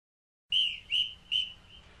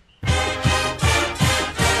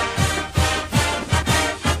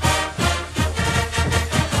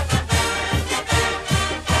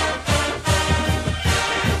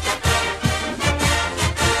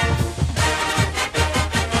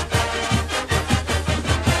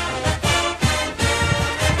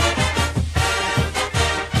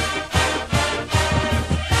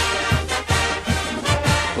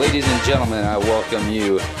gentlemen, I welcome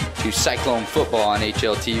you to Cyclone Football on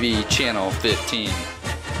HLTV Channel 15.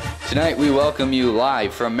 Tonight we welcome you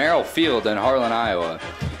live from Merrill Field in Harlan, Iowa.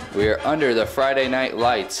 We are under the Friday night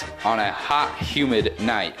lights on a hot, humid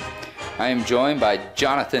night. I am joined by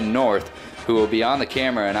Jonathan North, who will be on the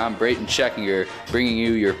camera, and I'm Brayton Scheckinger, bringing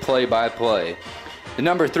you your play-by-play. The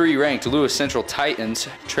number 3 ranked Lewis Central Titans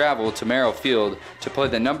travel to Merrill Field to play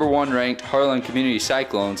the number 1 ranked Harlan Community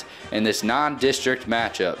Cyclones in this non-district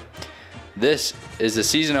matchup. This is the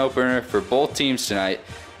season opener for both teams tonight,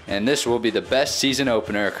 and this will be the best season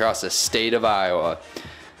opener across the state of Iowa.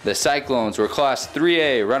 The Cyclones were Class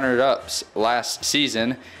 3A runner-ups last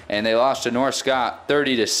season, and they lost to North Scott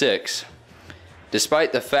 30-6.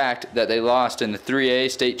 Despite the fact that they lost in the 3A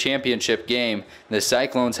state championship game, the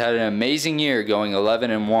Cyclones had an amazing year, going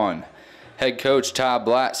 11-1. Head coach Todd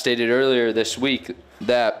Blatt stated earlier this week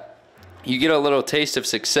that you get a little taste of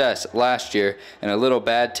success last year and a little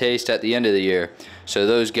bad taste at the end of the year. So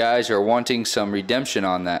those guys are wanting some redemption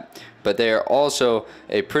on that. But they are also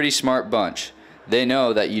a pretty smart bunch. They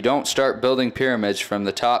know that you don't start building pyramids from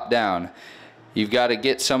the top down. You've got to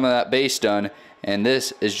get some of that base done, and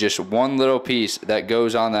this is just one little piece that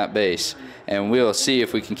goes on that base, and we'll see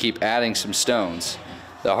if we can keep adding some stones.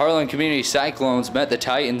 The Harlan Community Cyclones met the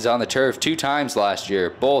Titans on the turf 2 times last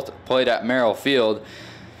year. Both played at Merrill Field,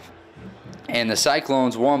 and the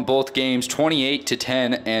Cyclones won both games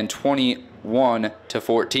 28-10 and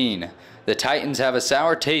 21-14. The Titans have a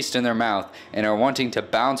sour taste in their mouth and are wanting to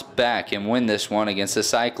bounce back and win this one against the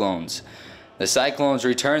Cyclones. The Cyclones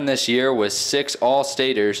return this year with 6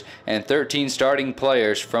 All-Staters and 13 starting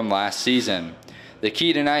players from last season. The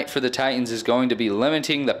key tonight for the Titans is going to be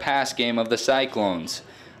limiting the pass game of the Cyclones.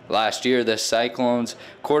 Last year, the Cyclones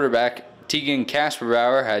quarterback Tegan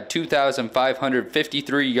Kasperbauer had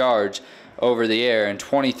 2,553 yards over the air and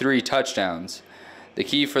 23 touchdowns. The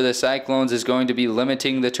key for the Cyclones is going to be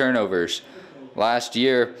limiting the turnovers. Last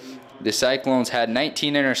year, the Cyclones had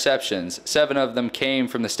 19 interceptions. 7 of them came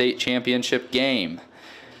from the state championship game.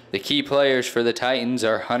 The key players for the Titans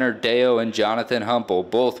are Hunter Deo and Jonathan Humple,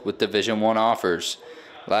 both with Division I offers.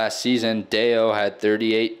 Last season, Deo had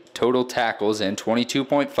 38 total tackles and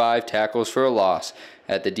 22.5 tackles for a loss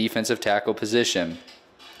at the defensive tackle position.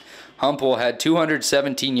 Humple had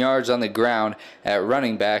 217 yards on the ground at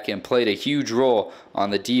running back and played a huge role on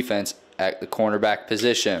the defense at the cornerback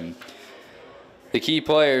position. The key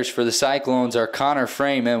players for the Cyclones are Connor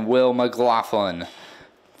Frame and Will McLaughlin.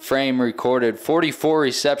 Frame recorded 44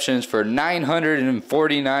 receptions for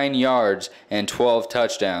 949 yards and 12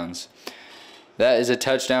 touchdowns. That is a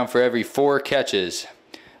touchdown for every 4 catches.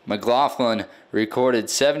 McLaughlin recorded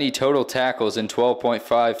 70 total tackles and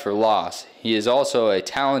 12.5 for loss. He is also a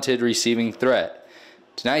talented receiving threat.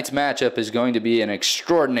 Tonight's matchup is going to be an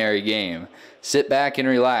extraordinary game. Sit back and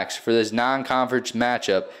relax for this non-conference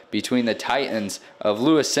matchup between the Titans of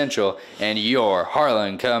Lewis Central and your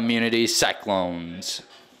Harlan Community Cyclones.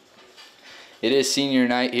 It is senior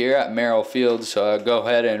night here at Merrill Field, so I'll go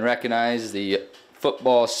ahead and recognize the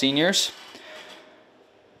football seniors.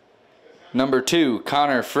 Number 2,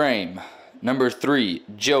 Connor Frame. Number 3,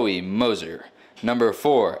 Joey Moser. Number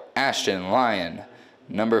 4, Ashton Lyon.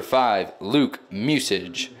 Number 5, Luke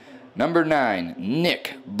Musage. Number 9,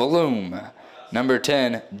 Nick Bloom. Number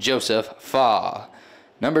 10, Joseph Faw.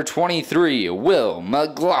 Number 23, Will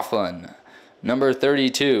McLaughlin. Number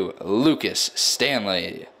 32, Lucas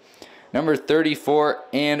Stanley. Number 34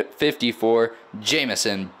 and 54,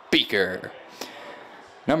 Jamison Beaker.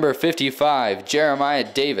 Number 55, Jeremiah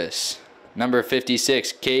Davis. Number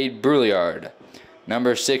 56, Cade Brouillard.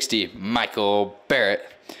 Number 60, Michael Barrett.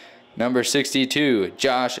 Number 62,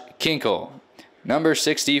 Josh Kinkle. Number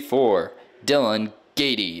 64, Dylan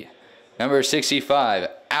Gady. Number 65,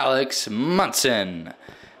 Alex Munson.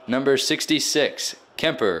 Number 66,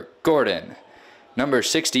 Kemper Gordon. Number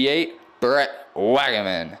 68, Brett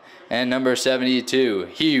Wagaman. And number 72,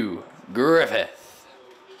 Hugh Griffith.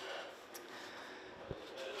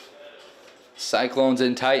 Cyclones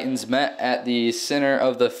and Titans met at the center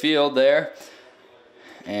of the field there.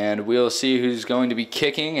 And we'll see who's going to be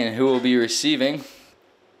kicking and who will be receiving.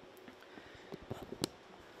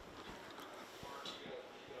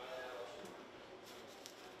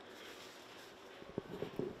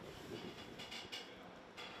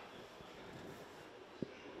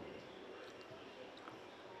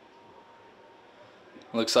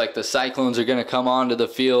 Looks like the Cyclones are going to come onto the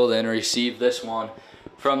field and receive this one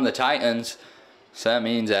from the Titans. So that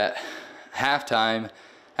means at halftime,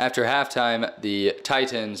 after halftime, the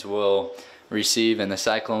Titans will receive and the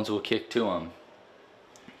Cyclones will kick to them.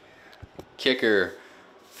 Kicker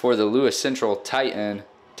for the Lewis Central Titans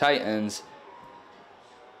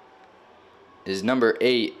is number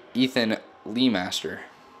 8, Ethan Leemaster.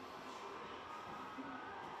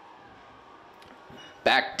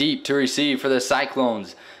 Back deep to receive for the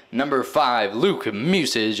Cyclones, number 5, Luke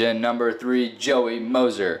Musage, and number 3, Joey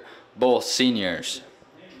Moser, both seniors.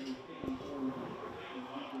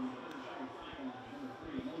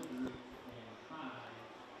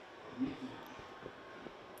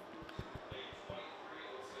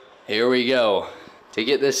 Here we go to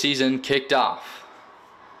get this season kicked off.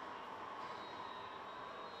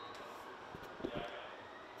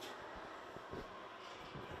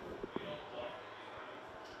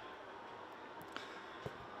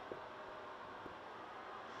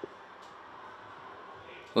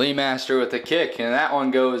 Leemaster with the kick, and that one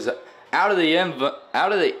goes out of the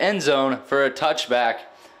end zone for a touchback.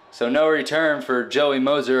 So no return for Joey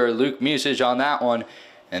Moser or Luke Musage on that one,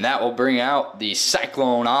 and that will bring out the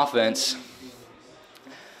Cyclone offense,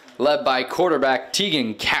 led by quarterback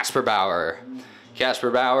Tegan Casperbauer.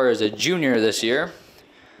 Casperbauer is a junior this year.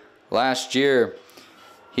 Last year,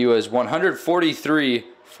 he was 143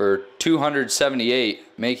 for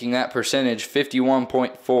 278, making that percentage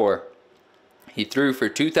 51.4. He threw for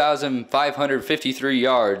 2,553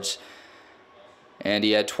 yards, and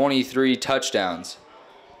he had 23 touchdowns.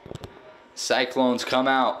 Cyclones come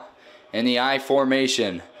out in the I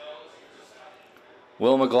formation.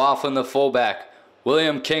 Will McLaughlin the fullback,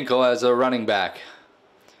 William Kinkle as a running back.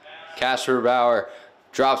 Casperbauer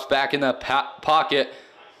drops back in the pocket,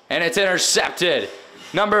 and it's intercepted.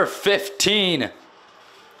 Number 15,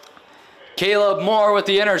 Caleb Moore with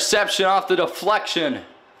the interception off the deflection.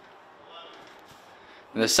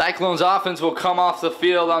 The Cyclones offense will come off the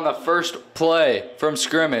field on the first play from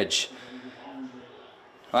scrimmage.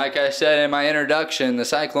 Like I said in my introduction, the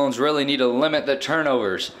Cyclones really need to limit the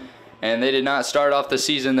turnovers, and they did not start off the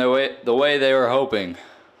season the way they were hoping.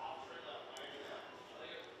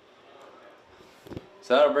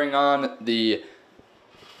 So that'll bring on the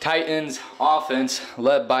Titans offense,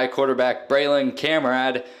 led by quarterback Braylon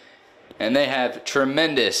Camerad, and they have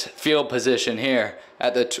tremendous field position here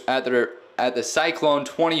at the Cyclone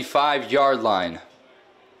 25-yard line.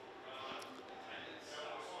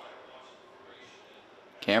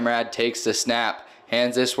 Camerad takes the snap,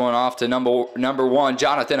 hands this one off to number 1,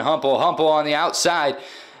 Jonathan Humple. Humple on the outside,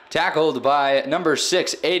 tackled by number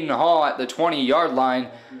 6, Aiden Hall at the 20-yard line.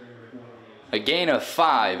 A gain of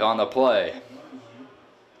 5 on the play.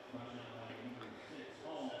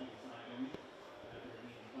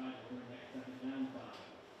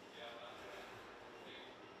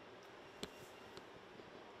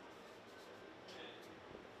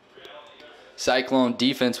 Cyclone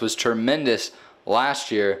defense was tremendous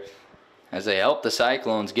last year as they helped the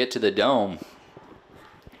Cyclones get to the dome.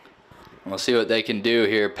 We'll see what they can do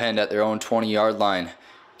here, penned at their own 20-yard line.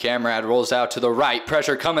 Camerad rolls out to the right.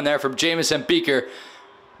 Pressure coming there from Jamison Beaker.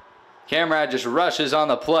 Camerad just rushes on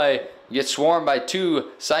the play. Gets swarmed by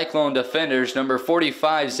 2 Cyclone defenders, number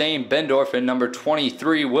 45, Zane Bendorf, and number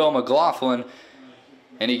 23, Will McLaughlin.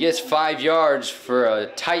 And he gets 5 yards for a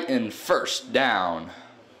Titan first down.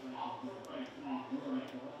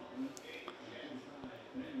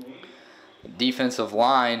 Defensive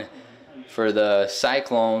line for the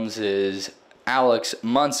Cyclones is Alex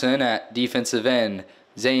Munson at defensive end,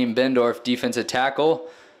 Zane Bendorf defensive tackle,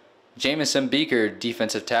 Jamison Beaker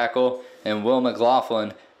defensive tackle, and Will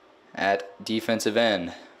McLaughlin at defensive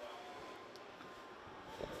end.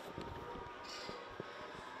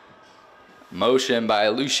 Motion by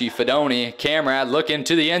Lucy Fedoni. Camerad looking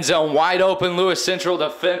to the end zone, wide open Lewis Central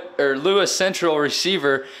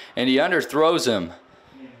receiver, and he underthrows him.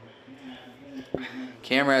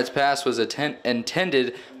 Camerad's pass was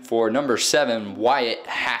intended for number 7, Wyatt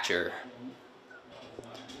Hatcher.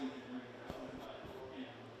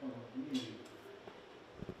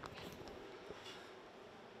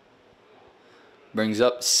 Brings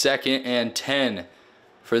up 2nd and 10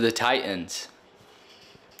 for the Titans.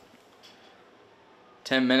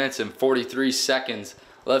 10 minutes and 43 seconds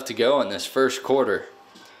left to go in this first quarter.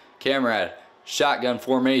 Camerad, shotgun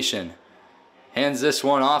formation. Hands this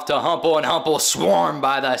one off to Humple, and Humple swarmed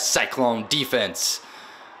by the Cyclone defense.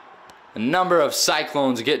 A number of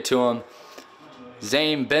Cyclones get to him.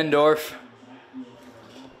 Zane Bendorf.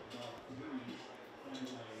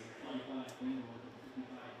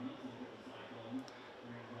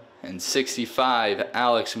 And 65,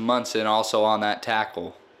 Alex Munson, also on that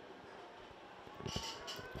tackle.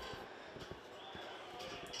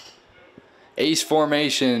 Ace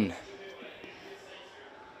formation.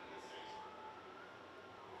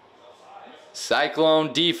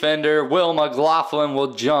 Cyclone defender Will McLaughlin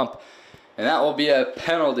will jump, and that will be a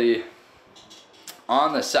penalty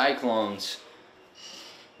on the Cyclones.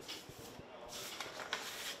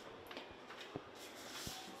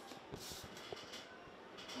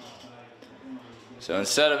 So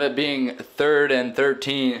instead of it being 3rd and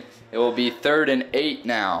 13, it will be 3rd and 8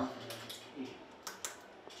 now.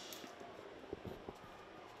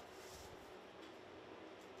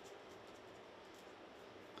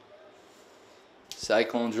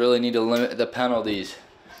 Cyclones really need to limit the penalties,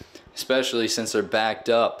 especially since they're backed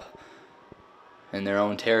up in their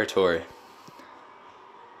own territory.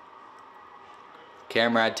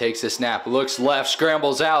 Camrad takes a snap, looks left,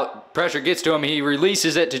 scrambles out, pressure gets to him, he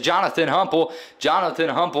releases it to Jonathan Humple. Jonathan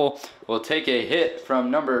Humple will take a hit from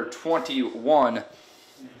number 21.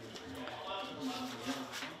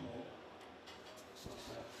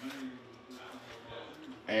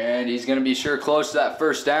 And he's going to be sure close to that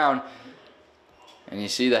first down. And you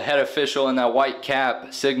see the head official in that white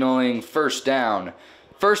cap signaling first down.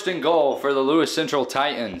 1st and goal for the Lewis Central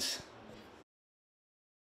Titans.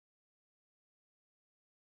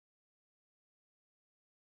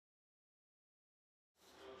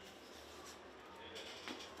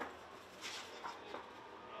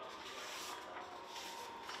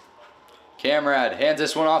 Camrad hands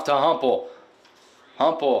this one off to Humple.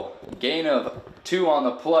 Humple, gain of 2 on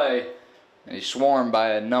the play. And he's swarmed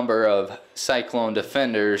by a number of Cyclone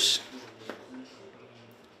defenders.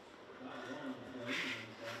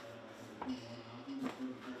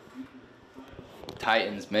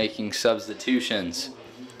 Titans making substitutions.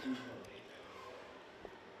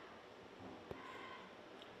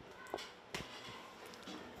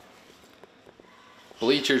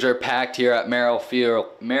 Bleachers are packed here at Merrill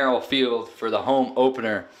Field for the home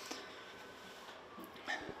opener.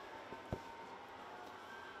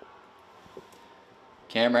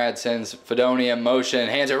 Camrad sends Fedoni in motion,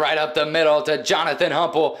 hands it right up the middle to Jonathan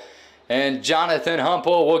Humple. And Jonathan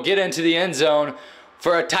Humple will get into the end zone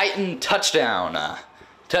for a Titan touchdown.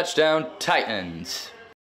 Touchdown Titans.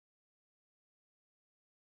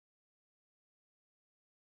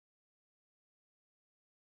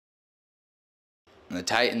 The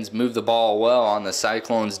Titans move the ball well on the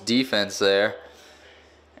Cyclones defense there.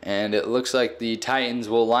 And it looks like the Titans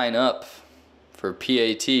will line up for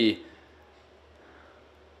PAT.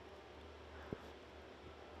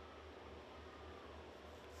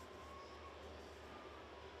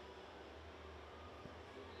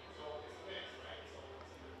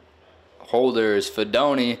 Holder is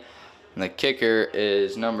Fedoni, and the kicker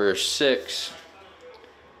is number 6,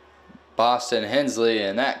 Boston Hensley,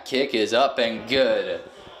 and that kick is up and good.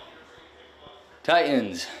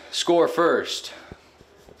 Titans score first,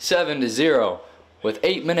 7-0, with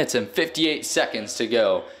 8 minutes and 58 seconds to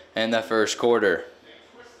go in the first quarter.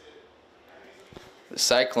 The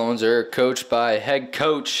Cyclones are coached by head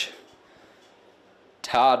coach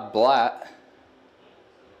Todd Blatt,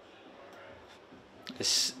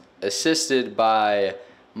 assisted by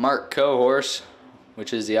Mark Cohorse,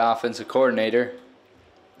 which is the offensive coordinator.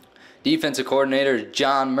 Defensive coordinator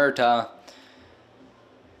John Murtaugh.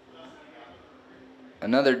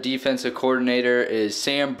 Another defensive coordinator is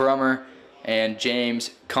Sam Brummer and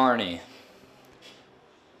James Carney.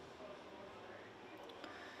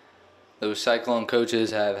 Those Cyclone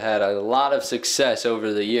coaches have had a lot of success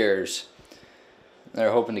over the years.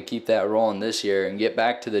 They're hoping to keep that rolling this year and get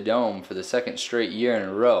back to the Dome for the 2nd straight year in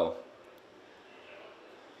a row.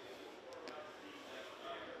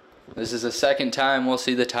 This is the 2nd time we'll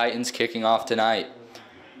see the Titans kicking off tonight.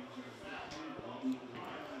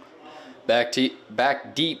 Back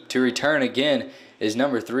deep to return again is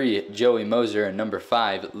number 3, Joey Moser, and number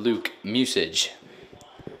 5, Luke Musage.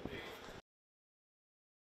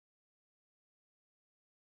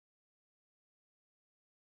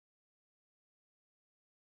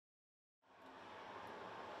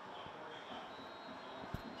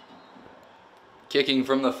 Kicking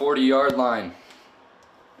from the 40-yard line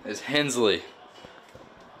is Hensley.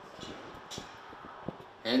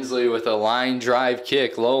 Hensley with a line drive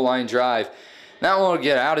kick, low line drive. That one will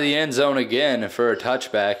get out of the end zone again for a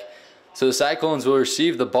touchback. So the Cyclones will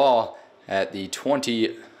receive the ball at the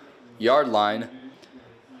 20-yard line.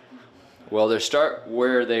 Well,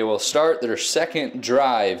 they will start their 2nd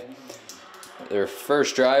drive. Their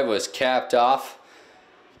first drive was capped off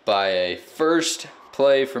by a first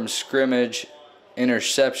play from scrimmage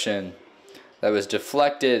interception that was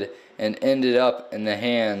deflected and ended up in the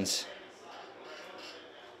hands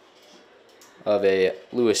of a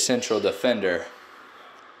Lewis Central defender.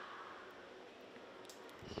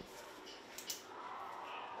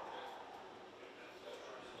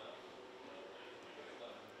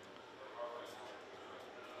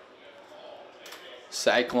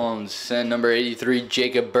 Cyclones send number 83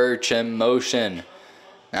 Jacob Birch in motion.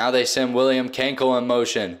 Now they send William Kenkel in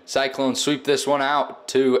motion. Cyclones sweep this one out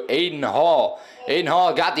to Aiden Hall. Aiden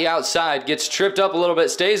Hall got the outside, gets tripped up a little bit,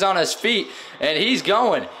 stays on his feet, and he's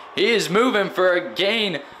going. He is moving for a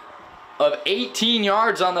gain of 18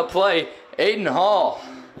 yards on the play. Aiden Hall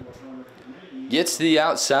gets the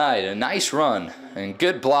outside. A nice run and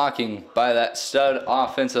good blocking by that stud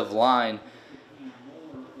offensive line.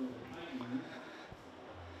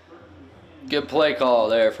 Good play call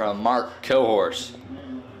there from Mark Cohorse.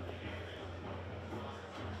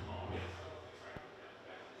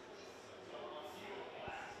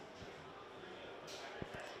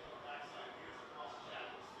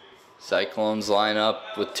 Cyclones line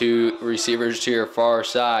up with two receivers to your far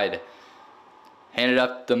side. Handed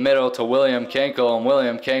up the middle to William Kenkel, and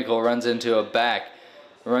William Kenkel runs into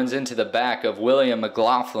the back of William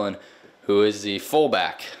McLaughlin, who is the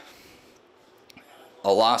fullback.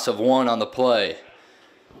 A loss of 1 on the play.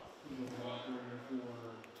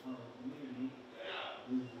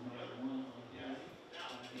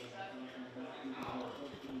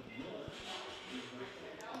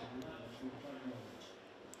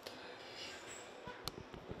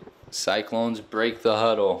 Cyclones break the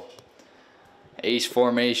huddle. Ace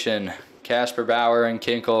formation. Casper Bauer and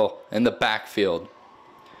Kenkel in the backfield.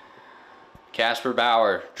 Casper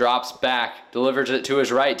Bauer drops back, delivers it to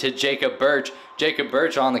his right to Jacob Birch. Jacob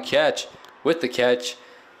Birch on the catch, with the catch,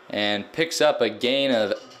 and picks up a gain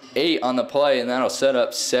of 8 on the play, and that'll set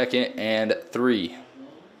up 2nd and 3.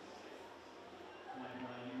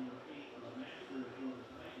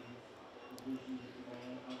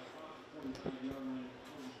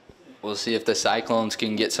 We'll see if the Cyclones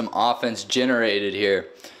can get some offense generated here.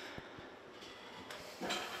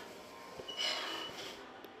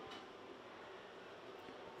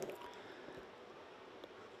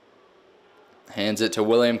 Hands it to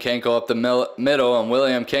William Kenkel up the middle, and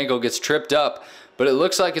William Kenkel gets tripped up, but it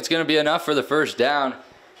looks like it's going to be enough for the first down,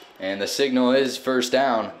 and the signal is first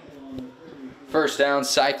down. First down,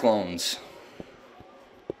 Cyclones.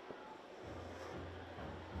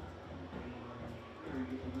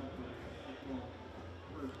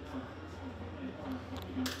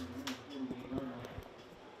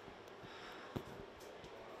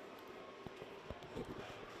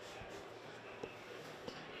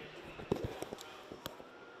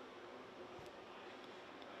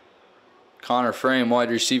 Connor Frame, wide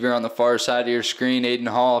receiver on the far side of your screen. Aiden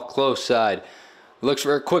Hall, close side. Looks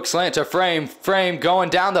for a quick slant to Frame. Frame going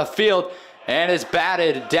down the field and is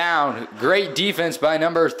batted down. Great defense by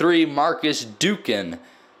number 3, Marcus Duncan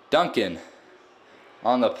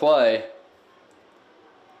on the play.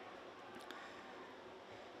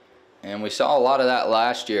 And we saw a lot of that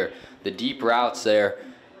last year. The deep routes there.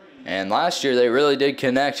 And last year they really did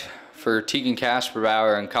connect for Tegan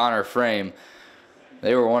Casperbauer and Connor Frame.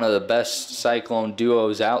 They were one of the best Cyclone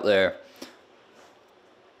duos out there.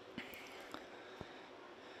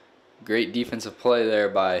 Great defensive play there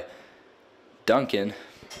by Duncan.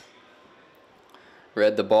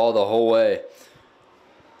 Read the ball the whole way.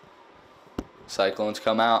 Cyclones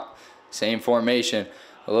come out. Same formation.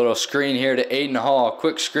 A little screen here to Aiden Hall.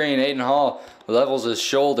 Quick screen. Aiden Hall levels his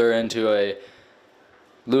shoulder into a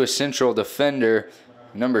Lewis Central defender.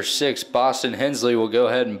 Number 6, Boston Hensley, will go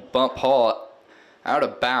ahead and bump Hall out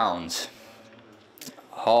of bounds.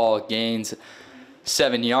 Hall gains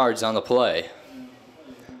 7 yards on the play.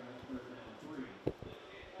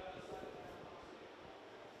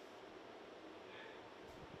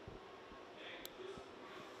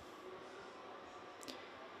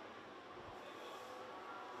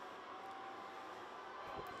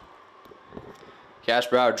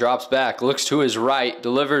 Casperbauer drops back, looks to his right,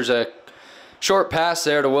 delivers a short pass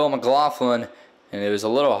there to Will McLaughlin, and it was a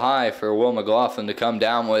little high for Will McLaughlin to come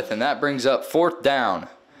down with, and that brings up 4th down.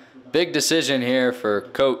 Big decision here for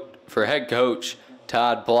head coach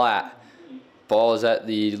Todd Blatt. Ball is at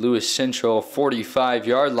the Lewis Central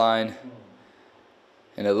 45-yard line,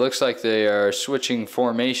 and it looks like they are switching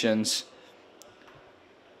formations.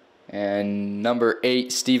 And number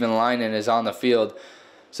 8, Stephen Linen, is on the field.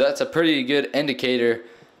 So that's a pretty good indicator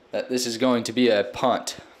that this is going to be a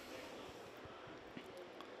punt.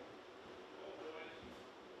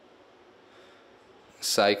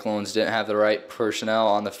 Cyclones didn't have the right personnel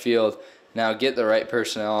on the field. Now get the right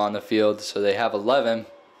personnel on the field, so they have 11.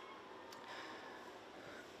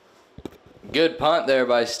 Good punt there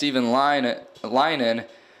by Stephen Linen,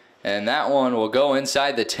 and that one will go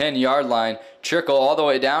inside the 10-yard line, trickle all the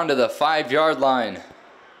way down to the 5-yard line.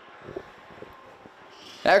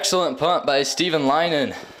 Excellent punt by Stephen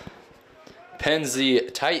Linen. Pins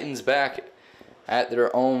the Titans back at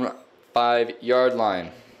their own 5-yard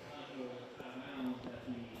line.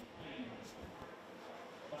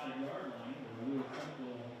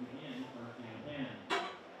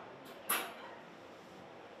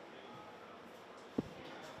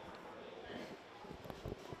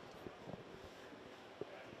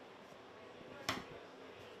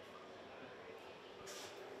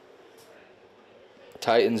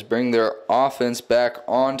 Titans bring their offense back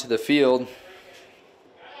onto the field.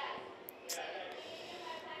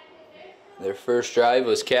 Their first drive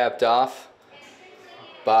was capped off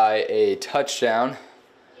by a touchdown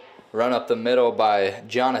run up the middle by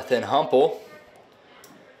Jonathan Humple.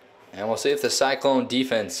 And we'll see if the Cyclone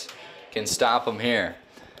defense can stop them here.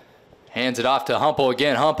 Hands it off to Humple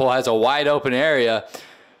again. Humple has a wide open area.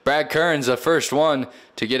 Brad Kern's the first one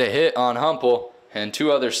to get a hit on Humple, and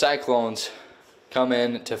two other Cyclones come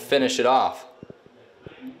in to finish it off.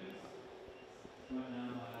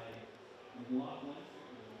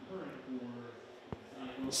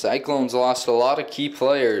 Cyclones lost a lot of key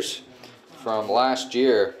players from last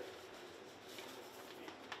year.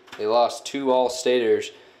 They lost two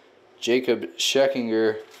All-Staters, Jacob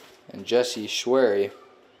Scheckinger and Jesse Schwery.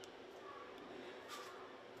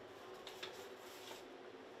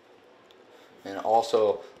 And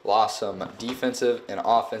also lost some defensive and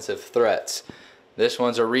offensive threats. This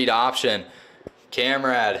one's a read option.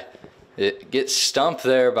 Camrad, it gets stumped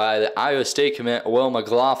there by the Iowa State commit, Will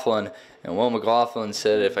McLaughlin. And Will McLaughlin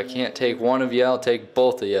said, if I can't take one of you, I'll take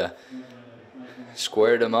both of you.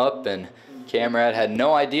 Squared him up, and Camrad had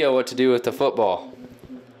no idea what to do with the football.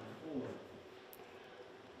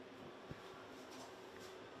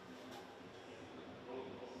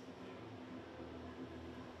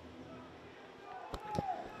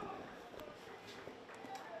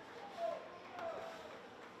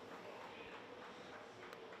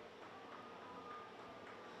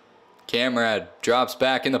 Camrad drops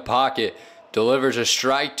back in the pocket, delivers a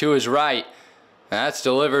strike to his right. That's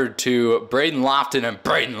delivered to Braden Lofton, and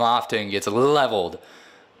Braden Lofton gets leveled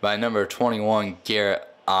by number 21, Garrett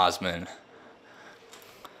Osman.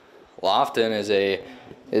 Lofton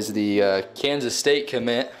is the Kansas State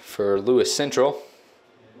commit for Lewis Central.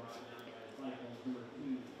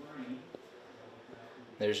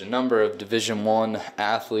 There's a number of Division I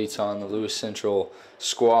athletes on the Lewis Central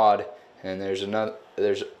squad, and there's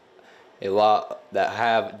a lot that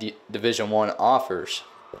have Division I offers.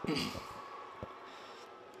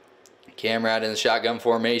 Camrad in the shotgun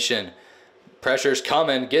formation. Pressure's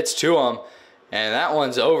coming, gets to him, and that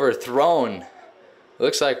one's overthrown.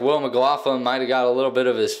 Looks like Will McLaughlin might have got a little bit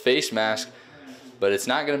of his face mask, but it's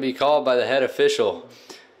not going to be called by the head official.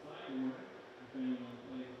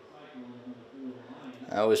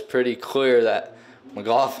 That was pretty clear that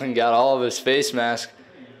McLaughlin got all of his face mask,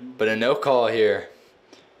 but a no call here.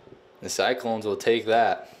 The Cyclones will take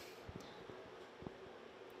that.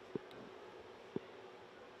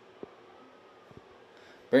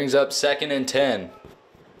 Brings up 2nd and 10.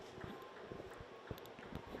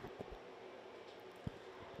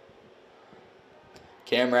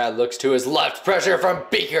 Camrad looks to his left. Pressure from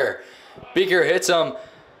Beaker. Beaker hits him,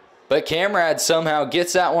 but Camrad somehow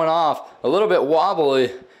gets that one off. A little bit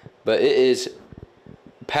wobbly, but it is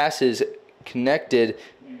passes connected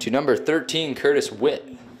to number 13, Curtis Witt.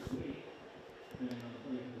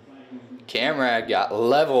 Camrad got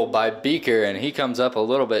leveled by Beaker, and he comes up a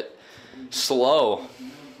little bit slow.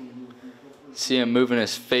 See him moving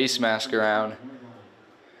his face mask around.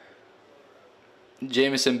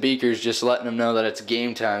 Jamison Beaker's just letting him know that it's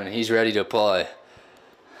game time and he's ready to play.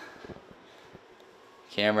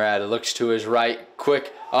 Camrad looks to his right,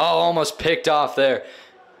 quick. Oh, almost picked off there.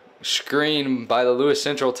 Screen by the Lewis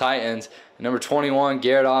Central Titans. Number 21,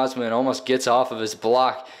 Garrett Osman, almost gets off of his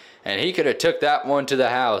block, and he could have took that one to the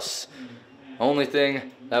house. Only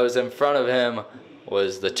thing that was in front of him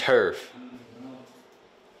was the turf.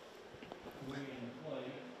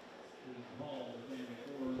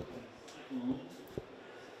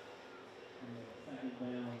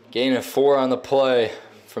 Gain of 4 on the play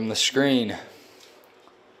from the screen.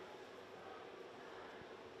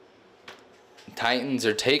 Titans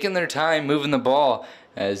are taking their time moving the ball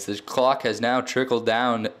as the clock has now trickled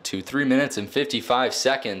down to 3 minutes and 55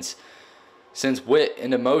 seconds. Sends Witt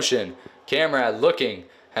into motion. Camrad looking,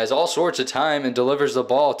 has all sorts of time and delivers the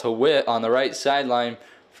ball to Witt on the right sideline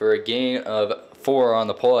for a gain of 4 on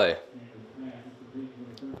the play.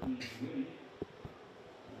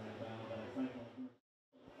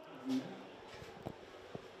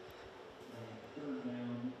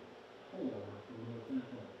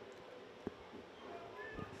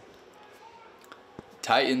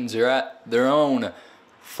 Titans are at their own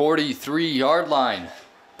 43-yard line.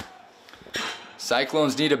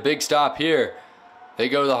 Cyclones need a big stop here. They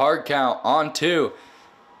go to the hard count on 2.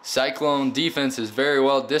 Cyclone defense is very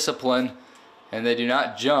well disciplined, and they do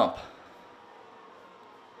not jump.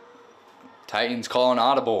 Titans call an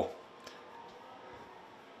audible.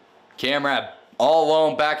 Camrad all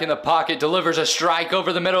alone back in the pocket, delivers a strike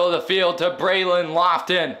over the middle of the field to Braylon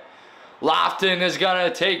Lofton. Lofton is going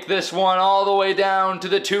to take this one all the way down to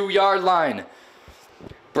the 2-yard line.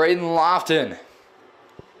 Braden Lofton.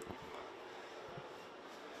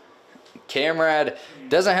 Camrad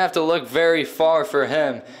doesn't have to look very far for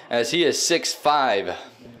him as he is 6'5".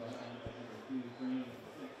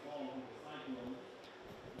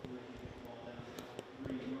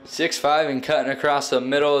 And cutting across the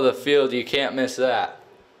middle of the field. You can't miss that.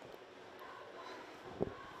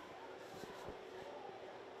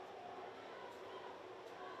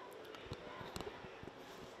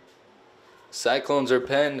 Cyclones are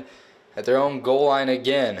pinned at their own goal line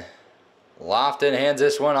again. Lofton hands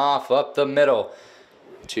this one off up the middle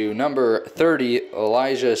to number 30,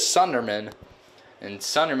 Elijah Sunderman. And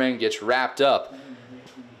Sunderman gets wrapped up.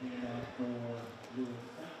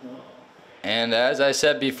 And as I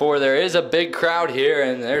said before, there is a big crowd here,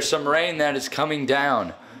 and there's some rain that is coming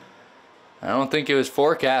down. I don't think it was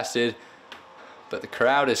forecasted, but the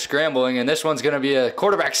crowd is scrambling, and this one's going to be a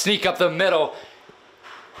quarterback sneak up the middle.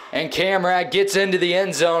 And Camrad gets into the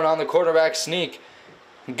end zone on the quarterback sneak.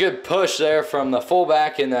 Good push there from the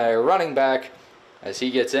fullback and the running back as he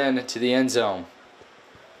gets into the end zone.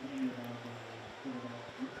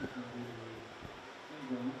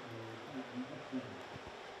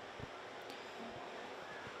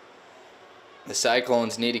 The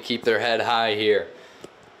Cyclones need to keep their head high here.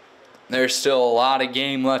 There's still a lot of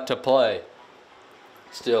game left to play.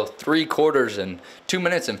 Still 3 quarters and 2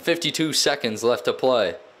 minutes and 52 seconds left to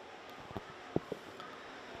play.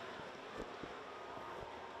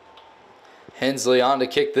 Hensley on to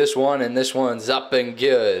kick this one, and this one's up and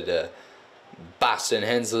good. Boston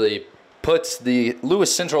Hensley puts the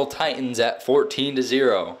Lewis Central Titans at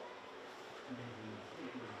 14-0.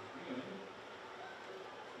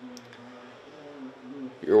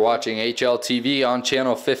 You're watching HLTV on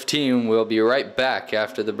Channel 15. We'll be right back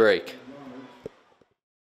after the break.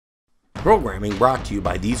 Programming brought to you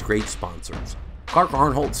by these great sponsors: Clark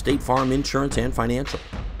Arnholt State Farm Insurance and Financial,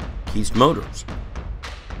 Keast Motors,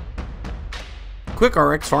 Quick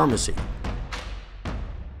RX Pharmacy,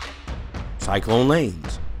 Cyclone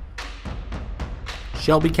Lanes,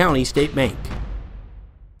 Shelby County State Bank,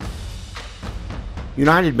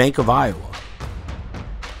 United Bank of Iowa,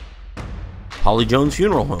 Holly Jones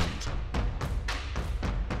Funeral Homes,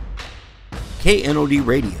 KNOD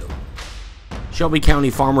Radio, Shelby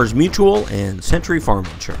County Farmers Mutual and Century Farm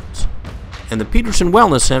Insurance, and the Peterson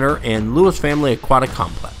Wellness Center and Lewis Family Aquatic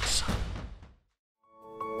Complex.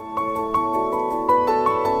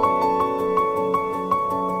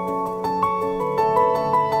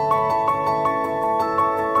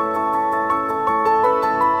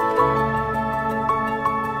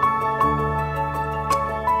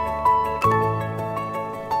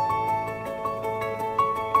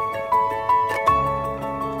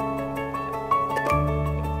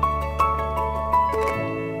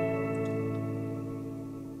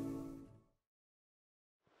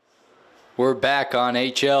 We're back on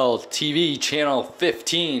HLTV Channel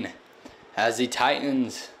 15 as the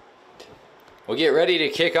Titans will get ready to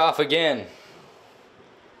kick off again.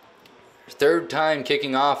 3rd time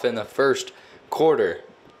kicking off in the first quarter.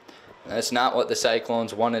 That's not what the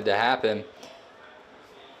Cyclones wanted to happen.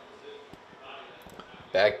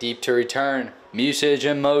 Back deep to return, Musage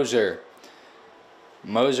and Moser.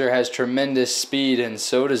 Moser has tremendous speed, and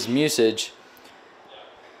so does Musage.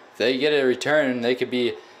 If they get a return, they could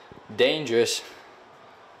be dangerous,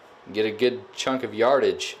 get a good chunk of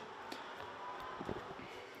yardage.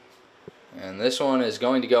 And this one is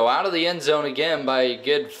going to go out of the end zone again by a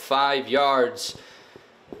good 5 yards.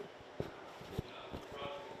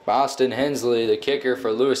 Boston Hensley, the kicker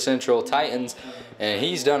for Lewis Central Titans, and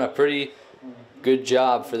he's done a pretty good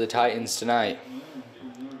job for the Titans tonight.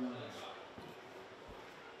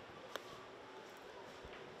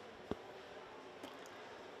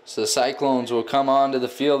 So the Cyclones will come onto the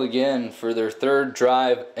field again for their 3rd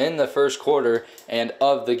drive in the first quarter and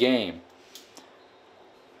of the game.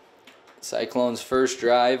 Cyclones' first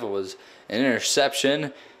drive was an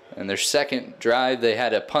interception, and their second drive they had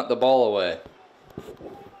to punt the ball away.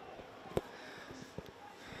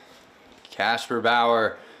 Casper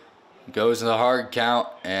Bauer goes to the hard count,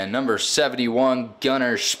 and number 71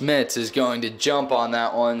 Gunnar Schmitz is going to jump on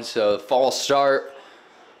that one, so false start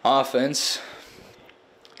offense.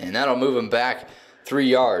 And that'll move him back 3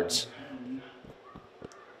 yards.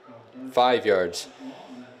 5 yards.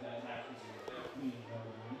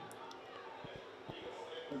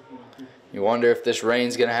 You wonder if this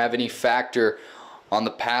rain's going to have any factor on the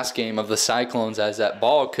pass game of the Cyclones, as that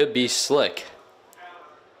ball could be slick.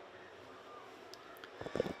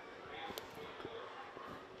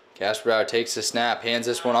 Casper Bauer takes the snap, hands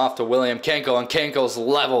this one off to William Kenkel, and Kenkel's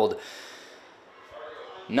leveled.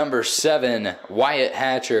 Number 7, Wyatt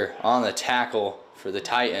Hatcher on the tackle for the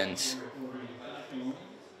Titans.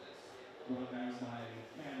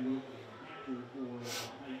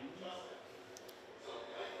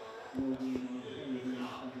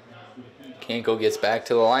 Kinkle gets back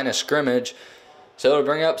to the line of scrimmage, so it'll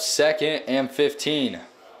bring up 2nd and 15.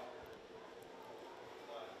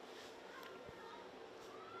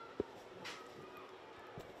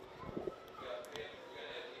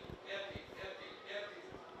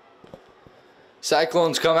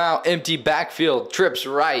 Cyclones come out, empty backfield, trips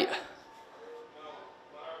right.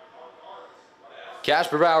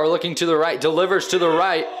 Casper Bauer looking to the right, delivers to the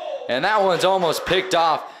right, and that one's almost picked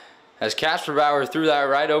off as Casper Bauer threw that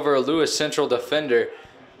right over a Lewis Central defender.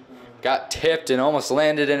 Got tipped and almost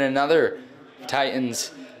landed in another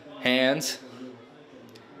Titans' hands.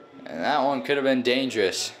 And that one could have been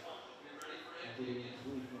dangerous.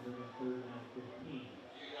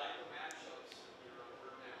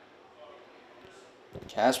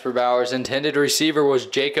 Casper Bauer's intended receiver was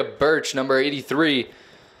Jacob Birch, number 83.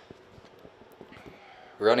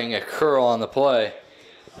 Running a curl on the play.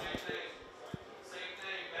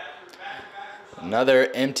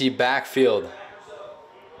 Another empty backfield.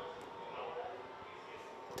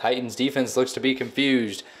 Titans defense looks to be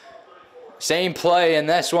confused. Same play, and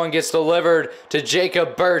this one gets delivered to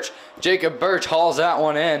Jacob Birch. Jacob Birch hauls that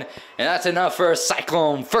one in, and that's enough for a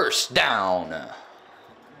Cyclone first down.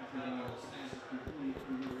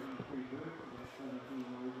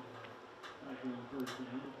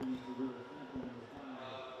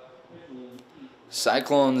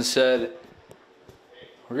 Cyclones said,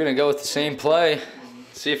 we're going to go with the same play,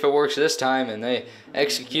 see if it works this time, and they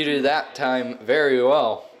executed that time very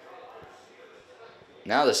well.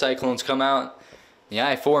 Now the Cyclones come out, the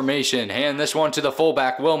I formation, hand this one to the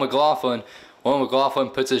fullback, Will McLaughlin. Will McLaughlin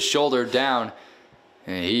puts his shoulder down,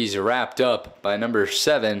 and he's wrapped up by number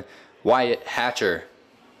 7, Wyatt Hatcher.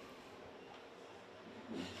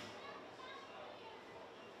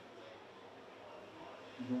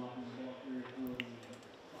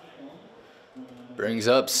 Brings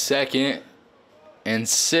up 2nd and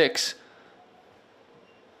 6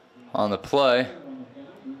 on the play.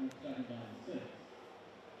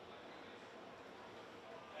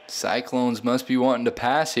 Cyclones must be wanting to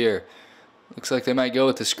pass here. Looks like they might go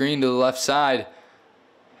with the screen to the left side.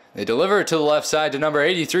 They deliver it to the left side to number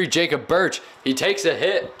 83, Jacob Birch. He takes a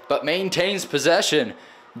hit but maintains possession.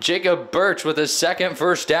 Jacob Birch with his 2nd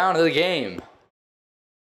first down of the game.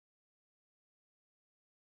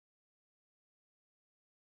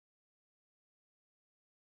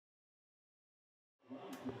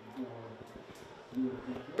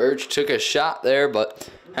 Birch took a shot there, but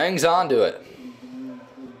hangs on to it.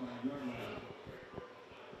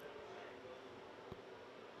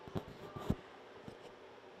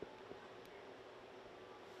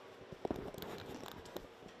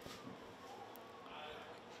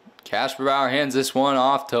 Casper Bauer hands this one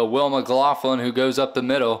off to Will McLaughlin, who goes up the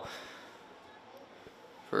middle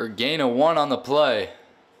for a gain of 1 on the play.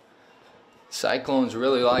 Cyclones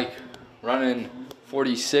really like running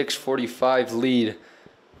 46-45 lead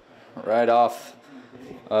right off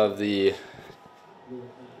of the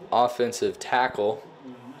offensive tackle.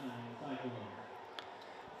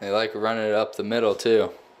 They like running it up the middle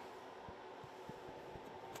too.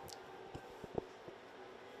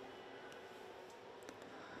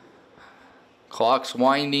 Clock's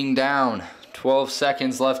winding down. 12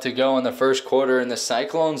 seconds left to go in the first quarter, and the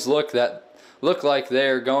Cyclones look like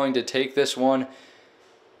they're going to take this one.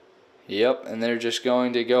 Yep, and they're just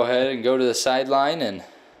going to go ahead and go to the sideline and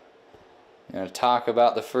talk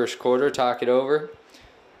about the first quarter, talk it over,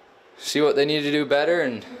 see what they need to do better,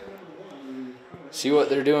 and see what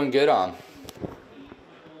they're doing good on.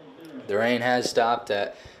 The rain has stopped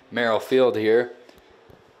at Merrill Field here,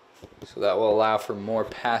 so that will allow for more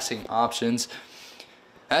passing options.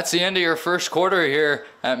 That's the end of your first quarter here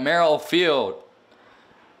at Merrill Field.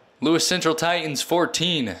 Lewis Central Titans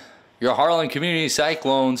 14, your Harlan Community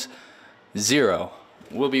Cyclones 0.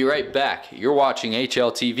 We'll be right back. You're watching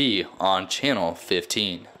HLTV on Channel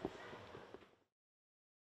 15.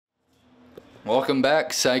 Welcome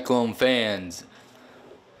back, Cyclone fans,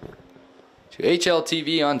 to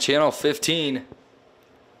HLTV on Channel 15.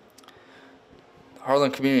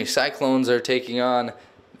 Harlan Community Cyclones are taking on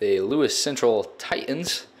the Lewis Central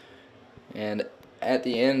Titans, and at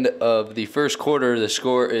the end of the first quarter, the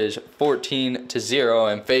score is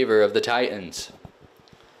 14-0 in favor of the Titans.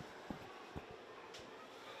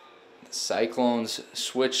 The Cyclones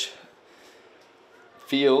switch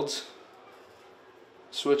fields,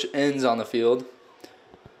 switch ends on the field.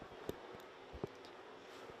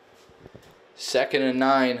 2nd and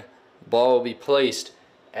 9, ball will be placed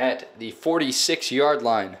at the 46-yard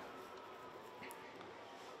line.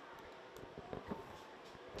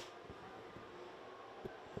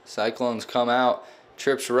 Cyclones come out,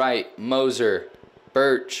 trips right, Moser,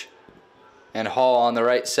 Birch, and Hall on the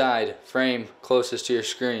right side, frame closest to your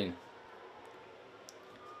screen.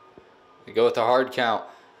 They go with the hard count.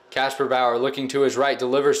 Casper Bauer looking to his right,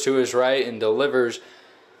 delivers to his right, and delivers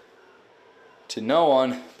to no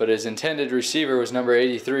one, but his intended receiver was number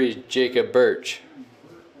 83, Jacob Birch.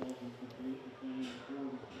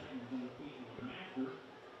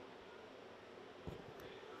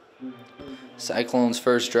 Cyclones'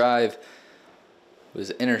 first drive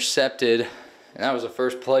was intercepted, and that was the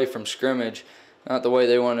first play from scrimmage. Not the way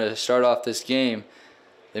they wanted to start off this game.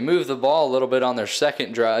 They moved the ball a little bit on their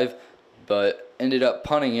second drive, but ended up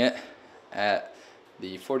punting it at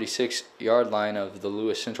the 46-yard line of the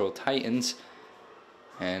Lewis Central Titans.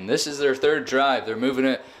 And this is their third drive. They're moving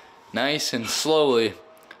it nice and slowly.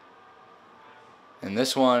 And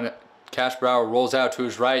this one, Casper Bauer rolls out to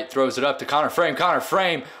his right, throws it up to Connor Frame. Connor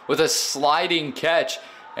Frame with a sliding catch.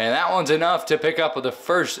 And that one's enough to pick up with a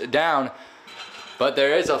first down. But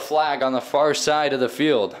there is a flag on the far side of the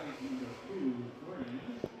field.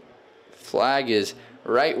 Flag is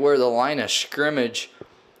right where the line of scrimmage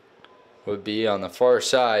would be on the far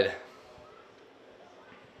side.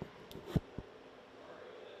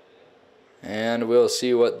 And we'll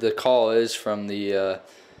see what the call is from the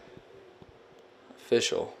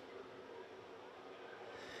official.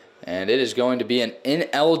 And it is going to be an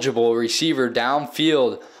ineligible receiver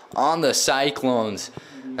downfield on the Cyclones.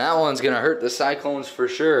 That one's going to hurt the Cyclones for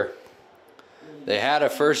sure. They had a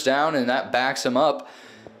first down, and that backs them up.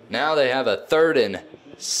 Now they have a 3rd and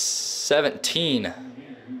 17.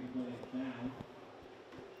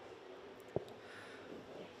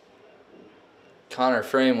 Connor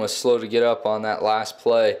Frame was slow to get up on that last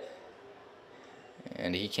play,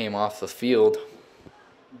 and he came off the field.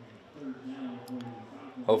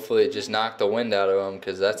 Hopefully it just knocked the wind out of him,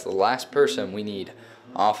 because that's the last person we need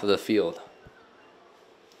off of the field.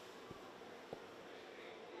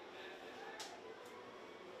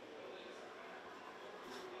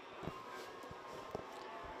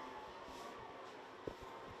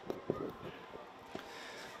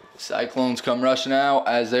 Cyclones come rushing out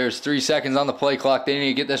as there's 3 seconds on the play clock. They need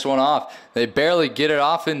to get this one off. They barely get it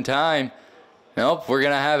off in time. Nope, we're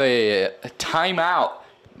going to have a timeout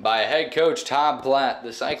by head coach Todd Platt.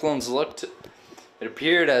 The Cyclones looked, it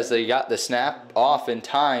appeared as they got the snap off in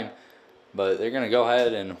time, but they're going to go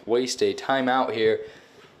ahead and waste a timeout here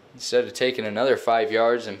instead of taking another 5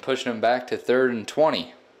 yards and pushing them back to 3rd and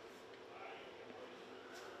 20.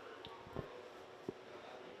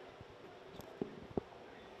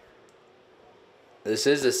 This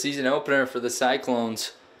is the season opener for the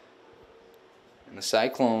Cyclones. And the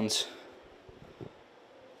Cyclones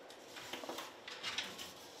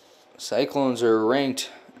are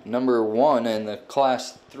ranked number 1 in the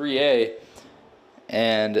Class 3A.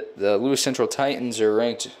 And the Lewis Central Titans are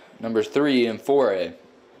ranked number 3 in 4A.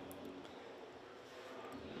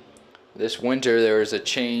 This winter there was a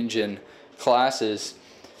change in classes,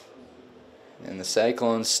 and the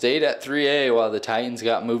Cyclones stayed at 3A while the Titans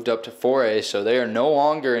got moved up to 4A, so they are no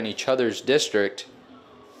longer in each other's district.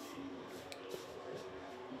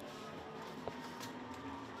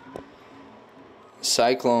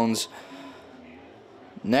 Cyclones'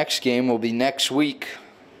 next game will be next week,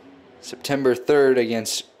 September 3rd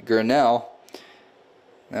against Grinnell.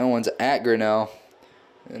 That one's at Grinnell.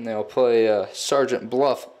 And they'll play Sergeant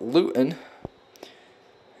Bluff Luton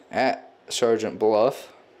at Sergeant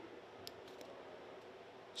Bluff.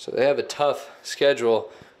 So they have a tough schedule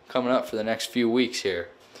coming up for the next few weeks here.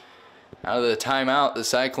 Out of the timeout, the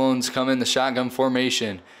Cyclones come in the shotgun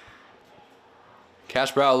formation.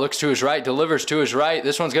 Casper Bauer looks to his right, delivers to his right.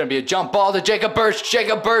 This one's going to be a jump ball to Jacob Birch.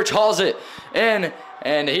 Jacob Birch hauls it in,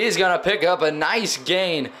 and he's going to pick up a nice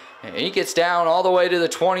gain. And he gets down all the way to the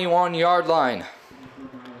 21-yard line.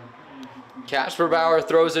 Casper Bauer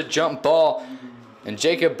throws a jump ball, and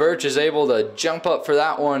Jacob Birch is able to jump up for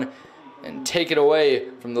that one and take it away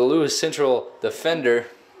from the Lewis Central defender.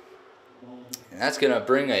 And that's going to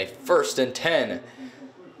bring a 1st and 10.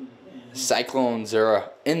 Cyclones are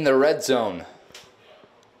in the red zone.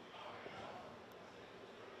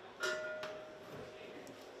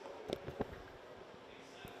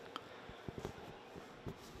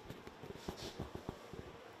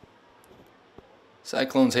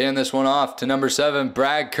 Cyclones hand this one off to number 7,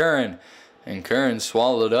 Brad Curran. And Curran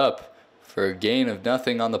swallowed up for a gain of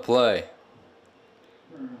nothing on the play.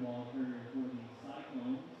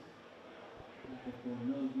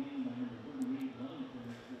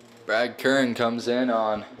 Brad Curran comes in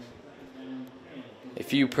on a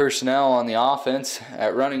few personnel on the offense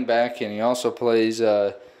at running back, and he also plays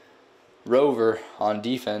rover on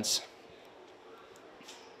defense.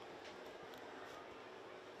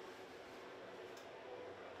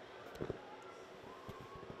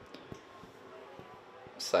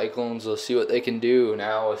 Cyclones will see what they can do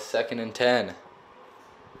now with 2nd and 10.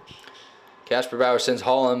 Casper Bauer sends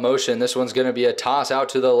Hall in motion. This one's going to be a toss out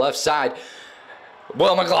to the left side.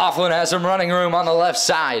 Will McLaughlin has some running room on the left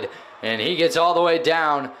side, and he gets all the way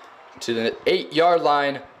down to the 8-yard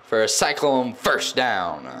line for a Cyclone first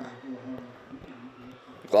down.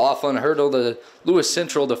 McLaughlin hurdled the Lewis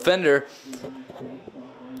Central defender,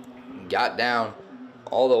 got down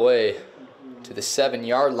all the way to the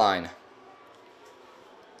 7-yard line.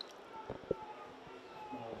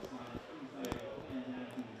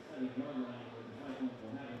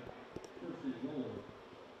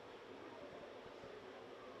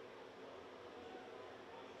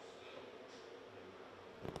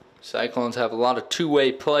 Cyclones have a lot of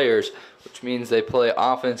two-way players, which means they play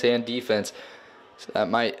offense and defense. So that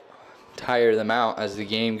might tire them out as the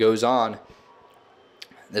game goes on.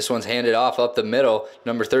 This one's handed off up the middle.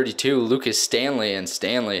 Number 32, Lucas Stanley, and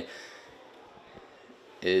Stanley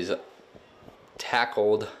is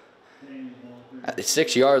tackled at the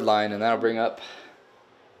 6-yard line, and that'll bring up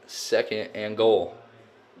 2nd and goal.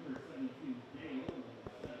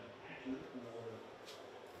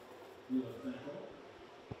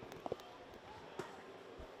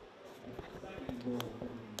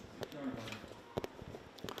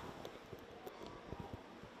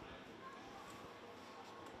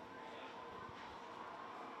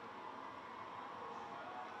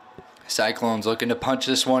 Cyclones looking to punch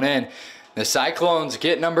this one in. The Cyclones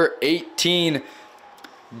get number 18,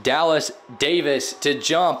 Dallas Davis, to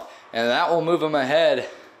jump, and that will move them ahead.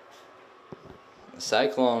 The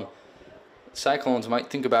Cyclones might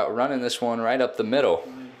think about running this one right up the middle.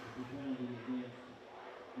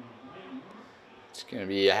 It's going to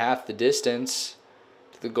be a half the distance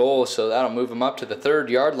to the goal, so that'll move them up to the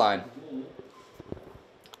 3-yard line.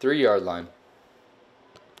 3-yard line.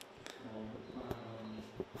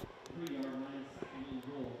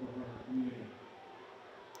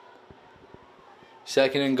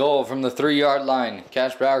 Second and goal from the 3-yard line.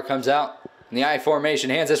 Cash Bauer comes out in the I formation,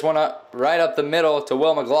 hands this one up right up the middle to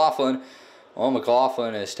Will McLaughlin. Will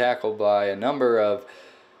McLaughlin is tackled by a number of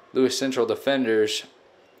Lewis Central defenders.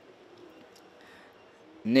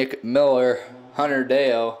 Nick Miller, Hunter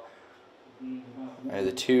Deo are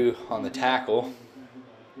the two on the tackle.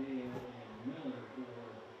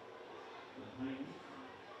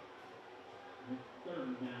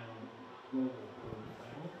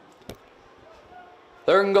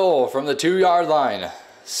 Third and goal from the 2-yard line.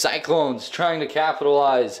 Cyclones trying to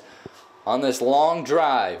capitalize on this long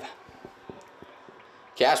drive.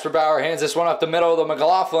 Casper Bauer hands this one up the middle to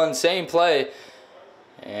McLaughlin. Same play.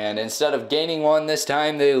 And instead of gaining 1 this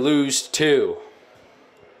time, they lose 2.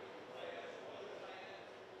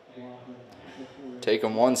 Take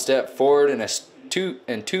them 1 step forward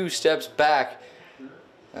and 2 steps back.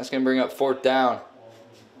 That's going to bring up 4th down.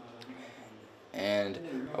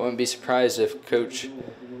 And I wouldn't be surprised if Coach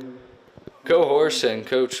Cohorse and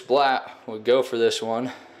Coach Blatt would go for this one.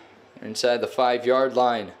 They're inside the 5-yard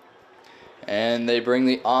line. And they bring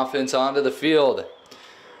the offense onto the field.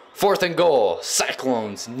 4th and goal.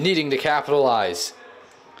 Cyclones needing to capitalize.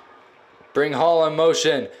 Bring Hall in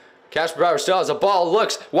motion. Casper Bauer still has a ball.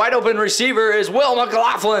 Looks. Wide open receiver is Will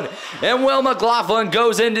McLaughlin. And Will McLaughlin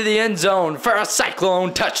goes into the end zone for a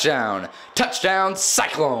Cyclone touchdown. Touchdown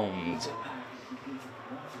Cyclones.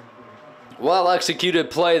 Well executed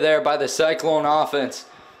play there by the Cyclone offense.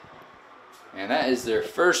 And that is their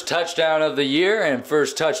first touchdown of the year and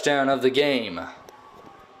first touchdown of the game.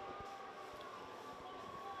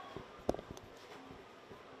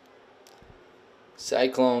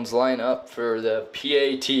 Cyclones line up for the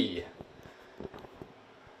PAT.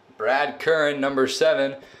 Brad Curran, number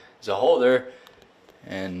 7, is a holder.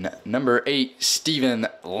 And number 8, Steven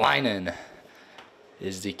Linen,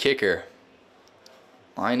 is the kicker.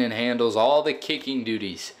 Linen handles all the kicking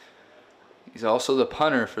duties. He's also the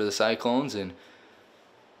punter for the Cyclones, and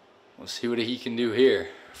we'll see what he can do here.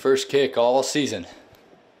 First kick all season.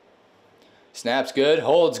 Snap's good,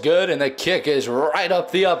 holds good, and the kick is right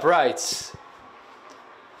up the uprights.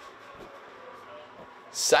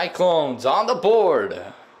 Cyclones on the board.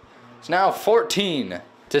 It's now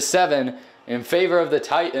 14-7 in favor of the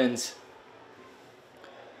Titans.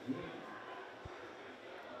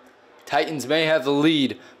 Titans may have the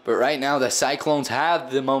lead, but right now the Cyclones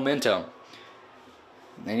have the momentum.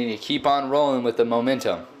 They need to keep on rolling with the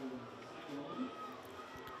momentum.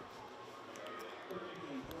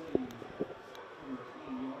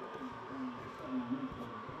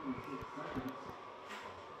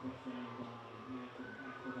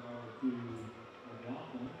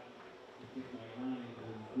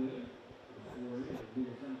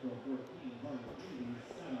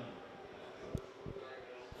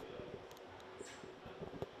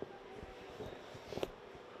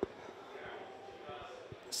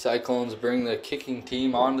 Cyclones bring the kicking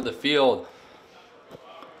team onto the field.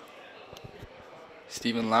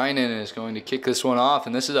 Steven Leinen is going to kick this one off,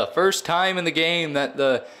 and this is the first time in the game that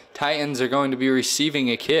the Titans are going to be receiving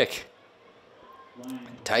a kick.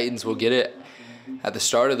 Titans will get it at the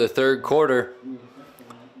start of the third quarter.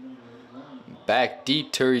 Back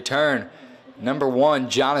deep to return, number 1,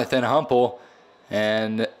 Jonathan Humple,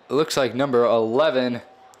 and it looks like number 11,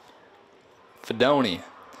 Fedoni.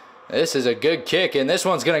 This is a good kick, and this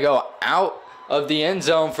one's going to go out of the end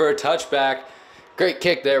zone for a touchback. Great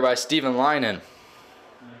kick there by Steven Leinen.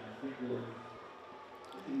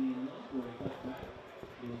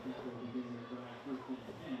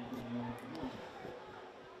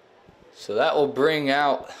 So that will bring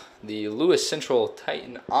out the Lewis Central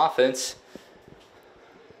Titan offense.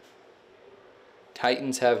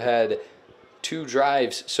 Titans have had 2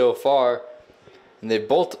 drives so far, and they've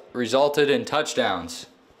both resulted in touchdowns.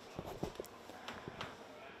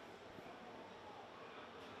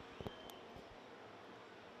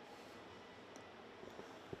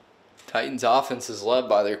 Titans offense is led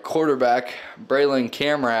by their quarterback, Braylon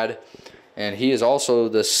Camrad, and he is also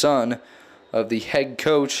the son of the head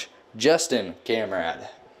coach, Justin Camrad.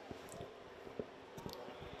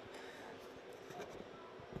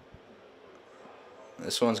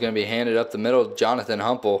 This one's going to be handed up the middle, Jonathan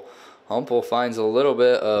Humple. Humple finds a little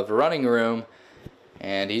bit of running room,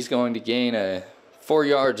 and he's going to gain 4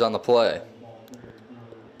 yards on the play.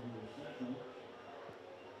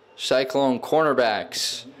 Cyclone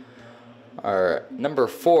cornerbacks are number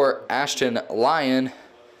 4, Ashton Lyon,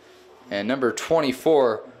 and number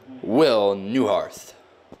 24, Will Newharth.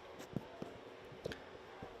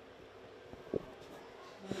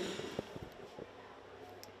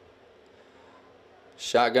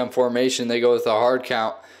 Shotgun formation, they go with a hard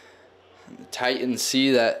count. The Titans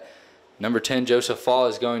see that number 10, Joseph Fall,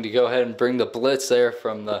 is going to go ahead and bring the blitz there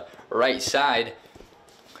from the right side.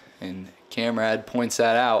 And Camrad points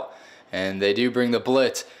that out. And they do bring the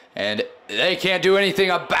blitz. And they can't do anything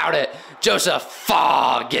about it. Joseph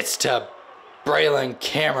Fall gets to Braylon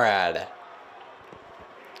Camrad.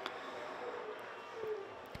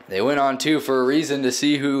 They went on 2 for a reason, to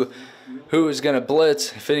see who was going to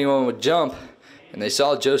blitz, if anyone would jump. And they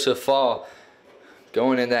saw Joseph Fall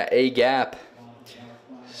going in that A gap.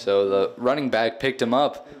 So the running back picked him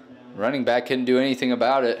up. Running back couldn't do anything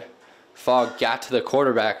about it. Fall got to the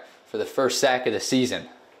quarterback for the first sack of the season.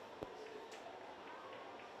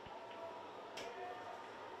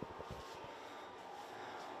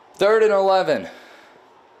 Third and 11.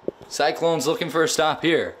 Cyclones looking for a stop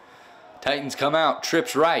here. Titans come out,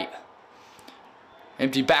 trips right.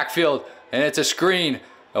 Empty backfield, and it's a screen.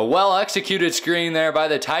 A well-executed screen there by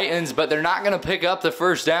the Titans, but they're not going to pick up the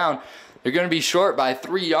first down. They're going to be short by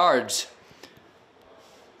 3 yards.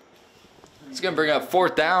 It's going to bring up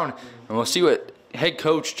 4th down, and we'll see what head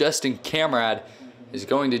coach Justin Camrad is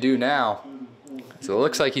going to do now. So it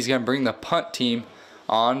looks like he's going to bring the punt team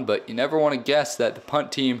on, but you never want to guess that the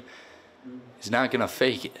punt team is not going to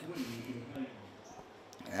fake it.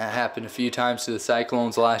 That happened a few times to the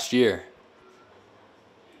Cyclones last year.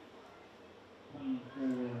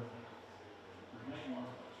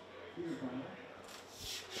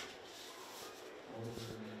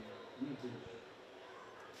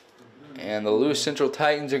 And the Lewis Central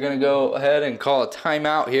Titans are going to go ahead and call a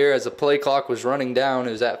timeout here as the play clock was running down.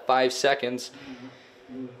 It was at 5 seconds.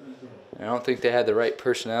 I don't think they had the right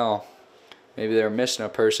personnel. Maybe they were missing a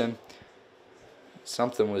person.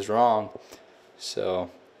 Something was wrong.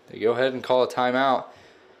 So they go ahead and call a timeout.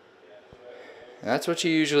 And that's what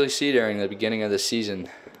you usually see during the beginning of the season.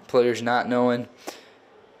 Players not knowing,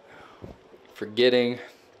 forgetting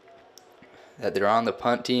that they're on the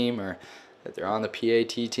punt team or that they're on the PAT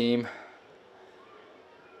team.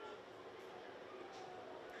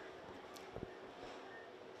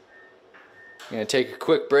 I'm going to take a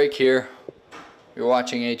quick break here. You're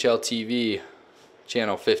watching HLTV,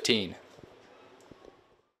 Channel 15.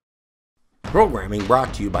 Programming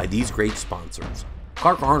brought to you by these great sponsors: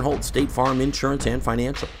 Clark Arnholt State Farm Insurance and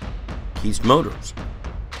Financial, Keast Motors,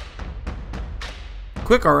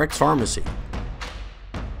 Quick RX Pharmacy,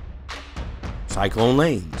 Cyclone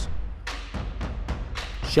Lanes,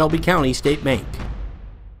 Shelby County State Bank,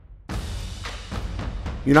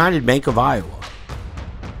 United Bank of Iowa,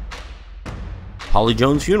 Holly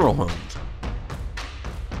Jones Funeral Homes,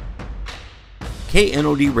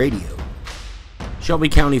 KNOD Radio, Shelby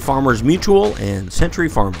County Farmers Mutual and Century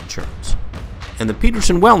Farm Insurance, and the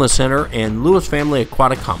Peterson Wellness Center and Lewis Family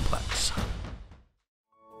Aquatic Complex.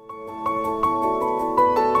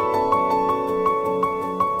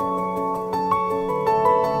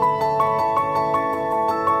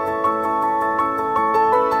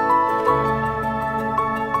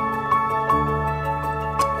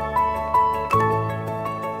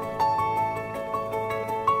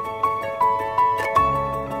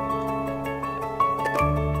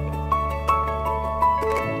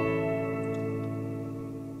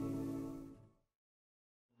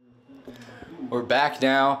 We're back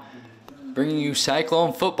now, bringing you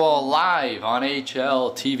Cyclone football live on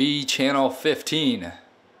HLTV channel 15.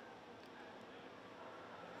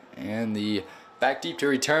 And the back deep to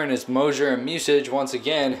return is Mosier and Musage once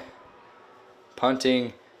again.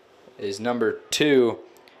 Punting is number 2,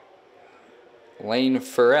 Lane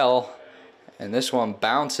Farrell. And this one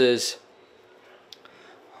bounces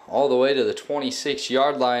all the way to the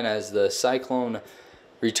 26-yard line as the Cyclone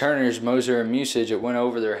returners, Moser and Musage, it went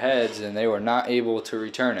over their heads and they were not able to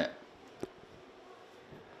return it.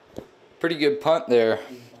 Pretty good punt there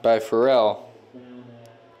by Farrell.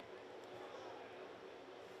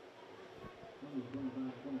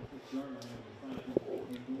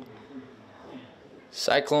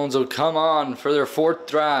 Cyclones will come on for their 4th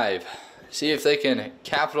drive. See if they can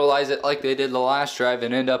capitalize it like they did the last drive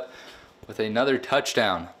and end up with another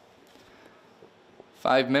touchdown.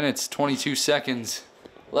 5 minutes, 22 seconds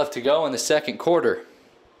left to go in the second quarter.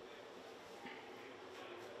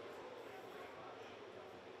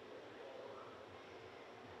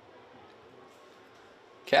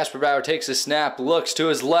 Casper Bauer takes a snap, looks to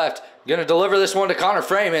his left, gonna deliver this one to Connor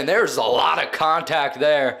Freeman. There's a lot of contact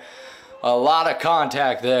there. A lot of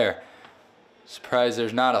contact there. Surprised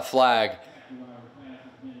there's not a flag.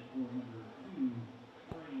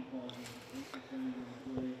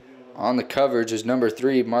 On the coverage is number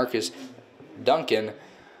 3, Marcus Duncan.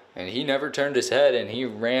 And he never turned his head and he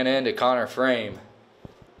ran into Connor Frame.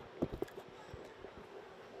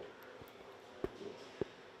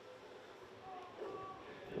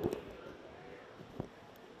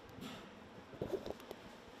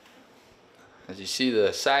 As you see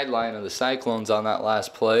the sideline of the Cyclones on that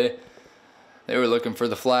last play, they were looking for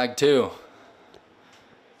the flag too.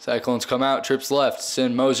 Cyclones come out, trips left,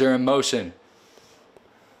 send Moser in motion.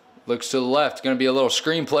 Looks to the left, going to be a little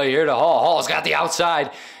screen play here to Hall. Hall's got the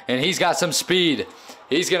outside, and he's got some speed.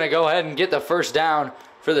 He's going to go ahead and get the first down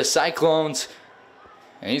for the Cyclones,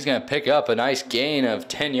 and he's going to pick up a nice gain of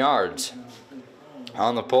 10 yards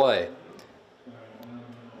on the play.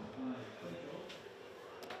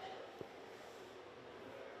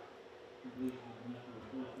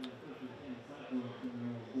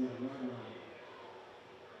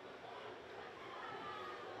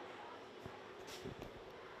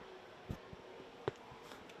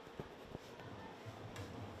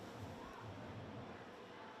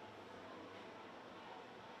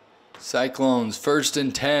 Cyclones 1st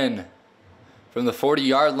and 10 from the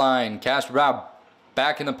 40-yard line. Casper Bauer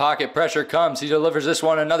back in the pocket. Pressure comes. He delivers this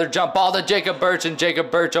one. Another jump ball to Jacob Birch, and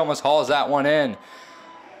Jacob Birch almost hauls that one in.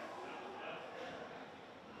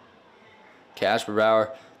 Casper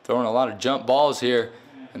Bauer throwing a lot of jump balls here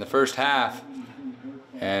in the first half.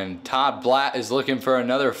 And Todd Blatt is looking for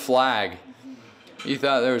another flag. He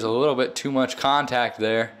thought there was a little bit too much contact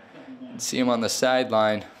there. You can see him on the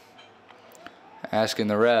sideline asking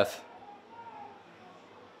the ref.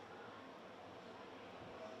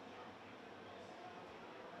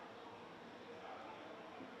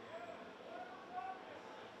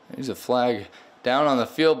 There's a flag down on the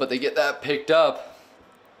field, but they get that picked up.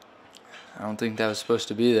 I don't think that was supposed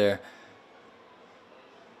to be there.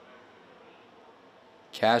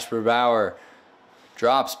 Casper Bauer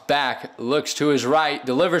drops back, looks to his right,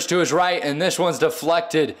 delivers to his right, and this one's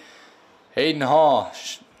deflected. Hayden Hall.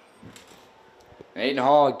 Hayden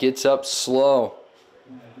Hall gets up slow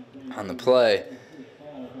on the play.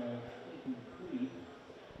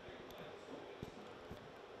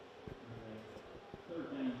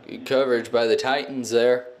 Good coverage by the Titans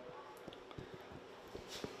there.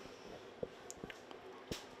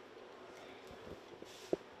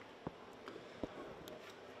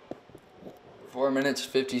 Four minutes,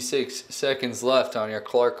 56 seconds left on your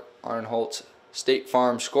Clark Arnholtz State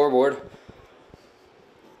Farm scoreboard.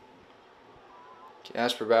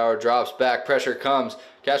 Casper Bauer drops back, pressure comes.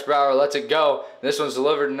 Casper Bauer lets it go. This one's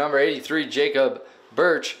delivered to number 83, Jacob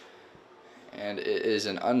Birch. And it is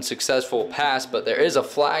an unsuccessful pass, but there is a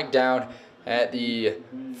flag down at the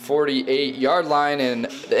 48-yard line, and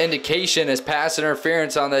the indication is pass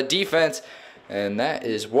interference on the defense, And that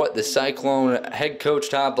is what the Cyclone head coach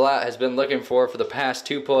Todd Blatt has been looking for the past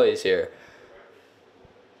 2 plays here.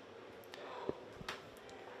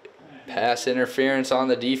 Pass interference on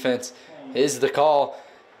the defense is the call.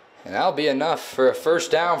 And that'll be enough for a first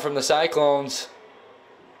down from the Cyclones.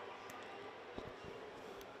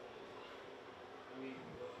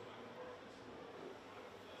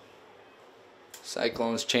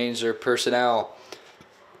 Cyclones change their personnel.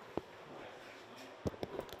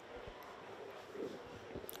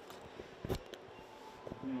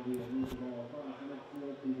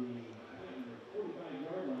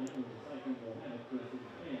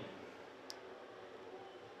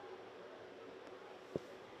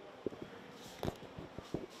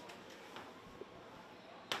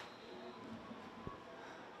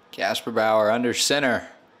 Casper Bauer under center.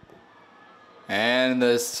 And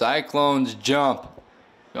the Cyclones jump.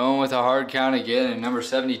 Going with a hard count again. And number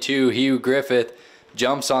 72, Hugh Griffith,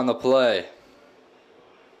 jumps on the play.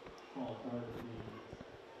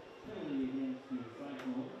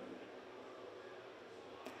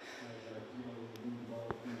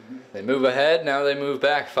 They move ahead. Now they move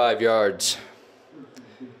back 5 yards.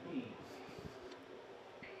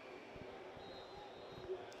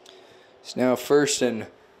 It's now 1st and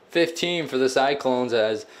 15 for the Cyclones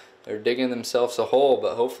as they're digging themselves a hole,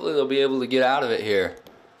 but hopefully they'll be able to get out of it here.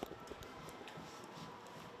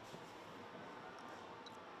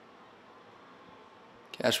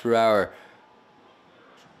 Casper Bauer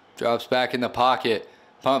drops back in the pocket,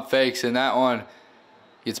 pump fakes, and that one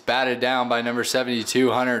gets batted down by number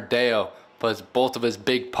 72, Hunter Deo. Puts both of his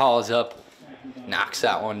big paws up, knocks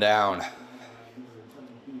that one down.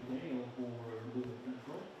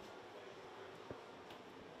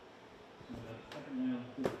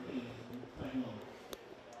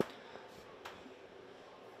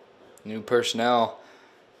 New personnel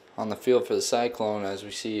on the field for the Cyclone as we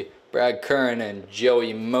see Brad Curran and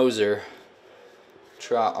Joey Moser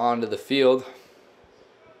trot onto the field.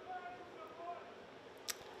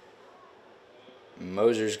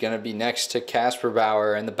 Moser's going to be next to Casper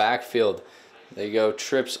Bauer in the backfield. They go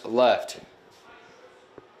trips left.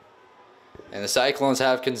 And the Cyclones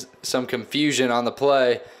have some confusion on the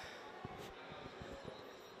play.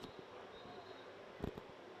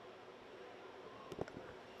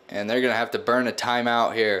 And they're going to have to burn a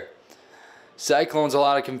timeout here. Cyclones, a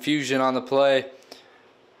lot of confusion on the play.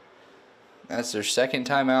 That's their 2nd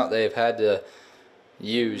timeout they've had to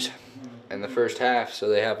use in the first half, so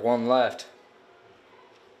they have 1 left.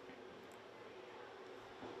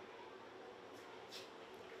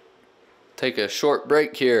 Take a short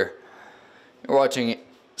break here. You're watching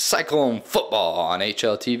Cyclone football on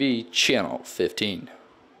HLTV Channel 15.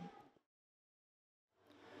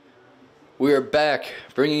 We are back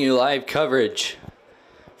bringing you live coverage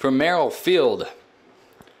from Merrill Field.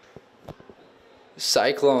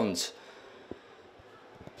 Cyclones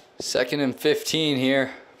 2nd and 15 here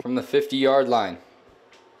from the 50-yard line.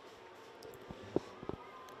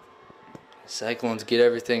 Cyclones get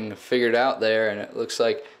everything figured out there, and it looks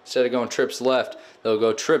like instead of going trips left, they'll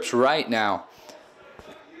go trips right now.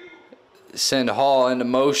 Send Hall into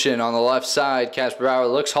motion on the left side. Casper Bauer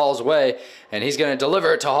looks Hall's way, and he's going to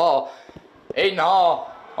deliver it to Hall. Aiden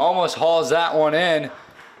Hall almost hauls that one in.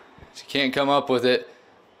 He can't come up with it.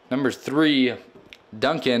 Number 3,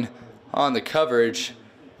 Duncan, on the coverage.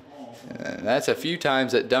 And that's a few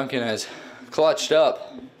times that Duncan has clutched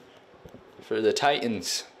up for the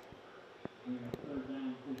Titans.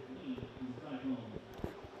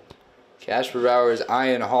 Casper Bauer is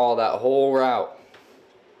eyeing Hall that whole route.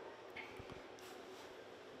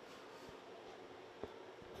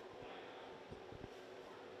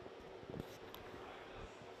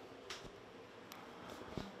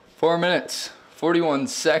 Four minutes, 41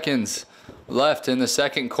 seconds left in the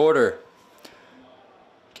 2nd quarter.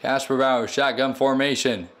 Casper Bauer, shotgun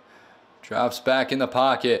formation. Drops back in the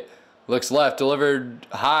pocket. Looks left, delivered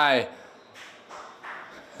high.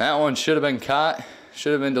 That one should have been caught.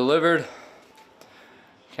 Should have been delivered.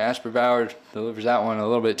 Casper Bauer delivers that one a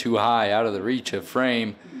little bit too high, out of the reach of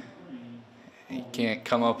frame. He can't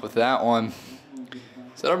come up with that one.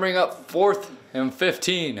 So that'll bring up 4th and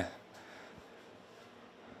 15.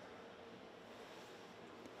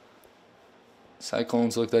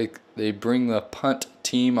 Cyclones look like they bring the punt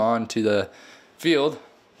team onto the field.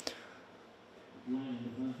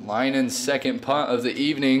 Linen's 2nd punt of the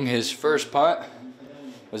evening. His first punt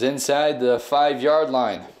was inside the 5-yard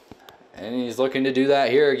line. And he's looking to do that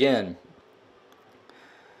here again.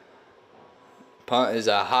 Punt is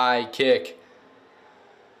a high kick.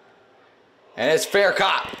 And it's fair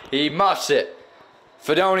caught. He muffs it.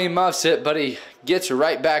 Fedoni muffs it, but he gets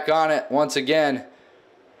right back on it once again.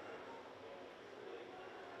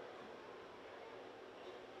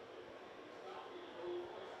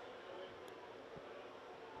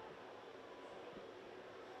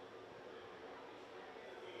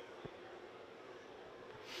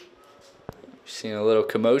 Seeing a little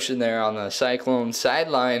commotion there on the Cyclone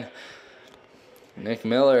sideline. Nick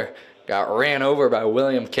Miller got ran over by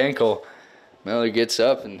William Kenkel. Miller gets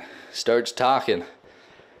up and starts talking.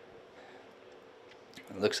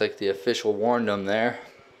 It looks like the official warned him there.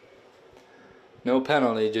 No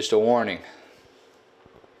penalty, just a warning.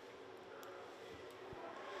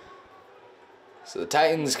 So the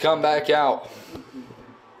Titans come back out.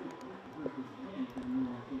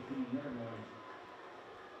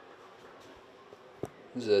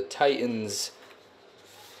 This is the Titans'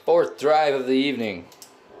 4th drive of the evening.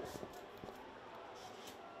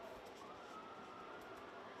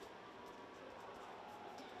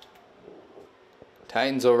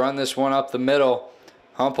 Titans will run this one up the middle.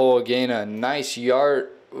 Humple will gain a nice yard,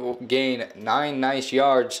 gain 9 nice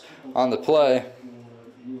yards on the play.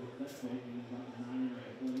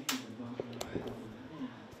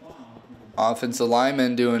 Offensive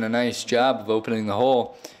lineman doing a nice job of opening the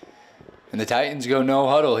hole. And the Titans go no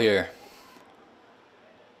huddle here.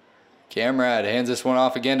 Camrad hands this one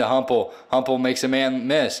off again to Humple. Humple makes a man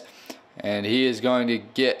miss. And he is going to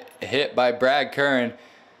get hit by Brad Curran.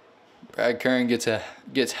 Brad Curran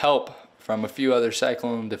gets help from a few other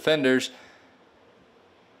Cyclone defenders.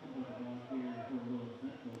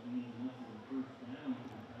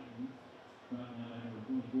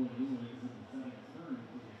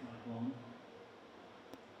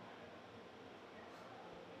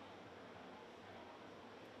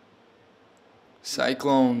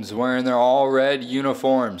 Cyclones wearing their all red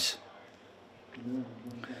uniforms.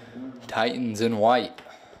 Titans in white.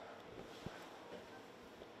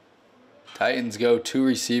 Titans go 2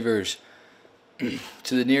 receivers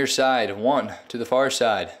to the near side, 1 to the far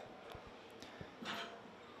side.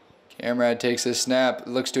 Camrad takes a snap,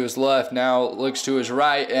 looks to his left, now looks to his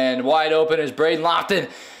right, and wide open is Braden Lofton.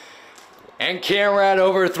 And Camrad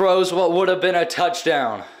overthrows what would have been a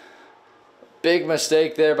touchdown. Big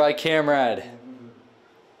mistake there by Camrad.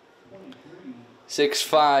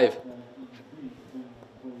 6'5".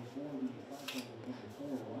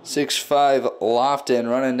 6'5" Lofton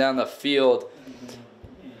running down the field.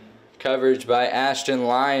 Coverage by Ashton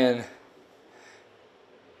Lyon.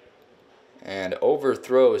 And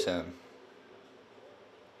overthrows him.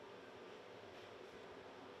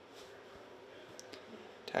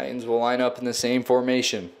 Titans will line up in the same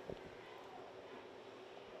formation.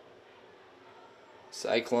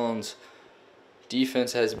 Cyclones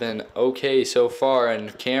defense has been okay so far,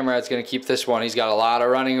 and Camrad's going to keep this one. He's got a lot of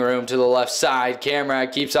running room to the left side.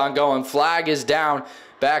 Camrad keeps on going. Flag is down.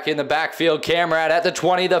 Back in the backfield. Camrad at the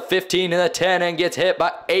 20, the 15, and the 10, and gets hit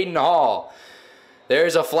by Aiden Hall.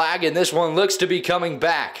 There's a flag, and this one looks to be coming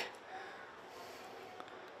back.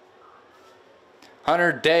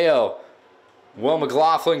 Hunter Deo. Will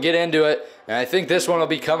McLaughlin get into it, and I think this one will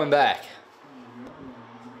be coming back.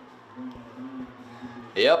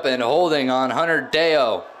 Yep, and holding on Hunter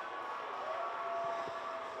Deo.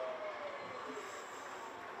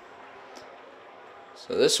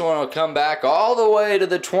 So this one will come back all the way to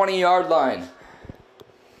the 20-yard line.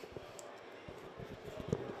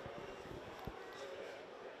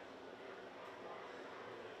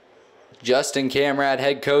 Justin Camrad,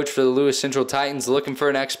 head coach for the Lewis Central Titans, looking for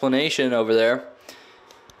an explanation over there.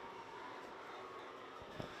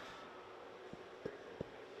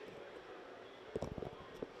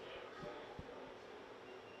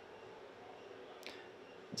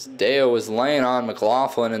 Deo was laying on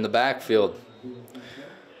McLaughlin in the backfield.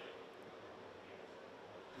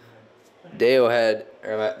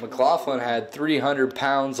 McLaughlin had 300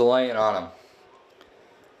 pounds laying on him.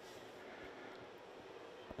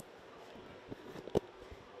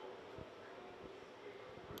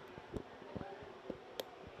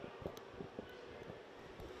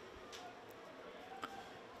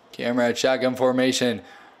 Camrad shotgun formation.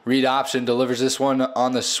 Read option delivers this one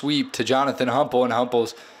on the sweep to Jonathan Humple, and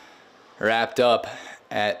Humple's wrapped up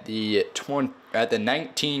at the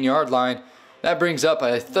 19-yard line. That brings up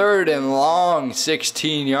a 3rd and long,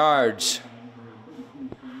 16 yards.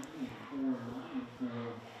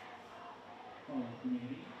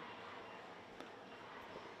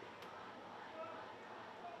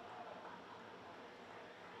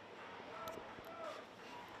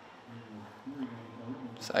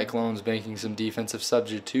 Cyclones making some defensive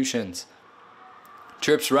substitutions.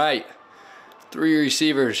 Trips right. 3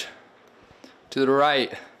 receivers to the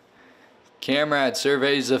right. Camrad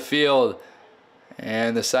surveys the field.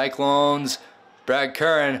 And the Cyclones, Brad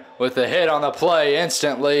Curran with the hit on the play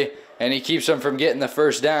instantly. And he keeps them from getting the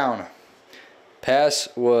first down. Pass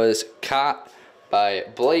was caught by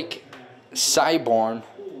Blake Cyborn.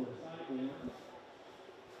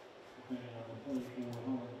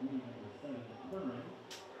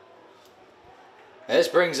 And this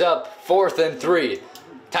brings up 4th and 3.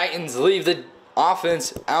 Titans leave the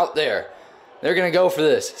offense out there. They're going to go for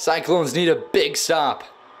this. Cyclones need a big stop.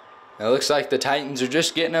 It looks like the Titans are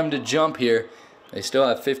just getting them to jump here. They still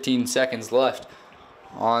have 15 seconds left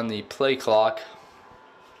on the play clock.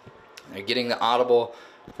 They're getting the audible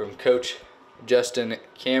from Coach Justin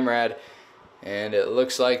Camrad, and it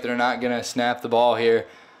looks like they're not going to snap the ball here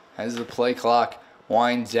as the play clock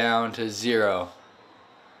winds down to 0.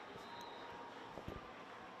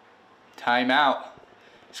 Timeout.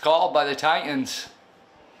 It's called by the Titans.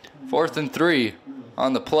 4th and 3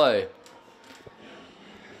 on the play.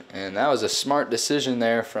 And that was a smart decision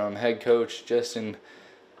there from head coach Justin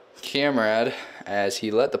Camrad as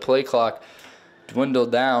he let the play clock dwindle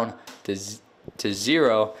down to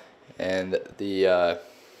 0, and the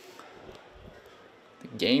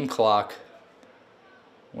game clock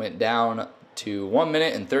went down to 1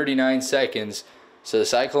 minute and 39 seconds. So the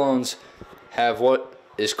Cyclones have what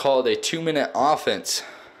is called a 2-minute offense.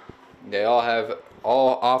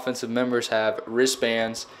 All offensive members have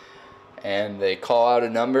wristbands, and they call out a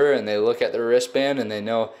number and they look at their wristband and they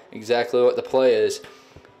know exactly what the play is.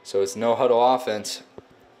 So it's no huddle offense,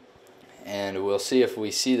 and we'll see if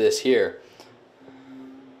we see this here.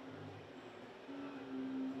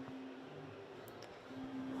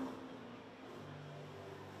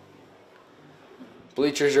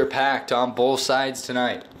 Bleachers are packed on both sides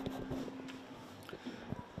tonight,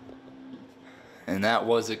 and that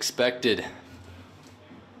was expected.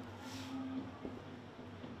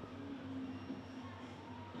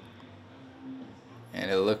 And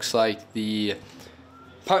it looks like the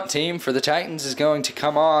punt team for the Titans is going to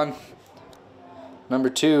come on. Number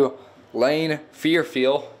 2, Lane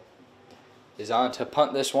Fearfield, is on to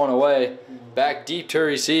punt this one away. Back deep to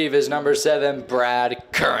receive is number 7, Brad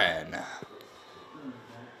Curran.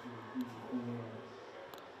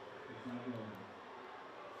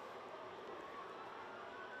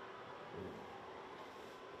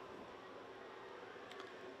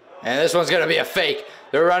 And this one's going to be a fake.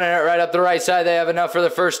 They're running it right up the right side. They have enough for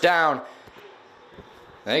the first down.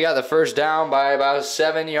 They got the first down by about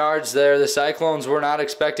 7 yards there. The Cyclones were not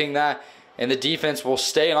expecting that, and the defense will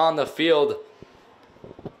stay on the field.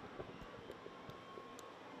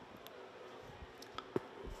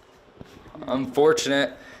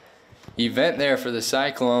 Unfortunate event there for the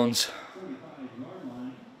Cyclones.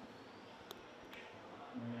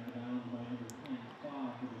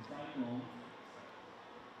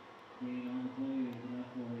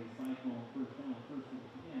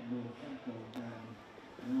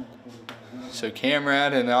 So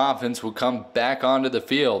Camrad and the offense will come back onto the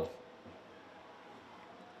field.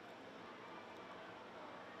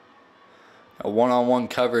 A one-on-one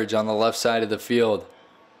coverage on the left side of the field.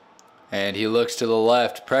 And he looks to the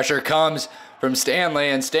left. Pressure comes from Stanley,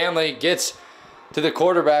 and Stanley gets to the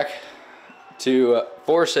quarterback to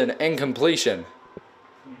force an incompletion.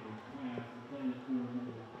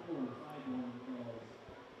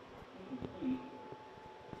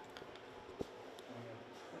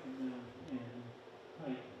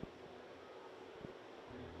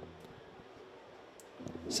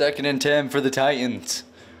 Second and 10 for the Titans.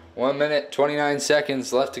 1 minute, 29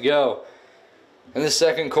 seconds left to go in the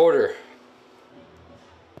second quarter.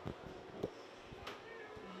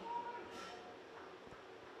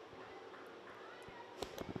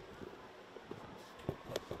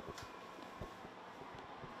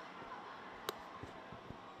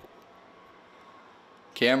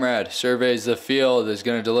 Camrad surveys the field, is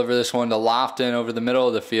going to deliver this one to Lofton over the middle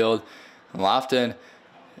of the field. And Lofton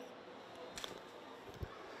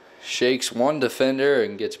shakes one defender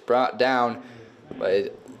and gets brought down by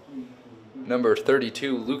number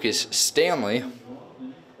 32, Lucas Stanley.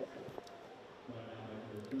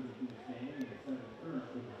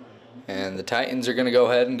 And the Titans are going to go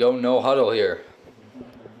ahead and go no huddle here.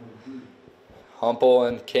 Humple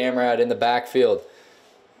and Camrad in the backfield.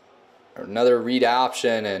 Another read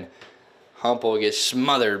option, and Humple gets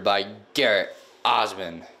smothered by Garrett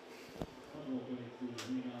Osmond.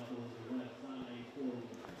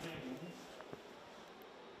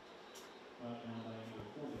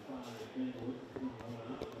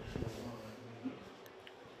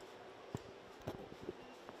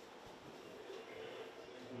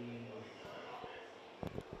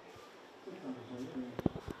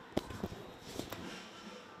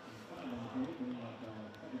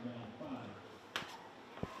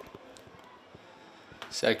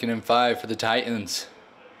 Second and 5 for the Titans.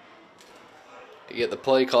 They get the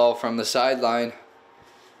play call from the sideline.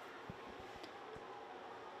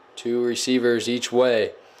 2 receivers each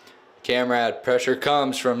way. Camrad, pressure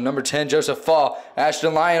comes from number 10, Joseph Fall.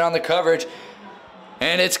 Ashton Lyon on the coverage,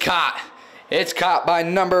 and it's caught It's caught by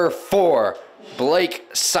number 4,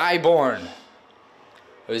 Blake Cyborn.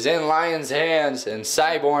 It was in Lyon's hands, and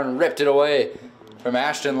Cyborn ripped it away from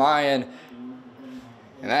Ashton Lyon.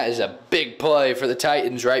 And that is a big play for the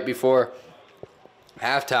Titans right before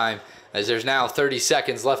halftime, as there's now 30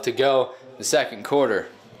 seconds left to go in the second quarter.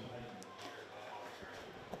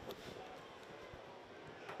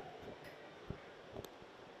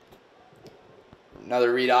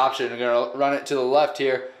 Another read option. We're going to run it to the left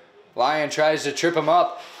here. Lyon tries to trip him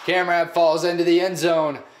up. Camrad falls into the end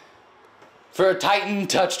zone for a Titan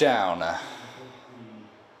touchdown.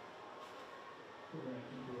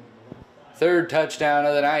 Third touchdown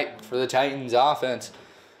of the night for the Titans offense.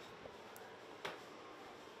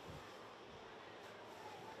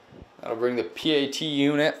 That'll bring the PAT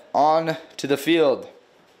unit on to the field.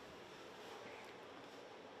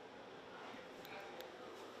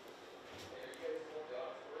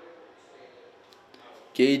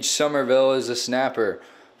 Gage Somerville is the snapper.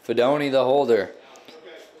 Fedoni the holder.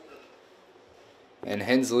 And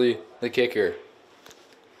Hensley the kicker.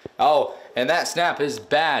 Oh, and that snap is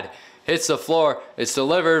bad. Hits the floor. It's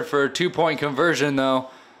delivered for a 2-point conversion though.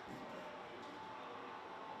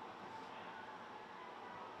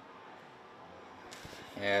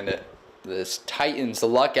 And this Titans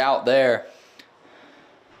luck out there.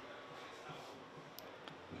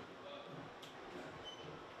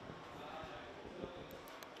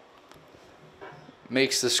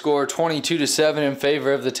 Makes the score 22-7 in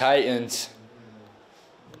favor of the Titans,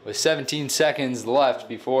 with 17 seconds left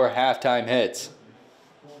before halftime hits.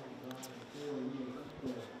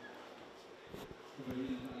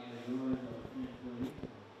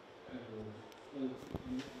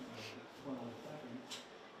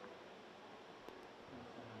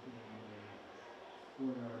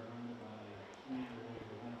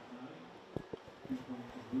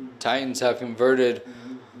 Titans have converted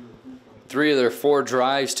 3 of their 4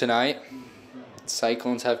 drives tonight.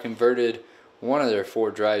 Cyclones have converted 1 of their 4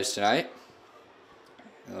 drives tonight.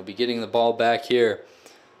 They'll be getting the ball back here.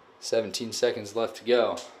 17 seconds left to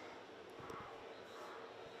go.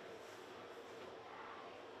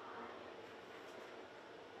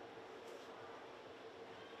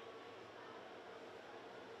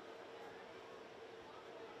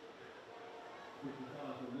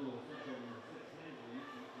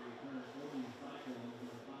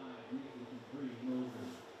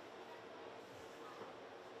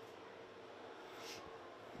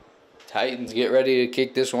 Titans get ready to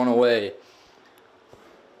kick this one away.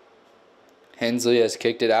 Hensley has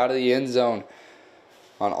kicked it out of the end zone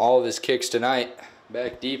on all of his kicks tonight.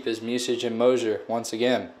 Back deep is Musich and Mosier once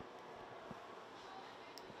again.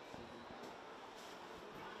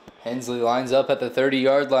 Hensley lines up at the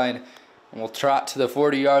 30-yard line and will trot to the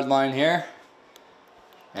 40-yard line here.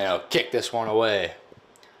 And he'll kick this one away.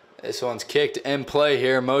 This one's kicked in play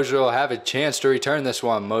here. Mosier will have a chance to return this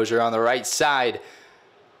one. Mosier on the right side.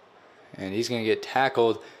 And he's going to get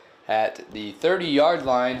tackled at the 30-yard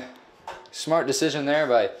line. Smart decision there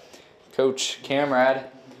by Coach Camrad.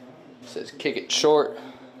 Says kick it short,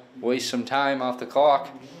 waste some time off the clock.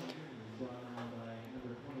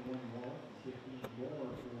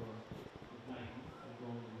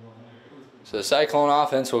 So the Cyclone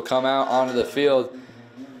offense will come out onto the field.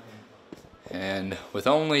 And with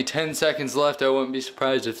only 10 seconds left, I wouldn't be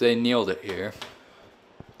surprised if they kneeled it here.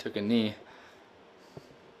 Took a knee.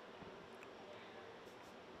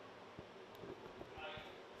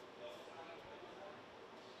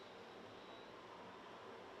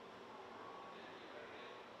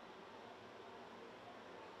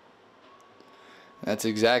 That's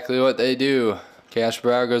exactly what they do.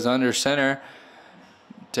 Cashbrow goes under center,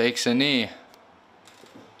 takes a knee.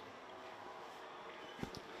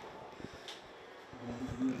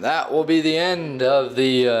 That will be the end of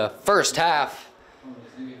the first half.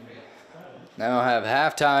 Now have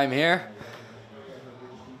halftime here.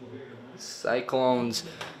 Cyclones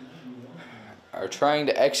are trying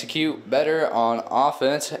to execute better on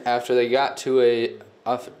offense after they got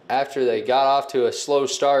off to a slow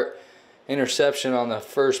start. Interception on the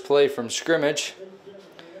first play from scrimmage.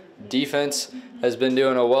 Defense has been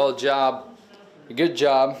doing a good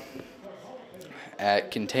job at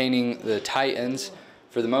containing the Titans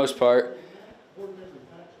for the most part.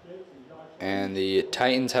 And the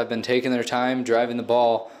Titans have been taking their time driving the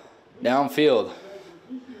ball downfield.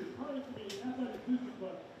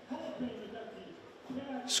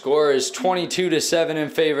 Score is 22-7 in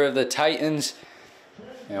favor of the Titans.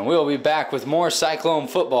 And we'll be back with more Cyclone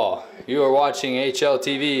football. You are watching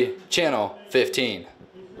HLTV Channel 15.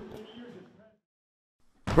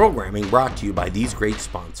 Programming brought to you by these great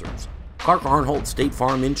sponsors: Clark Arnholt State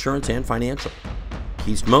Farm Insurance and Financial,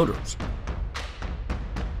 Keast Motors,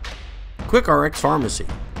 Quick RX Pharmacy,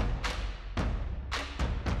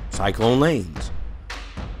 Cyclone Lanes,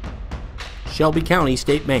 Shelby County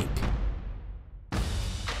State Bank,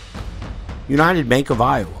 United Bank of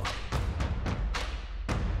Iowa,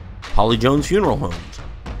 Holly Jones Funeral Homes,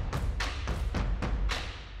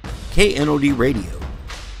 KNOD Radio,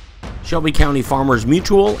 Shelby County Farmers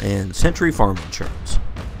Mutual and Century Farm Insurance,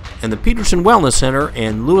 and the Peterson Wellness Center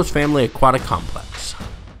and Lewis Family Aquatic Complex.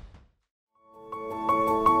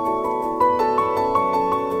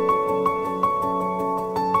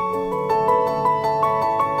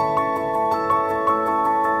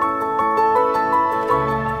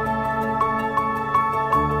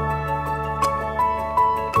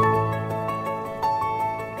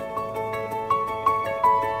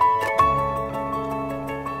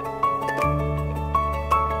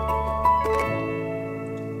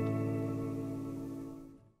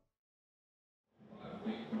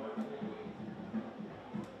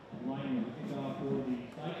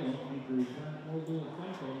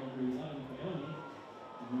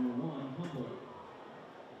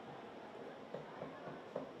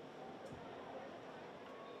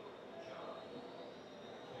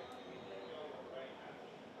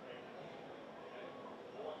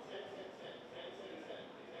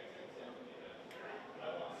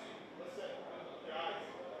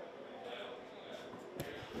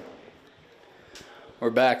 We're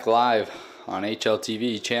back live on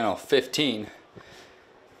HLTV channel 15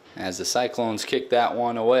 as the Cyclones kick that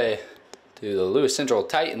one away to the Lewis Central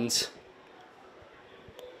Titans.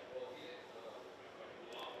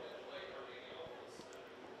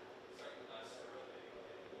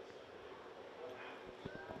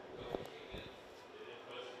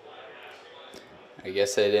 I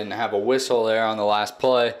guess they didn't have a whistle there on the last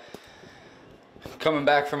play. Coming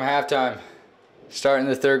back from halftime, starting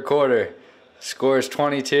the third quarter. Score is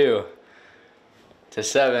 22-7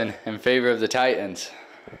 in favor of the Titans.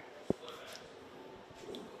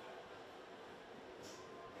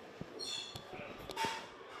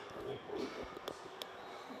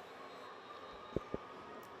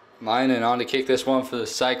 Lining on to kick this one for the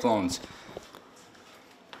Cyclones.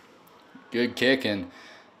 Good kick, and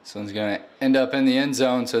this one's going to end up in the end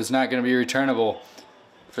zone, so it's not going to be returnable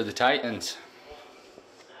for the Titans.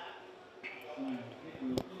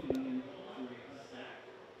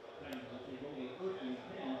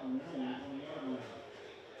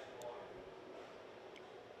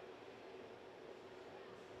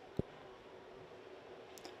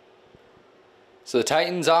 So the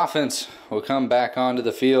Titans offense will come back onto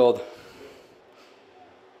the field.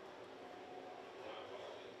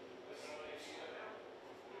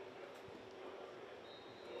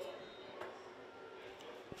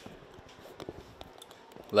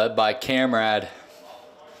 Led by Camrad.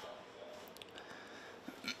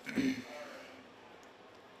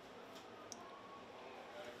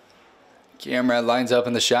 Camrad lines up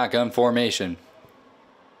in the shotgun formation.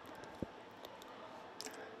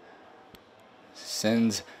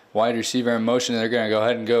 Sends wide receiver in motion. They're going to go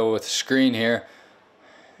ahead and go with the screen here.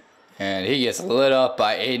 And he gets lit up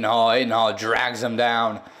by Aiden Hall. Aiden Hall drags him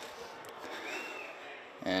down.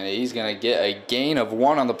 And he's going to get a gain of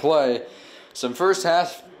 1 on the play. Some first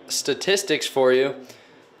half statistics for you.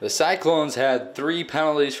 The Cyclones had 3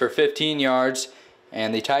 penalties for 15 yards.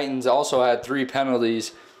 And the Titans also had 3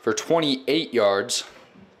 penalties for 28 yards.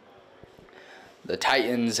 The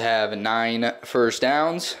Titans have 9 first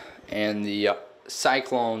downs. And the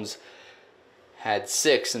Cyclones had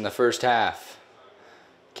 6 in the first half.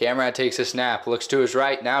 Camrad takes a snap, looks to his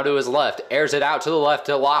right, now to his left, airs it out to the left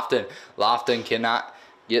to Lofton. Lofton cannot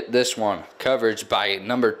get this one. Coverage by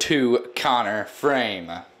number 2, Connor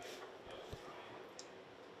Frame.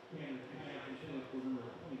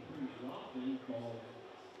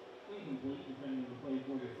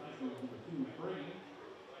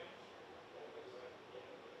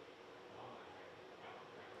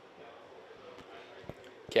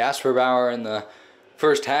 Casper Bauer in the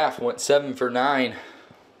first half went 7 for 9,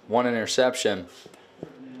 1 interception.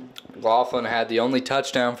 McLaughlin had the only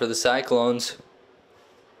touchdown for the Cyclones.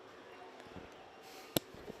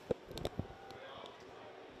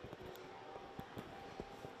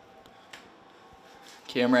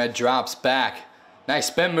 Camrad drops back. Nice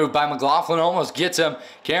spin move by McLaughlin, almost gets him.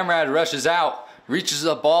 Camrad rushes out, reaches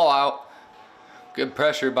the ball out. Good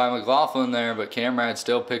pressure by McLaughlin there, but Camrad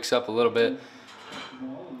still picks up a little bit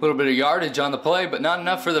of yardage on the play, but not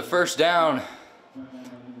enough for the first down.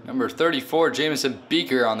 Number 34, Jamison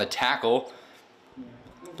Beaker on the tackle.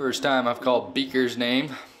 First time I've called Beaker's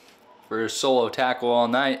name for his solo tackle all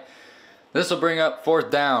night. This will bring up 4th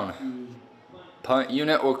down. Punt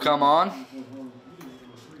unit will come on.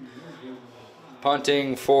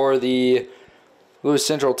 Punting for the Lewis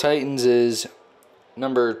Central Titans is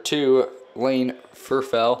number 2, Lane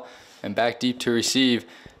Furfell. And back deep to receive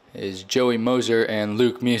is Joey Moser and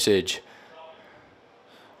Luke Musage.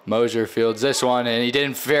 Moser fields this one, and he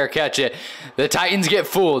didn't fair catch it. The Titans get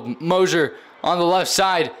fooled. Moser on the left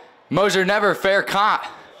side. Moser never fair caught.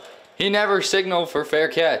 He never signaled for fair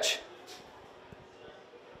catch.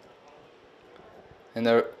 And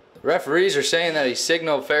the referees are saying that he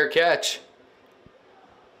signaled fair catch.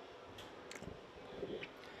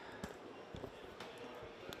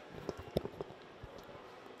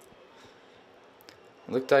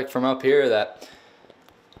 It looked like from up here that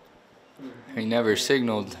he never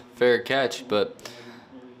signaled fair catch, but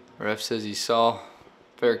the ref says he saw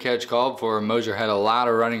fair catch called for. Moser had a lot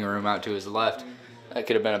of running room out to his left. That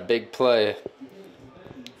could have been a big play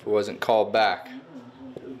if it wasn't called back.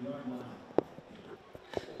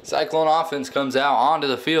 Cyclone offense comes out onto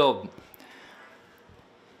the field,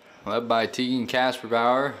 led by Tegan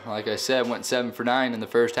Kasperbauer. Like I said, went 7 for 9 in the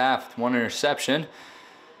first half with 1 interception.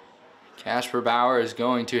 Kasperbauer is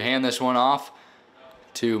going to hand this one off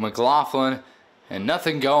to McLaughlin, and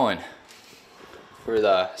nothing going for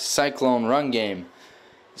the Cyclone run game.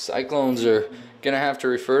 Cyclones are going to have to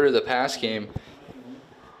refer to the pass game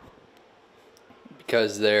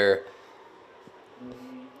because their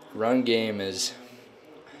run game is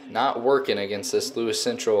not working against this Lewis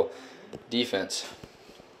Central defense.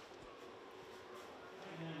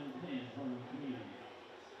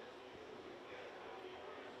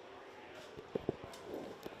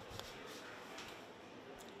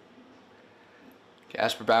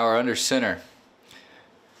 Kasperbauer under center.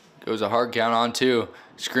 Goes a hard count on 2.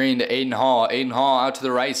 Screen to Aiden Hall. Aiden Hall out to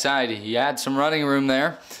the right side. He had some running room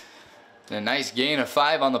there. And a nice gain of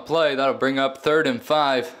 5 on the play. That'll bring up 3rd and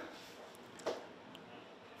 5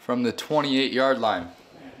 from the 28-yard line.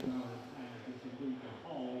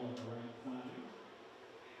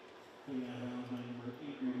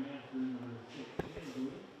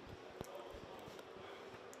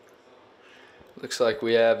 Looks like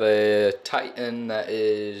we have a Titan that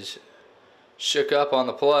is shook up on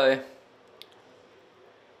the play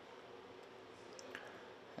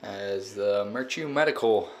as the Mercu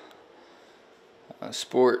Medical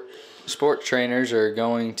sport trainers are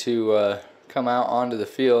going to come out onto the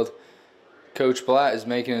field. Coach Blatt is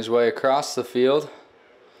making his way across the field.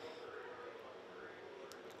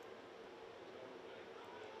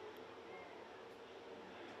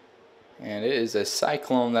 And it is a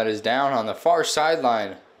Cyclone that is down on the far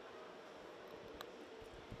sideline.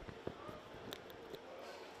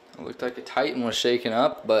 It looked like a Titan was shaken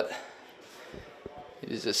up, but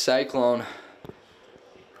it is a Cyclone.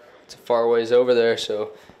 It's a far ways over there,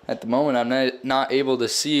 so at the moment I'm not able to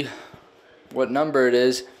see what number it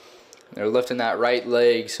is. They're lifting that right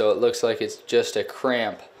leg, so it looks like it's just a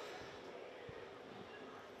cramp.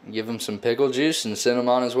 Give him some pickle juice and send him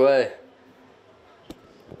on his way.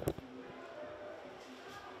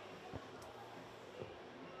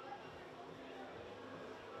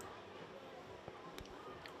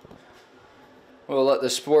 We'll let the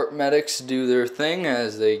sport medics do their thing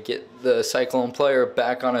as they get the Cyclone player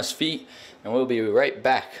back on his feet, and we'll be right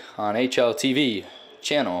back on HLTV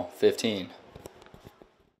channel 15.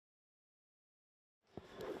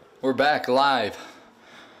 We're back live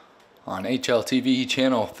on HLTV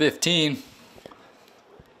channel 15.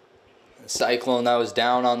 The Cyclone that was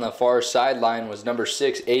down on the far sideline was number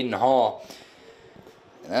 6, Aiden Hall.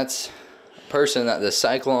 And that's a person that the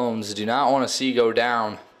Cyclones do not want to see go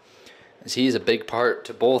down, as he's a big part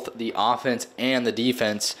to both the offense and the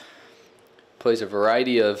defense. Plays a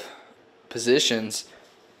variety of positions,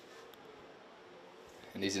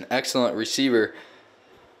 and he's an excellent receiver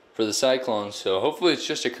for the Cyclones. So hopefully it's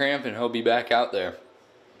just a cramp and he'll be back out there.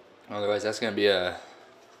 Otherwise that's going to be a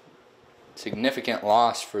significant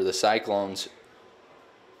loss for the Cyclones.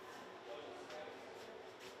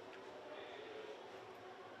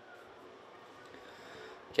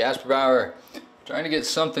 Kasperbauer trying to get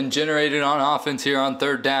something generated on offense here on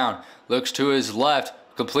 3rd down. Looks to his left,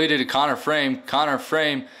 completed to Connor Frame. Connor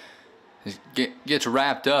Frame gets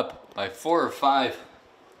wrapped up by 4 or 5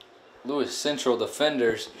 Lewis Central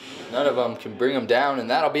defenders. None of them can bring him down, and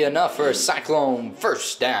that'll be enough for a Cyclone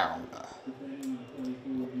first down.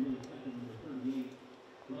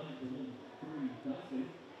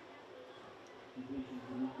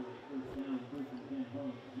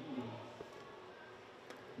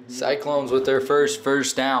 Cyclones with their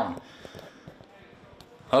first down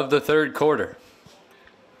of the 3rd quarter.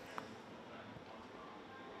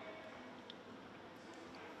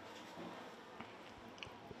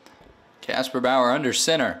 Kasperbauer under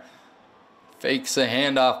center. Fakes the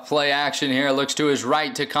handoff, play action here. Looks to his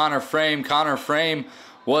right to Connor Frame. Connor Frame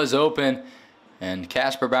was open, and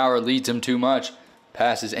Casper Bauer leads him too much.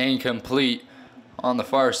 Pass is incomplete on the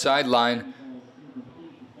far sideline.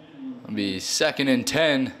 It'll be 2nd and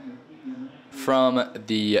 10 from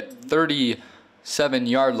the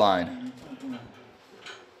 37-yard line.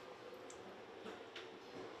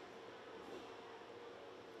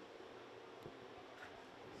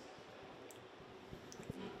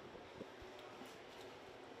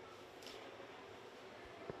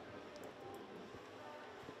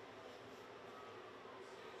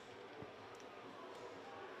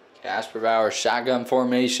 Casper Bauer, shotgun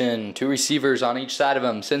formation. 2 receivers on each side of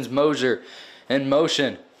him. Sends Moser in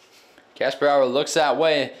motion. Casper Bauer looks that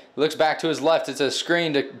way. Looks back to his left. It's a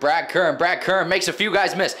screen to Brad Curran. Brad Curran makes a few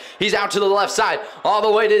guys miss. He's out to the left side, all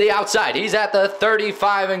the way to the outside. He's at the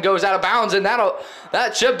 35 and goes out of bounds, and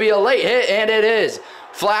that should be a late hit, and it is.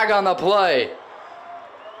 Flag on the play.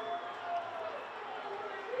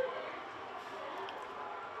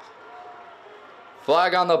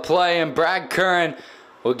 Flag on the play, and Brad Curran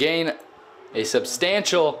will gain a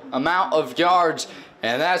substantial amount of yards,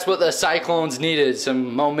 and that's what the Cyclones needed,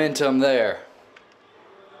 some momentum there.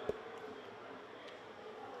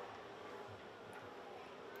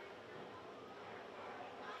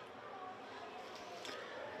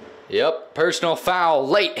 Yep, personal foul,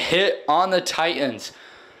 late hit on the Titans.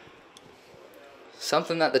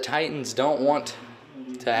 Something that the Titans don't want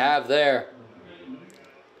to have there.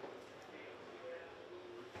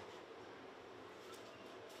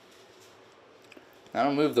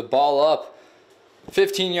 That'll move the ball up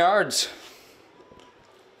 15 yards.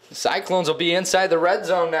 The Cyclones will be inside the red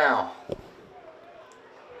zone now.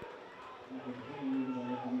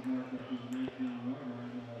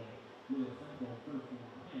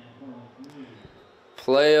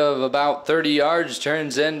 Play of about 30 yards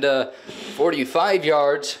turns into 45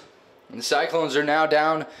 yards. And the Cyclones are now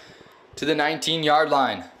down to the 19-yard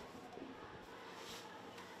line.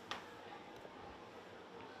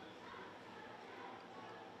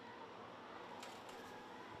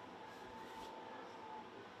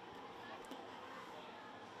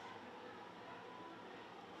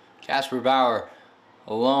 Casper Bauer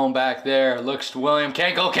alone back there. Looks to William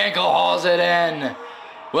Kenkel. Kenkel hauls it in.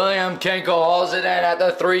 William Kenkel hauls it in at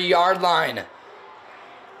the 3-yard line.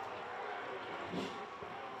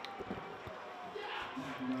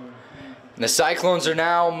 And the Cyclones are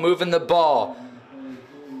now moving the ball.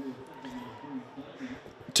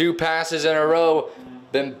 2 passes in a row.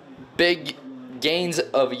 Been big gains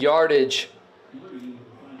of yardage.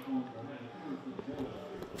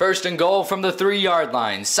 1st and goal from the 3-yard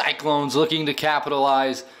line. Cyclones looking to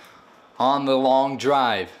capitalize on the long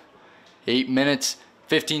drive. 8 minutes,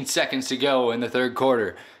 15 seconds to go in the 3rd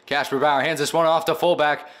quarter. Casper Bauer hands this one off to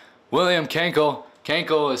fullback William Kenkel.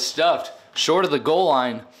 Kenkel is stuffed short of the goal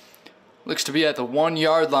line. Looks to be at the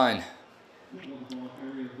 1-yard line.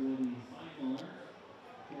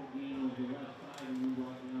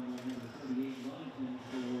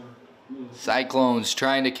 Cyclones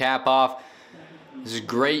trying to cap off this is a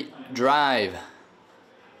great drive.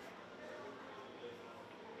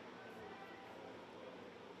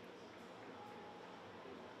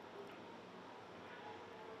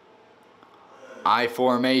 I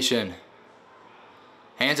formation.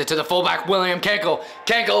 Hands it to the fullback, William Kenkel.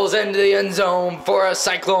 Kenkel's into the end zone for a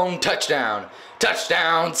Cyclone touchdown.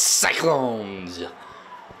 Touchdown, Cyclones.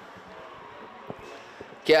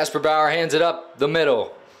 Casper Bauer hands it up the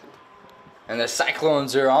middle. And the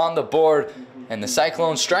Cyclones are on the board. And the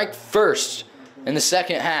Cyclones strike first in the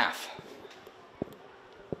 2nd half.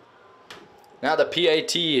 Now the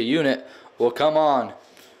PAT unit will come on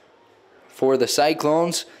for the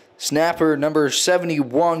Cyclones. Snapper number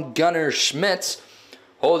 71, Gunnar Schmitz.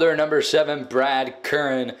 Holder number 7, Brad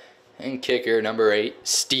Curran. And kicker number 8,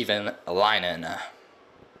 Steven Leinen.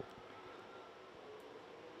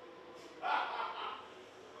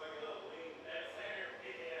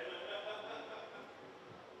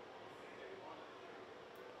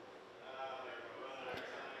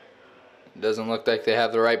 Doesn't look like they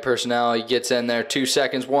have the right personnel. He gets in there. 2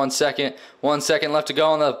 seconds, 1 second. 1 second left to go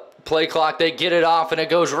on the play clock. They get it off, and it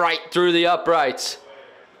goes right through the uprights.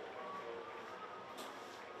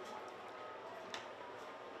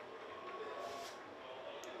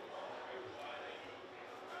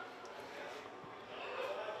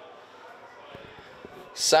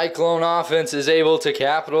 Cyclone offense is able to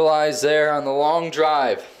capitalize there on the long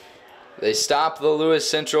drive. They stop the Lewis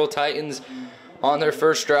Central Titans on their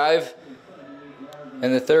first drive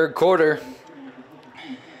in the 3rd quarter,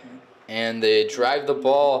 and they drive the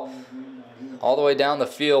ball all the way down the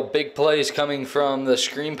field. Big plays coming from the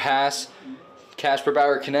screen pass Casper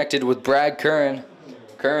Bauer connected with Brad Curran.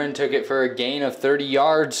 Curran took it for a gain of 30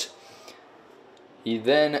 yards. He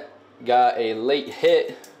then got a late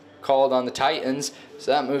hit called on the Titans, so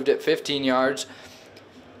that moved it 15 yards.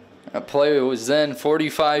 That play was then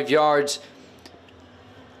 45 yards.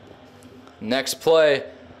 Next play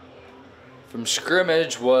from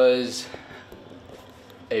scrimmage was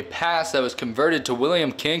a pass that was converted to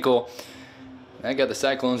William Kinkle. That got the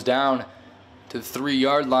Cyclones down to the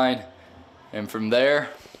 3-yard line. And from there,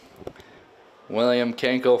 William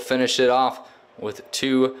Kinkle finished it off with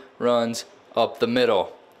 2 runs up the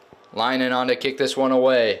middle. Lining on to kick this one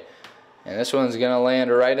away. And this one's going to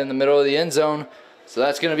land right in the middle of the end zone. So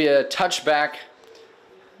that's going to be a touchback.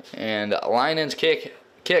 And Linen's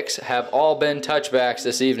kicks have all been touchbacks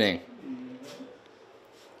this evening.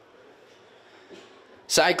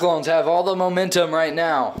 Cyclones have all the momentum right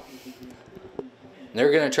now.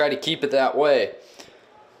 They're going to try to keep it that way.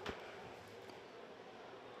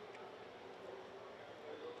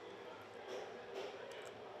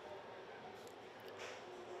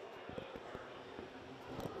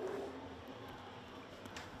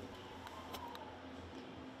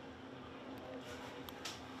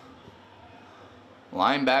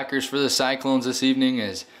 Linebackers for the Cyclones this evening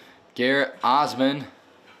is Garrett Osmond,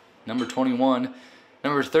 number 21.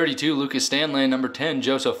 Number 32, Lucas Stanley. Number 10,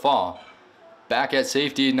 Joseph Fall. Back at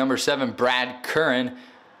safety, number 7, Brad Curran.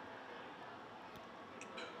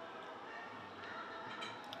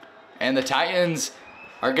 And the Titans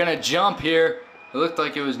are going to jump here. It looked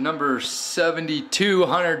like it was number 72,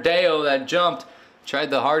 Hunter Deo, that jumped. Tried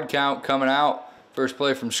the hard count coming out. First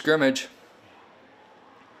play from scrimmage.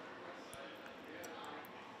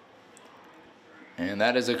 And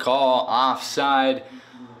that is a call offside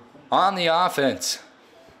on the offense.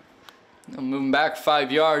 Moving back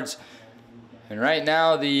 5 yards. And right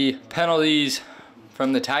now the penalties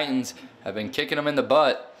from the Titans have been kicking them in the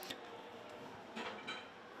butt.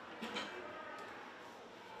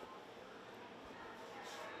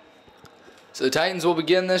 So the Titans will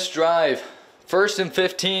begin this drive. 1st and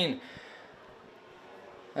 15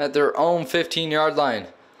 at their own 15-yard line.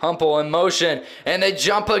 Humple in motion, and they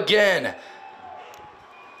jump again.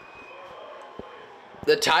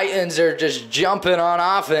 The Titans are just jumping on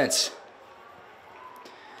offense.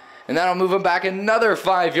 And that'll move them back another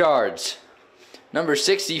 5 yards. Number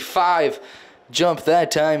 65 jumped that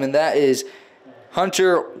time, and that is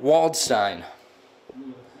Hunter Waldstein.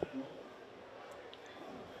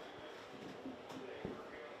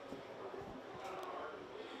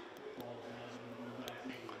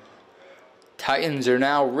 Titans are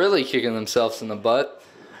now really kicking themselves in the butt,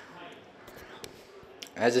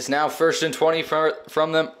 as it's now 1st and 20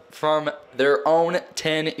 from their own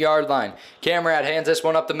 10-yard line. Camrad hands this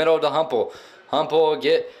one up the middle to Humple. Humple will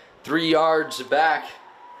get 3 yards back.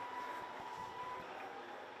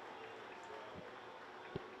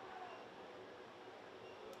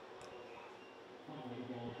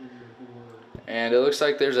 And it looks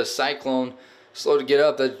like there's a Cyclone slow to get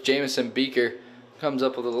up. That's Jamison Beaker. Comes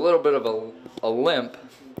up with a little bit of a limp.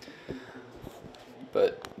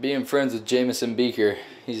 But being friends with Jamison Beaker,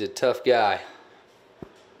 he's a tough guy.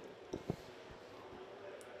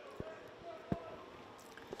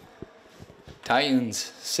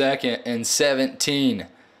 Titans 2nd and 17.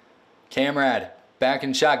 Camrad back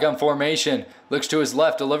in shotgun formation. Looks to his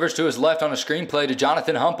left, delivers to his left on a screen play to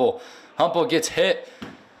Jonathan Humple. Humple gets hit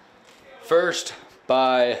first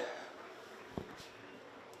by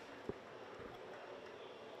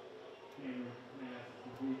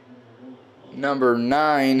number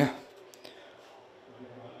 9,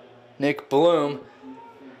 Nick Bloom,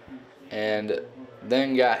 and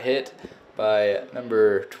then got hit by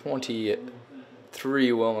number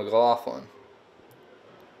 23, Will McLaughlin.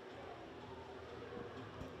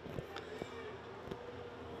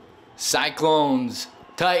 Cyclones,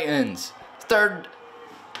 Titans, 3rd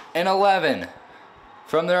and 11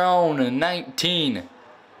 from their own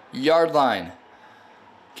 19-yard line.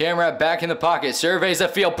 Camrad back in the pocket, surveys the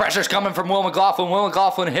field, pressure's coming from Will McLaughlin. Will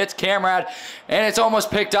McLaughlin hits Camrad, and it's almost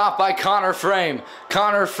picked off by Connor Frame.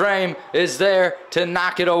 Connor Frame is there to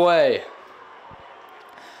knock it away.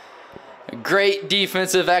 Great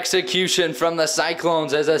defensive execution from the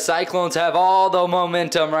Cyclones, as the Cyclones have all the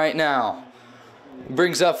momentum right now.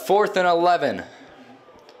 Brings up 4th and 11.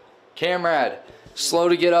 Camrad slow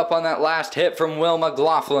to get up on that last hit from Will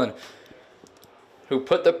McLaughlin, who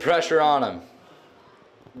put the pressure on him.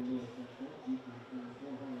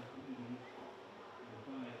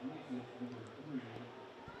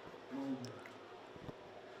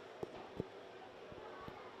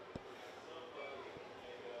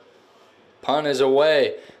 Punt is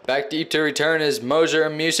away. Back deep to return is Moser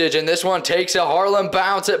and Musage, and this one takes a Harlan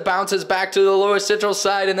bounce. It bounces back to the Lewis Central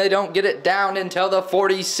side, and they don't get it down until the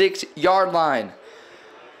 46-yard line.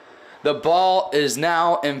 The ball is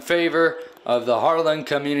now in favor of the Harlan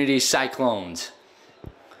Community Cyclones.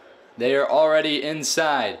 They are already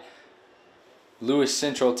inside Lewis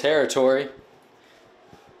Central territory.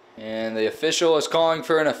 And the official is calling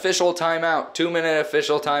for an official timeout, 2-minute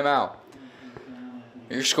official timeout.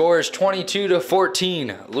 Your score is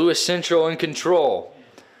 22-14. Lewis Central in control.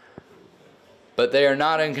 But they are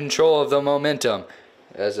not in control of the momentum,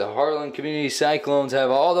 as the Harlan Community Cyclones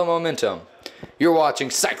have all the momentum. You're watching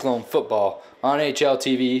Cyclone football on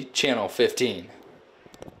HLTV Channel 15.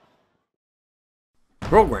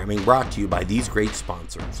 Programming brought to you by these great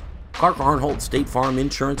sponsors: Clark Arnholt State Farm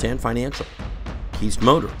Insurance and Financial, Keast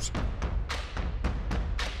Motors,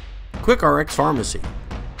 Quick RX Pharmacy,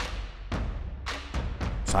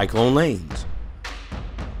 Cyclone Lanes,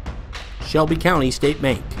 Shelby County State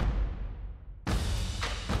Bank,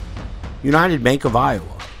 United Bank of Iowa,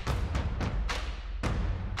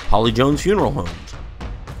 Holly Jones Funeral Homes,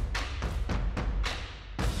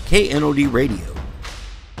 KNOD Radio,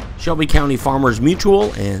 Shelby County Farmers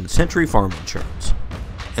Mutual and Century Farm Insurance,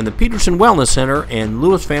 and the Peterson Wellness Center and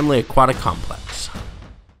Lewis Family Aquatic Complex.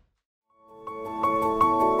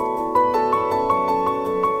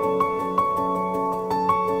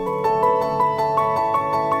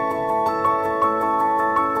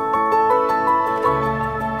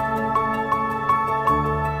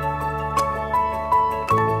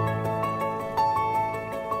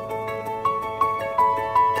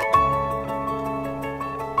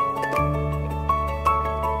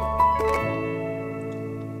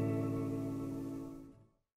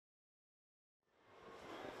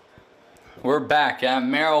 We're back at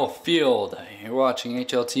Merrill Field. You're watching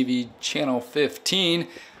HLTV Channel 15.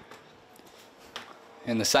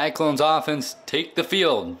 And the Cyclones offense take the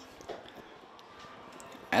field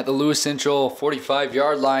at the Lewis Central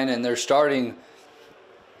 45-yard line, and they're starting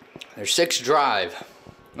their sixth drive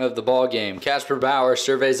of the ball game. Casper Bauer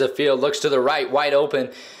surveys the field, looks to the right, wide open.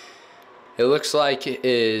 It looks like it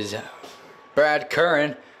is Brad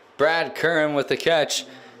Curran. Brad Curran with the catch,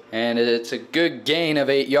 and it's a good gain of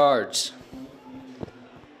 8 yards.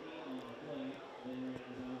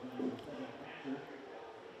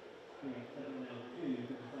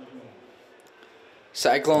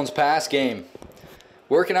 Cyclones pass game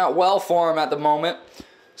working out well for him at the moment,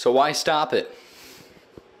 so why stop it?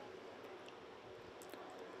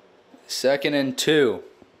 2nd and 2.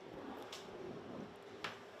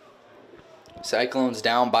 Cyclones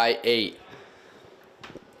down by 8.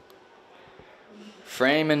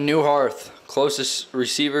 Frame and Newharth, closest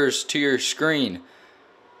receivers to your screen.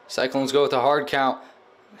 Cyclones go with a hard count.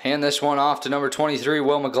 Hand this one off to number 23,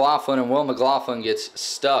 Will McLaughlin, and Will McLaughlin gets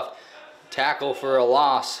stuffed. Tackle for a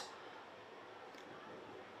loss.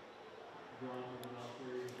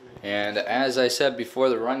 And as I said before,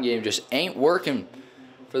 the run game just ain't working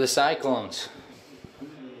for the Cyclones.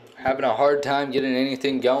 Having a hard time getting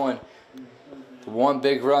anything going. The one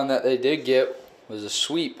big run that they did get was a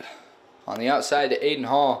sweep on the outside to Aiden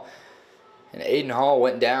Hall. And Aiden Hall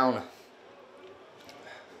went down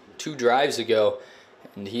 2 drives ago.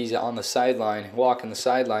 And he's on the sideline, walking the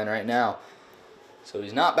sideline right now. So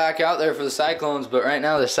he's not back out there for the Cyclones, but right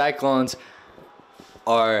now the Cyclones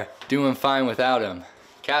are doing fine without him.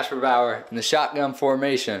 Casper Bauer in the shotgun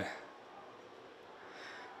formation.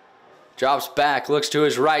 Drops back, looks to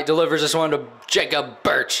his right, delivers this one to Jacob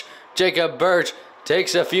Birch. Jacob Birch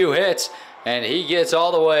takes a few hits, and he gets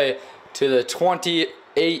all the way to the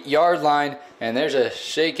 28-yard line. And there's a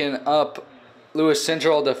shaken up Lewis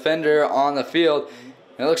Central defender on the field.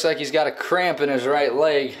 It looks like he's got a cramp in his right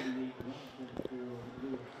leg.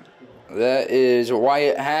 That is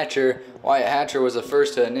Wyatt Hatcher. Wyatt Hatcher was the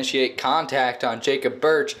first to initiate contact on Jacob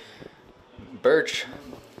Birch. Birch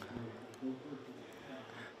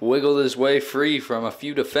wiggled his way free from a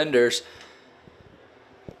few defenders.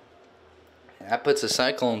 That puts the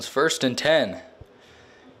Cyclones 1st and 10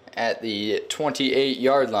 at the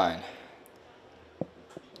 28-yard line.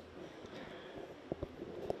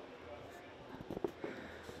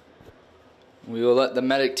 We will let the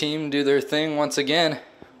medic team do their thing once again.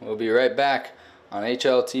 We'll be right back on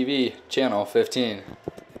HLTV Channel 15.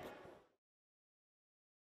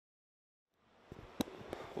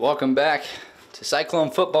 Welcome back to Cyclone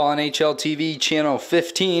football on HLTV Channel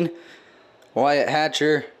 15. Wyatt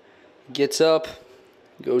Hatcher gets up,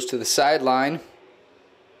 goes to the sideline.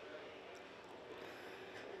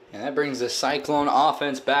 And that brings the Cyclone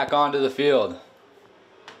offense back onto the field.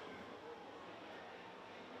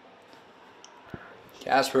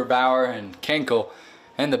 Casper Bauer and Kenkel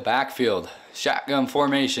in the backfield. Shotgun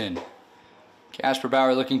formation. Casper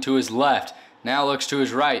Bauer looking to his left. Now looks to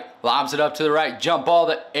his right. Lobs it up to the right. Jump ball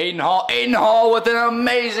to Aiden Hall. Aiden Hall with an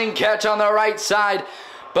amazing catch on the right side.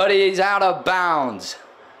 But he's out of bounds.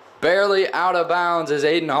 Barely out of bounds is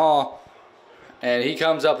Aiden Hall. And he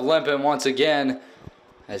comes up limping once again,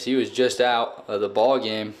 as he was just out of the ball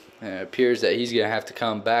game. And it appears that he's going to have to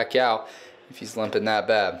come back out if he's limping that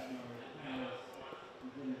bad.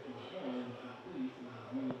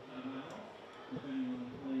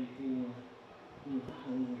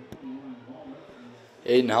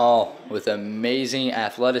 Aiden Hall with amazing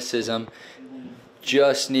athleticism.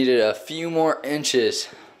 Just needed a few more inches,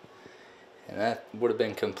 and that would have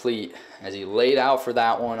been complete, as he laid out for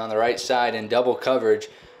that one on the right side in double coverage.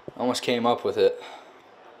 Almost came up with it.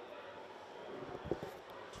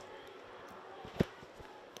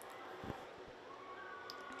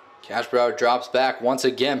 Casper Bauer drops back once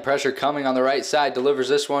again. Pressure coming on the right side. Delivers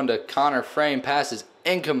this one to Connor Frame. Pass is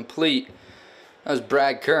incomplete. That was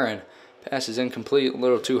Brad Curran. Pass is incomplete. A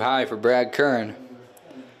little too high for Brad Curran.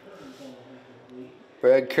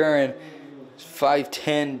 Brad Curran is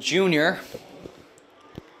 5'10" junior.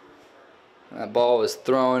 That ball was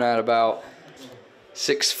thrown at about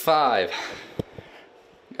 6'5".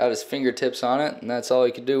 Got his fingertips on it, and that's all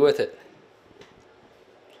he could do with it.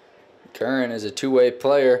 Curran is a two-way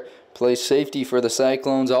player. Plays safety for the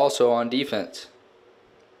Cyclones, also on defense.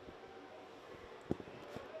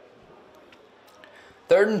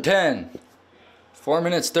 3rd and 10. 4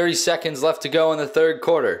 minutes, 30 seconds left to go in the third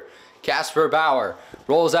quarter. Casper Bauer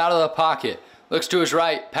rolls out of the pocket. Looks to his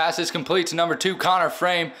right. Passes complete to number 2, Connor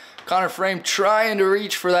Frame. Connor Frame trying to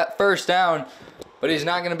reach for that first down, but he's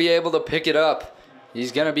not going to be able to pick it up.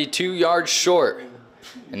 He's going to be 2 yards short.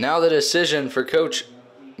 And now the decision for Coach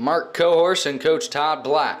Mark Cohorse and Coach Todd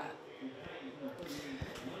Blatt.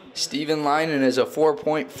 Steven Linen is a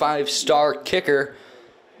 4.5 star kicker.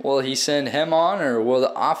 Will he send him on, or will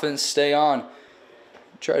the offense stay on?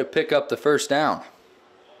 Try to pick up the first down.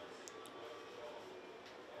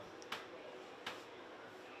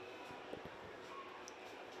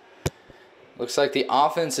 Looks like the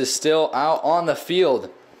offense is still out on the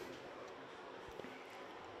field.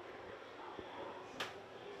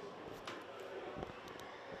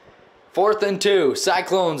 Fourth and 2.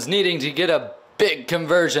 Cyclones needing to get a big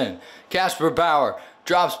conversion. Casper Bauer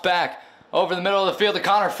drops back over the middle of the field to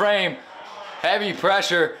Connor Frame. Heavy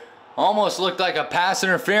pressure. Almost looked like a pass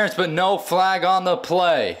interference, but no flag on the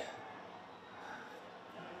play.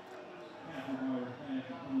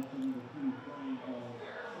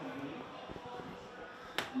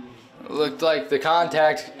 Looked like the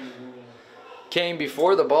contact came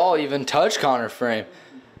before the ball even touched Connor Frame.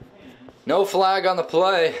 No flag on the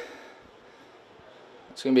play.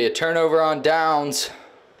 It's going to be a turnover on downs.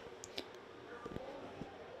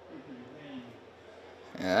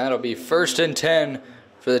 And that'll be 1st and 10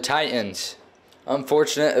 for the Titans.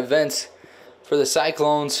 Unfortunate events for the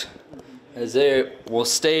Cyclones, as they will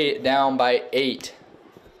stay down by 8.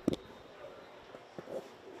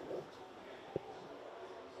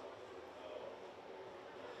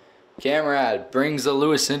 Camerad brings the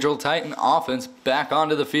Lewis Central Titan offense back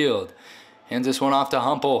onto the field. Hands this one off to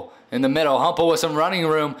Humple in the middle. Humple with some running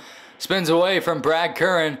room. Spins away from Brad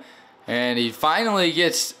Curran. And he finally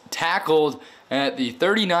gets tackled at the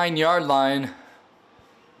 39-yard line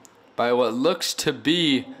by what looks to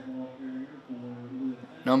be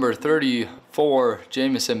number 34,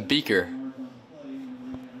 Jamison Beaker.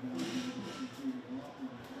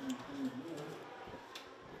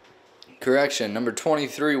 Correction, number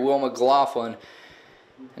 23, Will McLaughlin.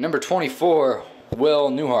 And number 24,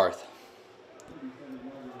 Will Newharth.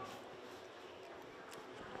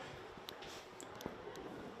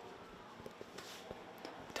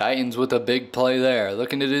 Titans with a big play there.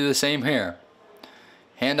 Looking to do the same here.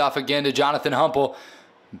 Handoff again to Jonathan Humple.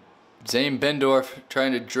 Zane Bendorf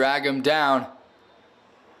trying to drag him down.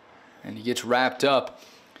 And he gets wrapped up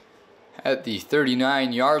at the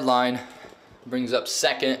 39-yard line. Brings up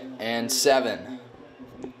 2nd and 7.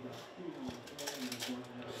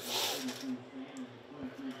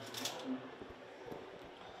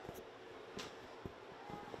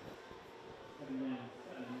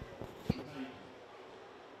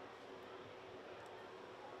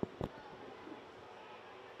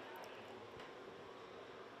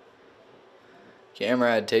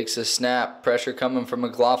 Camerad takes a snap. Pressure coming from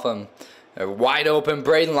McLaughlin. A wide open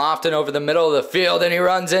Braden Lofton over the middle of the field, and he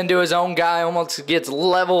runs into his own guy. Almost gets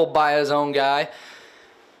leveled by his own guy.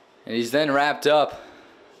 And he's then wrapped up.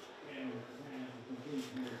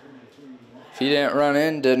 If he didn't run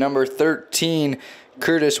into number 13,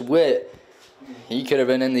 Curtis Witt, he could have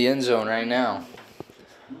been in the end zone right now.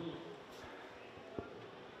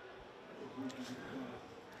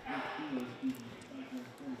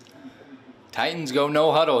 Titans go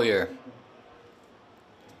no huddle here.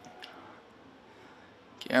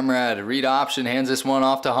 Camrad, read option, hands this one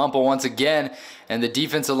off to Humple once again, and the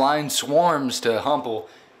defensive line swarms to Humple.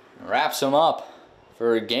 Wraps him up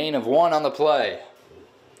for a gain of 1 on the play.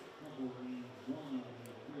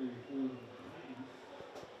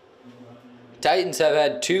 Titans have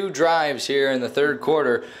had 2 drives here in the third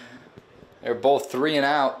quarter. They're both 3 and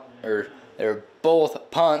out, or they're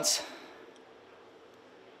both punts.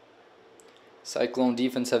 Cyclone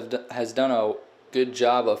defense has done a good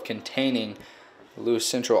job of containing the Lewis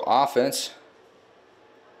Central offense.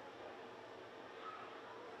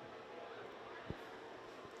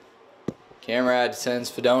 Camrad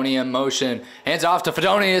sends Fedoni in motion. Hands off to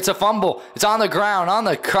Fedoni. It's a fumble. It's on the ground, on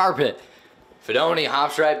the carpet. Fedoni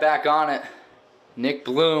hops right back on it. Nick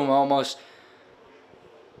Bloom almost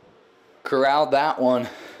corralled that one.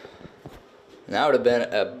 And that would have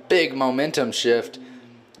been a big momentum shift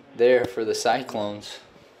there for the Cyclones.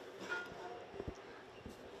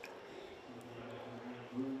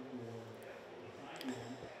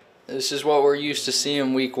 This is what we're used to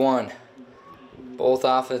seeing week 1. Both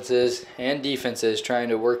offenses and defenses trying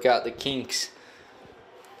to work out the kinks.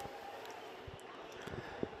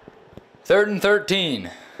 3rd and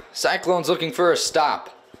 13. Cyclones looking for a stop.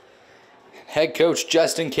 Head coach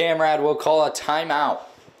Justin Camrad will call a timeout.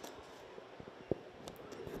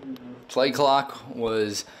 Play clock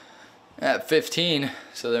was at 15,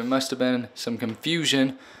 so there must have been some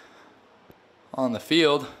confusion on the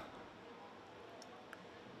field.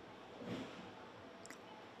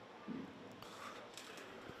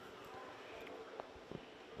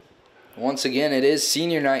 Once again, it is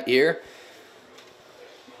senior night here.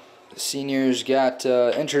 The seniors got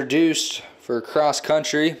introduced for cross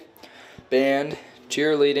country, band,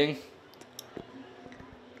 cheerleading,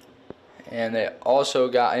 and they also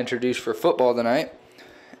got introduced for football tonight.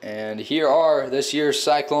 And here are this year's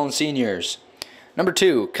Cyclone seniors. Number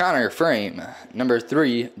 2, Connor Frame. Number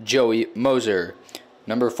 3, Joey Moser.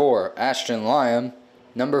 Number 4, Ashton Lyon.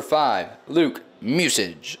 Number 5, Luke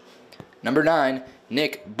Musage. Number 9,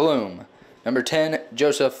 Nick Bloom. Number 10,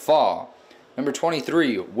 Joseph Faw. Number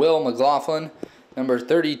 23, Will McLaughlin. Number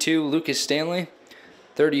 32, Lucas Stanley.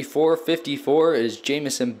 54 is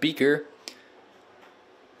Jamison Beaker.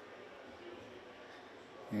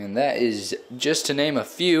 And that is just to name a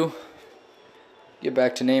few. Get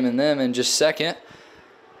back to naming them in just a second.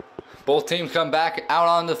 Both teams come back out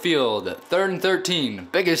on the field. 3rd and 13,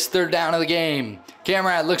 biggest third down of the game.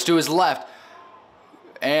 Camrad looks to his left.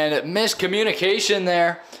 And miscommunication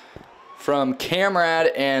there from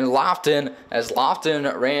Camrad and Lofton, as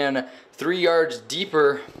Lofton ran 3 yards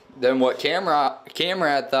deeper than what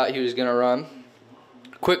Camrad thought he was going to run.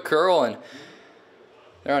 Quick curl, and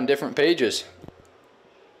they're on different pages.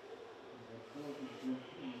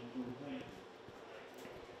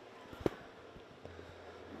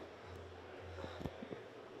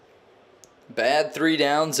 Bad 3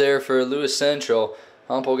 downs there for Lewis Central.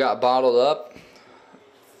 Humple got bottled up.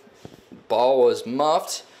 Ball was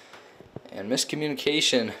muffed. And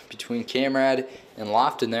miscommunication between Camrad and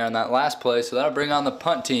Lofton there on that last play. So that'll bring on the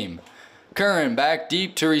punt team. Curran back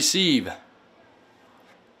deep to receive.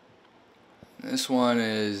 This one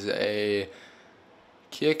is a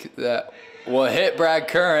kick that will hit Brad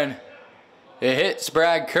Curran. It hits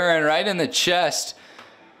Brad Curran right in the chest.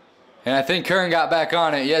 And I think Curran got back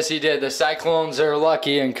on it. Yes, he did. The Cyclones are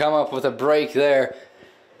lucky and come up with a break there.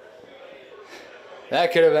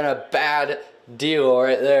 That could have been a bad deal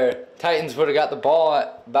right there. Titans would have got the ball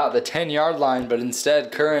at about the 10-yard line, but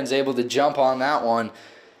instead Curran's able to jump on that one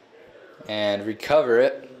and recover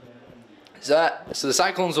it. So the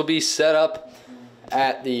Cyclones will be set up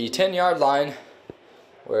at the 10-yard line,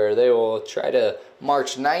 where they will try to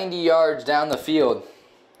march 90 yards down the field.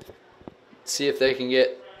 See if they can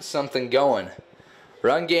get something going.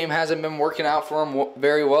 Run game hasn't been working out for them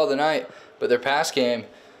very well tonight, but their pass game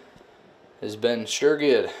has been sure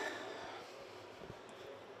good.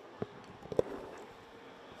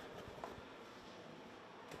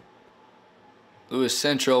 Lewis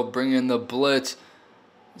Central bringing the blitz.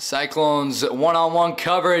 Cyclones one-on-one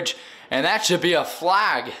coverage, and that should be a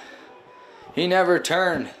flag. He never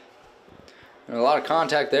turned. And a lot of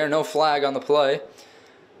contact there, no flag on the play.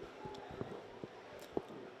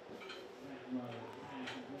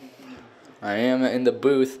 I am in the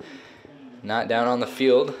booth, not down on the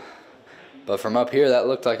field, but from up here that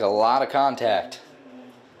looked like a lot of contact.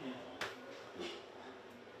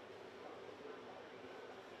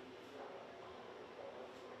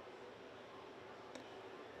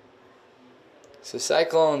 So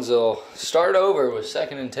Cyclones will start over with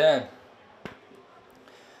 2nd and 10,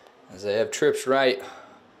 as they have trips right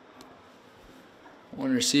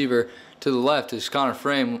One receiver to the left is Connor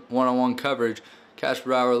Frame, one-on-one coverage.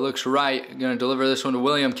 Kasperbauer looks right, going to deliver this one to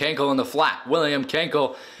William Kenkel in the flat. William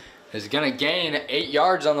Kenkel is going to gain 8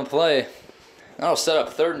 yards on the play. That'll set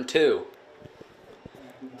up 3rd and 2.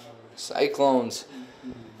 Cyclones.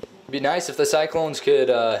 It'd be nice if the Cyclones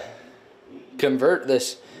could convert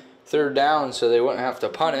this 3rd down so they wouldn't have to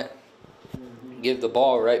punt it. Give the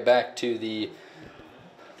ball right back to the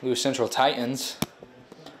Lewis Central Titans.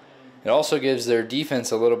 It also gives their defense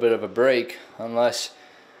a little bit of a break, unless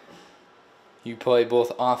you play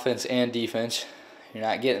both offense and defense. You're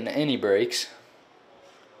not getting any breaks.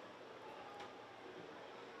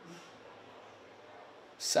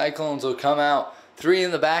 Cyclones will come out, 3 in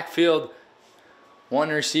the backfield, 1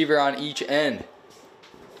 receiver on each end.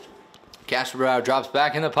 Kasperbauer drops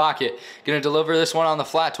back in the pocket, going to deliver this one on the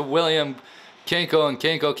flat to William Kenko, and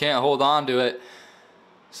Kenko can't hold on to it.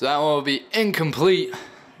 So that one will be incomplete.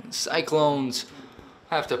 Cyclones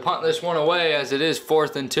have to punt this one away as it is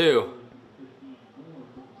 4th and 2.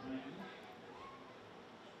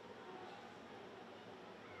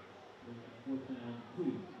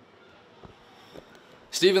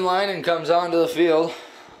 Stephen Linen comes onto the field.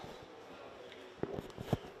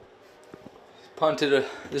 Punted.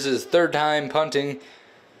 This is his 3rd time punting.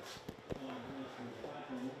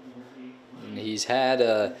 And he's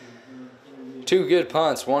had 2 good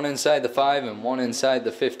punts, one inside the 5 and one inside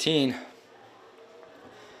the 15.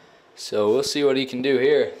 So we'll see what he can do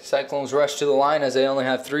here. Cyclones rush to the line as they only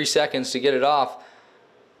have 3 seconds to get it off.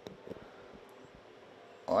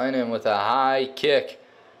 Linen with a high kick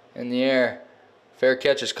in the air. Fair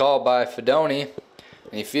catch is called by Fedoni,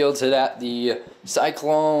 and he fields it at the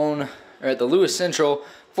Cyclone, or at the Lewis Central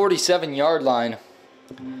 47-yard line.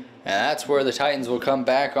 And that's where the Titans will come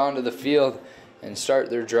back onto the field and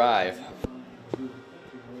start their drive.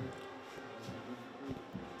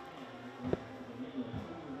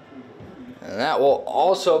 And that will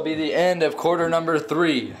also be the end of quarter number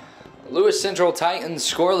 3. Lewis Central Titans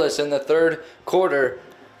scoreless in the 3rd quarter.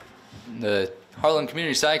 The Harlan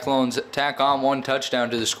Community Cyclones tack on 1 touchdown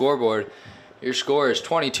to the scoreboard. Your score is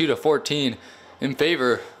 22-14 in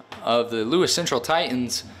favor of the Lewis Central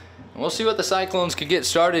Titans. And we'll see what the Cyclones can get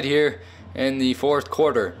started here in the 4th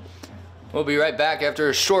quarter. We'll be right back after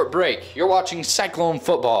a short break. You're watching Cyclone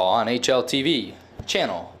Football on HLTV,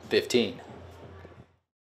 Channel 15.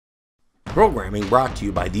 Programming brought to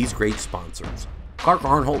you by these great sponsors: Clark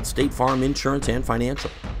Arnholt State Farm Insurance and Financial,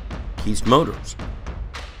 Keast Motors,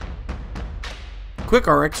 Quick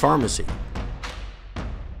RX Pharmacy,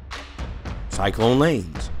 Cyclone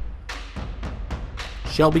Lanes,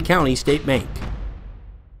 Shelby County State Bank,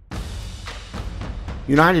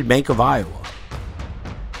 United Bank of Iowa,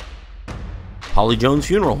 Holly Jones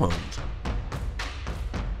Funeral Homes,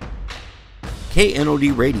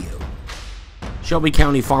 KNOD Radio, Shelby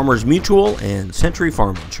County Farmers Mutual and Century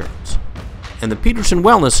Farm Insurance, and the Peterson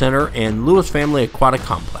Wellness Center and Lewis Family Aquatic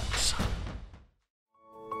Complex.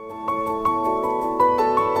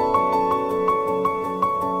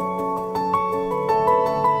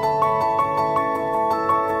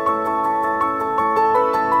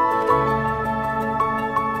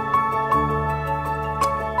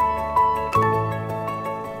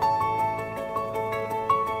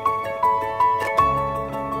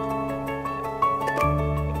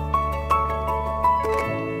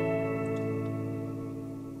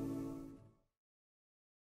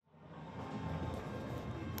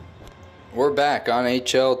 We're back on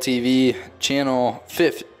HLTV Channel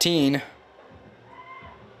 15.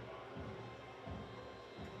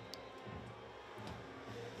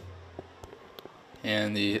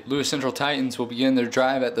 And the Lewis Central Titans will begin their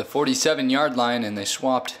drive at the 47-yard line, and they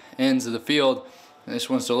swapped ends of the field. And this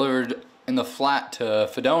one's delivered in the flat to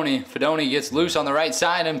Fedoni. Fedoni gets loose on the right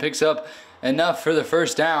side and picks up enough for the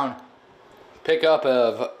 1st down. Pickup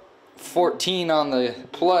of 14 on the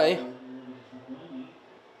play.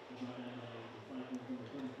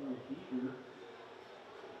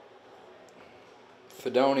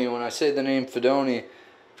 Fedoni, when I say the name Fedoni,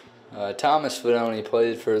 Thomas Fedoni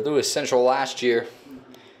played for Lewis Central last year.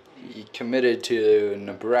 He committed to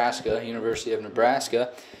Nebraska, University of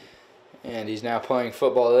Nebraska, and he's now playing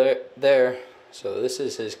football there. So this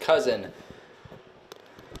is his cousin.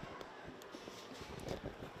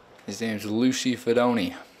 His name's Lucy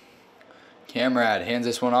Fedoni. Camrad hands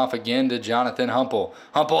this one off again to Jonathan Humple.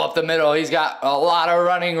 Humple up the middle. He's got a lot of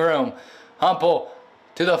running room. Humple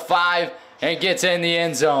to the 5 and gets in the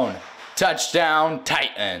end zone. Touchdown,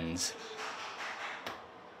 Titans.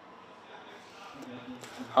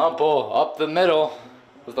 Humple up the middle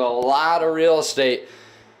with a lot of real estate.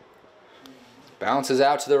 Bounces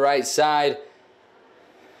out to the right side.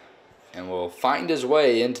 and will find his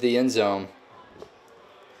way into the end zone.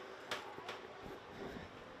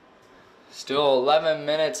 Still 11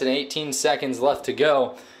 minutes and 18 seconds left to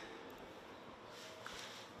go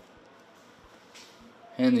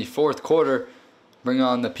in the fourth quarter. Bring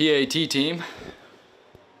on the PAT team.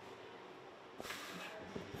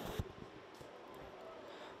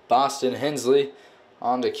 Boston Hensley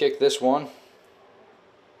on to kick this one.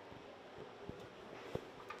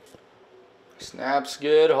 Snaps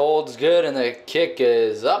good, holds good, and the kick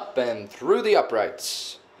is up and through the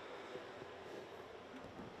uprights.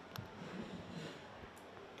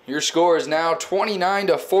 Your score is now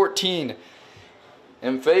 29-14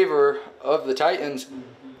 in favor of the Titans.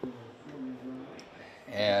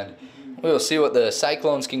 And we'll see what the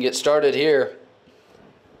Cyclones can get started here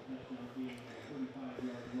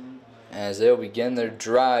as they'll begin their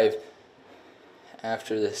drive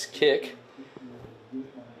after this kick.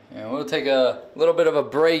 And we'll take a little bit of a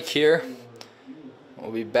break here.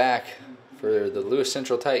 We'll be back for the Lewis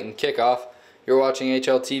Central Titan kickoff. You're watching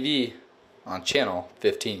HLTV on channel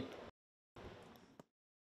 15.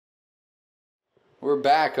 We're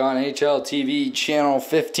back on HLTV channel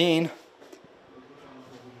 15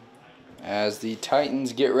 as the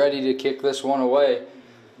Titans get ready to kick this one away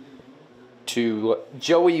to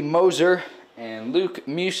Joey Moser and Luke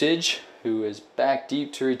Musage, who is back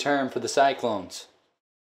deep to return for the Cyclones.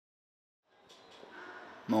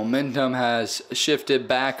 Momentum has shifted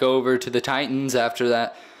back over to the Titans after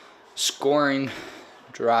that scoring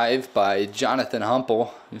drive by Jonathan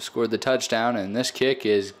Humple, who scored the touchdown, and this kick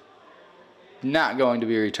is not going to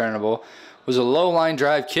be returnable. It was a low line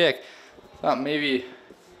drive kick. Thought maybe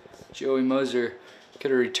Joey Moser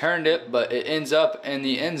could have returned it, but it ends up in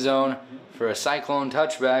the end zone for a Cyclone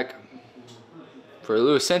touchback, for a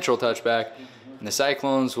Lewis Central touchback, and the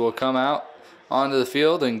Cyclones will come out onto the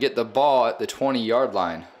field and get the ball at the 20-yard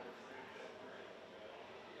line.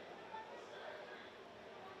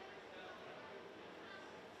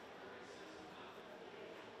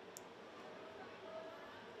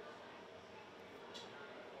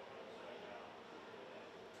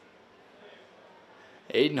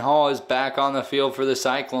 Aiden Hall is back on the field for the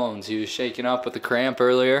Cyclones. He was shaken up with a cramp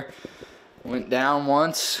earlier. Went down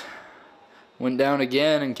once, went down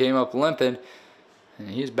again, and came up limping. And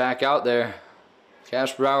he's back out there.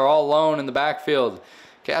 Casper Bauer all alone in the backfield.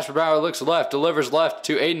 Casper Bauer looks left, delivers left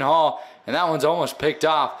to Aiden Hall, and that one's almost picked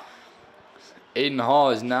off. Aiden Hall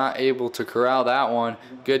is not able to corral that one.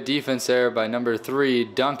 Good defense there by number 3,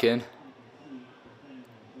 Duncan.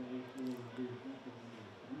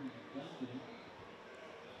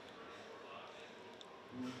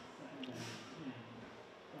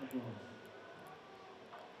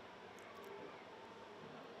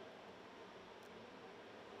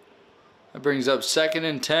 That brings up 2nd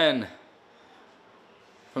and 10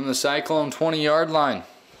 from the Cyclone 20-yard line.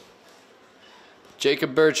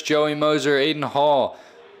 Jacob Birch, Joey Moser, Aiden Hall,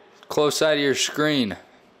 close side of your screen.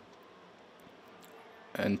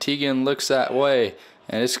 And Teagan looks that way,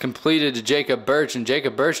 and it's completed to Jacob Birch, and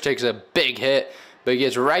Jacob Birch takes a big hit, but he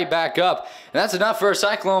gets right back up. And that's enough for a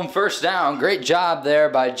Cyclone first down. Great job there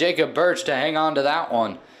by Jacob Birch to hang on to that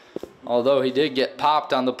one, although he did get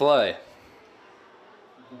popped on the play.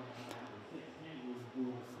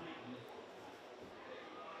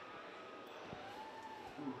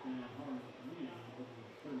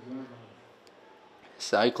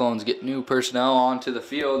 Cyclones get new personnel onto the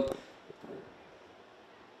field.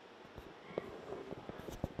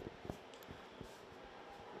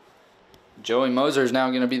 Joey Moser is now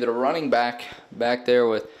going to be the running back there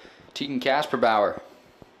with Teagan Casperbauer.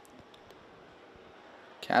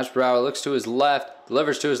 Casperbauer looks to his left,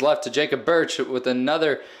 delivers to his left to Jacob Birch with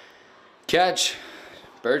another catch.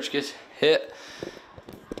 Birch gets hit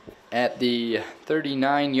at the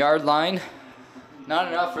 39-yard line. Not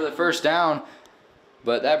enough for the first down,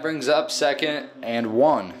 but that brings up 2nd and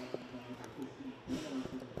 1.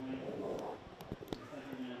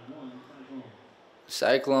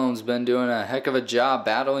 Cyclones been doing a heck of a job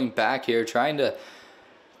battling back here, trying to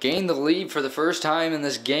gain the lead for the first time in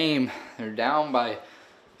this game. They're down by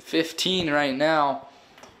 15 right now.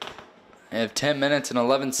 They have 10 minutes and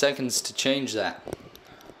 11 seconds to change that.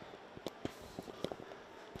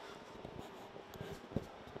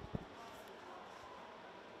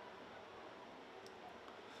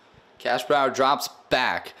 Casperbauer drops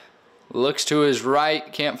back, looks to his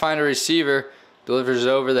right, can't find a receiver, delivers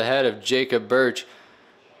over the head of Jacob Birch.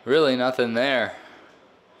 Really nothing there.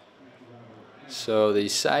 So the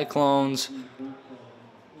Cyclones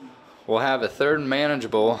will have a 3rd and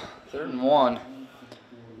manageable, 3rd and 1,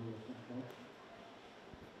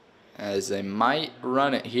 as they might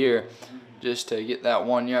run it here. just to get that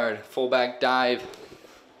 1 yard. Fullback dive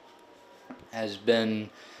has been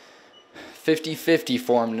 50-50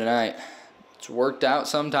 for him tonight. It's worked out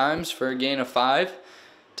sometimes for a gain of 5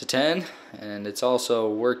 to 10, and it's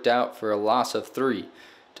also worked out for a loss of 3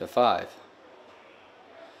 to 5.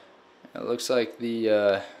 It looks like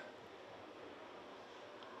the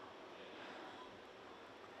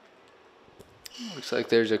looks like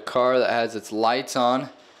there's a car that has its lights on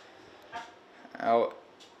out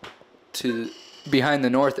to behind the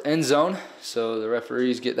north end zone, so the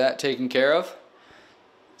referees get that taken care of.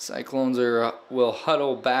 Cyclones will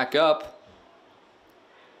huddle back up.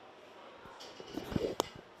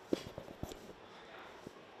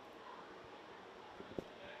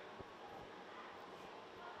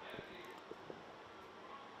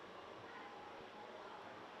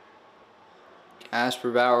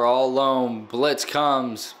 Casper Bauer all alone. Blitz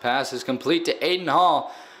comes. Pass is complete to Aiden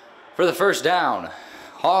Hall for the first down.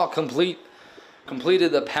 Hall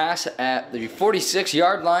completed the pass at the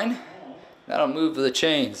 46-yard line. That'll move the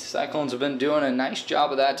chains. Cyclones have been doing a nice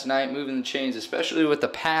job of that tonight, moving the chains, especially with the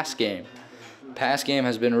pass game. Pass game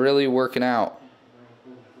has been really working out.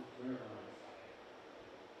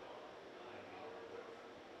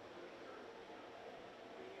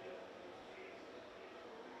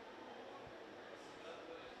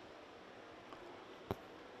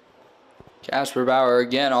 Casper Bauer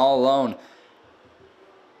again all alone.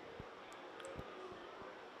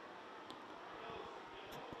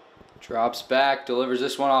 Drops back, delivers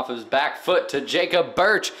this one off his back foot to Jacob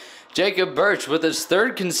Birch. Jacob Birch with his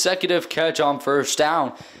 3rd consecutive catch on first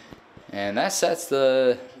down. And that sets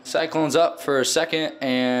the Cyclones up for a 2nd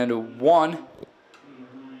and 1.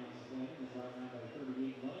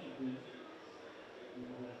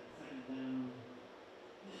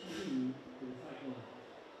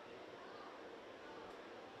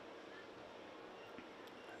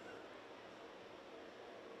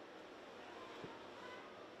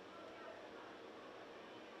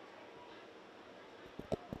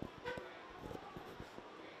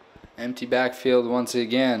 Empty backfield once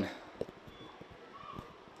again.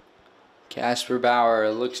 Casper Bauer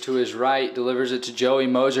looks to his right, delivers it to Joey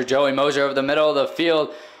Moser. Joey Moser over the middle of the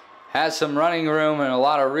field. Has some running room and a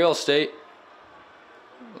lot of real estate.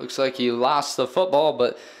 Looks like he lost the football,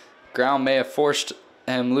 but ground may have forced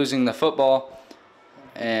him losing the football.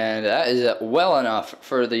 And that is well enough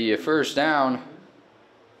for the first down.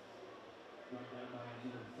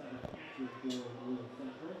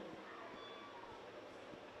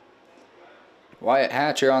 Wyatt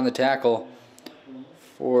Hatcher on the tackle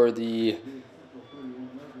for the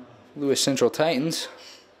Lewis Central Titans.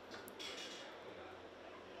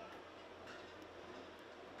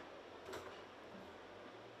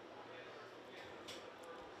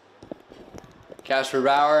 Casper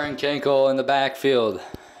Bauer and Kenkel in the backfield.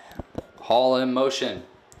 Hall in motion.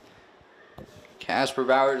 Casper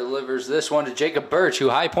Bauer delivers this one to Jacob Birch, who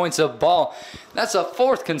high points the ball. That's a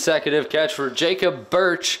 4th consecutive catch for Jacob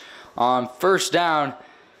Birch on first down.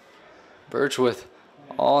 Birch with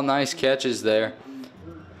all nice catches there.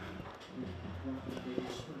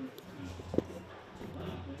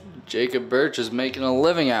 Jacob Birch is making a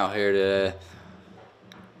living out here today,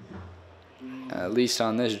 at least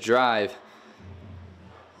on this drive.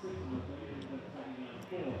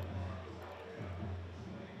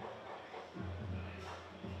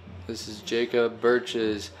 This is Jacob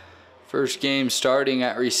Birch's first game starting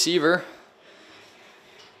at receiver.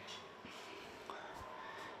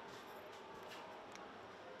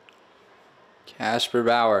 Casper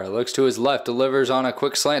Bauer looks to his left, delivers on a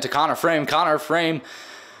quick slant to Connor Frame. Connor Frame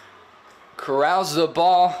corrals the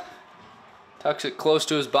ball, tucks it close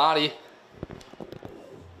to his body,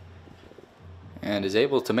 and is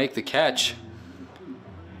able to make the catch.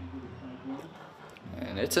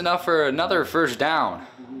 And it's enough for another first down.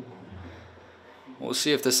 We'll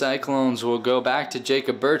see if the Cyclones will go back to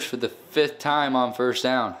Jacob Birch for the 5th time on first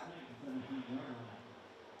down.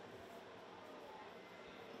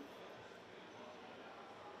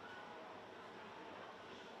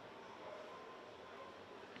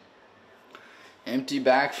 Empty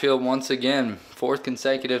backfield once again, 4th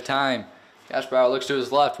consecutive time. Casper Bauer looks to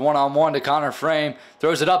his left, one-on-one to Connor Frame.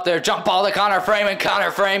 Throws it up there, jump ball to Connor Frame, and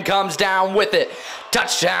Connor Frame comes down with it.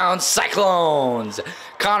 Touchdown, Cyclones!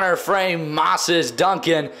 Connor Frame mosses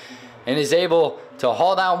Duncan and is able to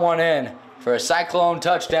haul that one in for a Cyclone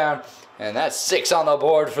touchdown. And that's 6 on the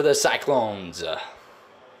board for the Cyclones.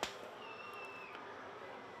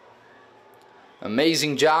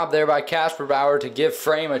 Amazing job there by Casper Bauer to give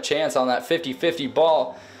Frame a chance on that 50-50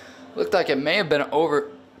 ball. Looked like it may have been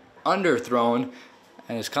underthrown,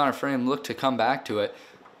 and as Connor Frame looked to come back to it,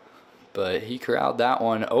 but he corralled that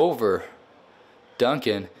one over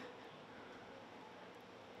Duncan.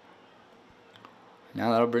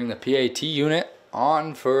 Now that'll bring the PAT unit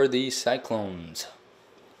on for the Cyclones.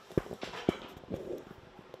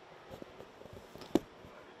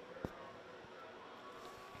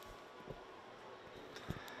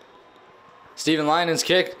 Stephen Linen's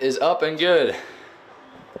kick is up and good.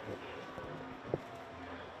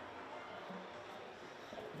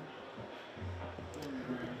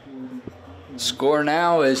 Score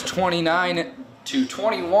now is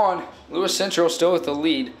 29-21. Lewis Central still with the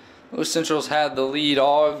lead. Lewis Central's had the lead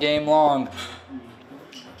all game long.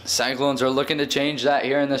 Cyclones are looking to change that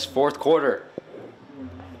here in this fourth quarter.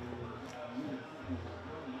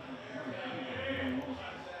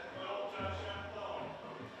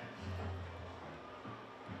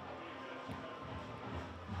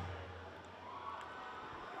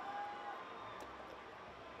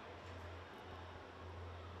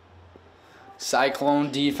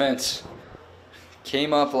 Cyclone defense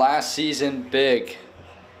came up last season big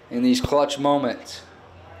in these clutch moments.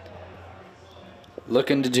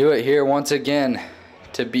 Looking to do it here once again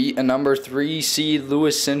to beat a number 3 seed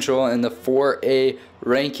Lewis Central in the 4A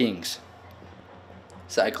rankings.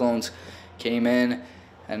 Cyclones came in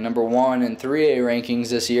at number 1 in 3A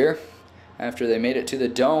rankings this year after they made it to the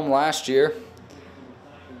Dome last year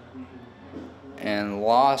and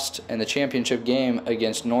lost in the championship game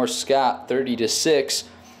against North Scott 30-6.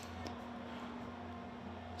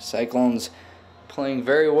 Cyclones playing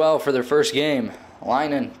very well for their first game.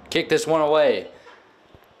 Linen kicked this one away.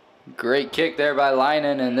 Great kick there by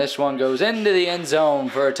Linen, and this one goes into the end zone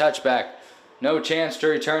for a touchback. No chance to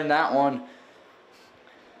return that one.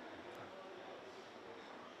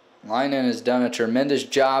 Linen has done a tremendous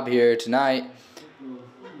job here tonight,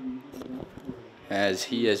 as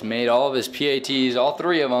he has made all of his PATs, all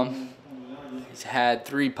 3 of them. He's had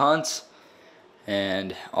 3 punts,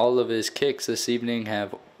 and all of his kicks this evening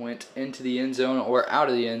have went into the end zone or out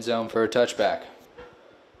of the end zone for a touchback.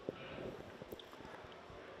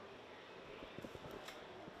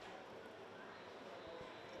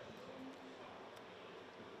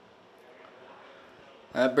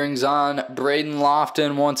 That brings on Braden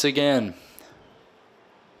Lofton once again.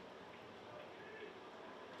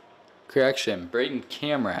 Correction, Braden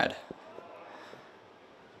Camrad.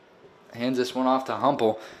 Hands this one off to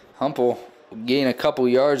Humple. Humple gain a couple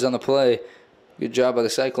yards on the play. Good job by the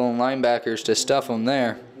Cyclone linebackers to stuff him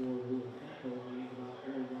there.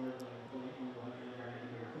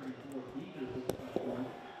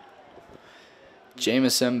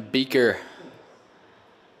 Jamison Beaker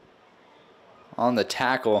on the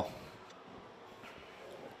tackle.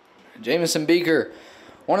 Jamison Beaker,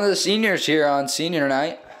 one of the seniors here on senior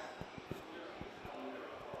night.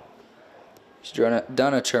 He's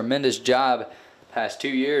done a tremendous job past 2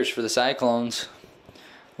 years for the Cyclones.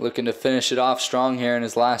 Looking to finish it off strong here in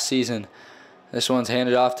his last season. This one's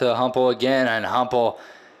handed off to Humple again, and Humple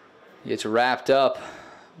gets wrapped up.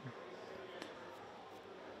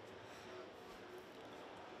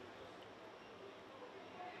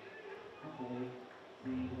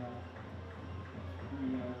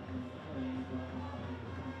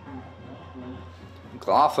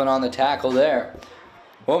 McLaughlin on the tackle there.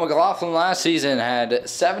 Well, McLaughlin last season had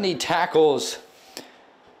 70 tackles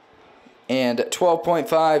and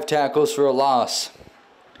 12.5 tackles for a loss.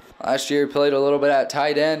 Last year he played a little bit at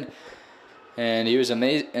tight end, and he was an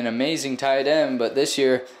amazing tight end, but this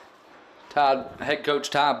year head coach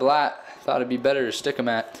Todd Blatt thought it'd be better to stick him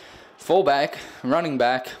at fullback, running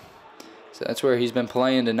back. So that's where he's been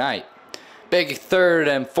playing tonight. Big 3rd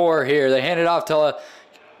and 4 here. They hand it off to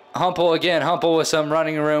Humple again. Humple with some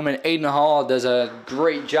running room, and Aiden Hall does a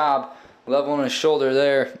great job leveling his shoulder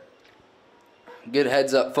there. Good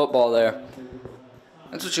heads-up football there.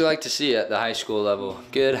 That's what you like to see at the high school level.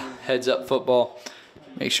 Good heads-up football.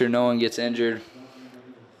 Make sure no one gets injured.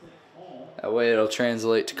 That way it'll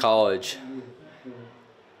translate to college.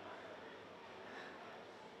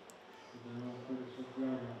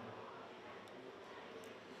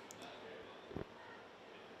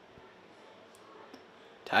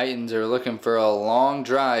 Titans are looking for a long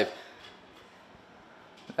drive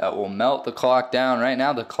that will melt the clock down. Right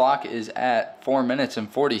now the clock is at 4 minutes and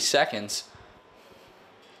 40 seconds.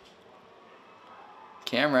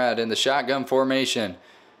 Camrad in the shotgun formation.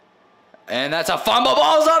 And that's a fumble.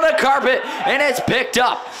 Ball's on the carpet, and it's picked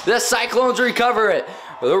up. The Cyclones recover it.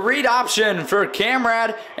 The read option for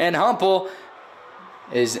Camrad and Humple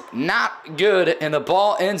is not good, and the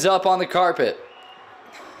ball ends up on the carpet.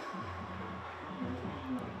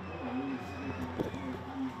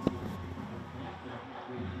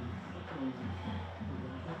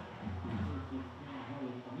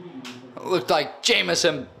 It looked like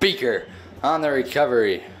Jamison Beaker on the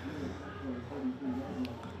recovery.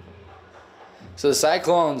 So the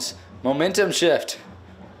Cyclones, momentum shift.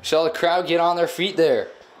 Shall the crowd get on their feet there?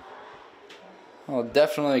 I'll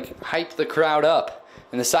definitely hype the crowd up.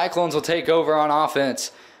 And the Cyclones will take over on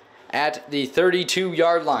offense at the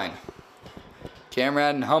 32-yard line.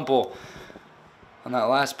 Camrad and Humple on that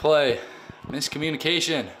last play.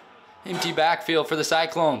 Miscommunication. Empty backfield for the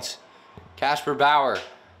Cyclones. Casper Bauer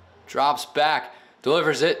drops back,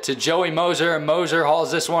 delivers it to Joey Moser, and Moser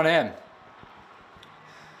hauls this one in.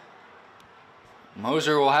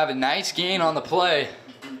 Moser will have a nice gain on the play.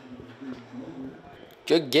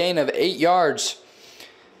 Good gain of 8 yards.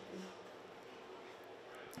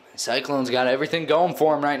 Cyclones got everything going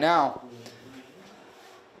for them right now.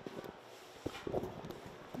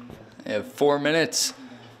 They have 4 minutes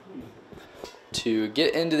to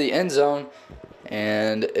get into the end zone,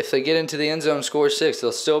 and if they get into the end zone, score 6,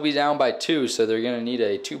 they'll still be down by 2, so they're going to need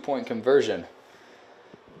a 2-point conversion.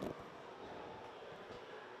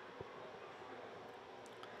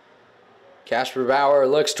 Casper Bauer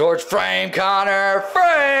looks towards Frame. Connor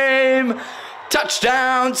Frame!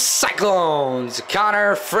 Touchdown Cyclones!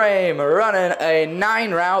 Connor Frame running a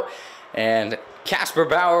 9 route, and Casper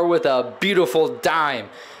Bauer with a beautiful dime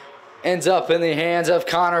ends up in the hands of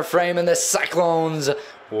Connor Frame, and the Cyclones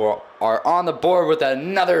are on the board with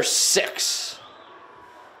another 6.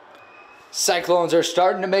 Cyclones are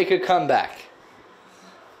starting to make a comeback.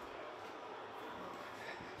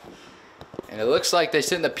 And it looks like they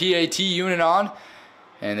sent the PAT unit on,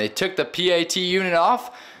 and they took the PAT unit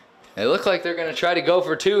off. They look like they're going to try to go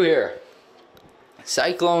for 2 here.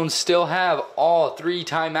 Cyclones still have all 3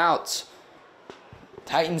 timeouts.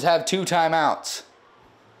 Titans have 2 timeouts.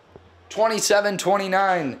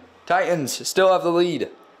 27-29. Titans still have the lead.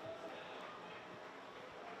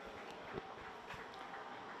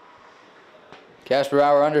 Casper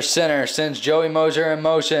Bauer under center, sends Joey Moser in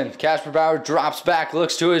motion. Casper Bauer drops back,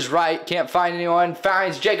 looks to his right, can't find anyone,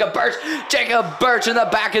 finds Jacob Birch. Jacob Birch in the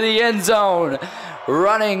back of the end zone.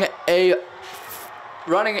 Running a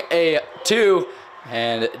 2,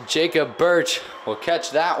 and Jacob Birch will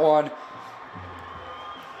catch that one.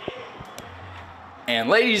 And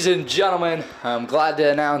ladies and gentlemen, I'm glad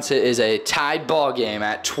to announce it is a tied ball game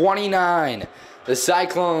at 29. The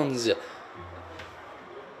Cyclones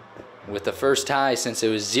with the first tie since it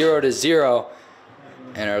was 0-0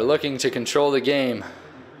 and are looking to control the game.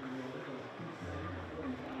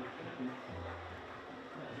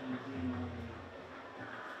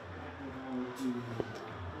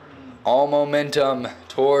 All momentum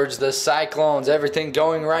towards the Cyclones, everything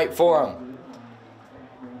going right for them.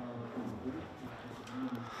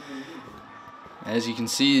 As you can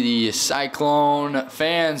see, the Cyclone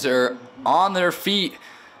fans are on their feet.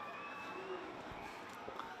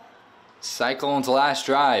 Cyclone's last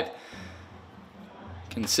drive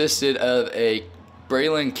consisted of a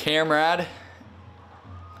Braylon Camrad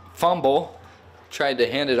fumble. Tried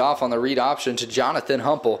to hand it off on the read option to Jonathan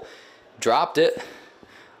Humple. Dropped it.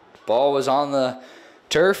 Ball was on the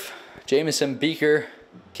turf. Jamison Beaker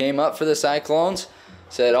came up for the Cyclones.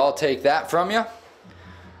 Said, "I'll take that from you."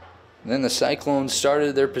 And then the Cyclones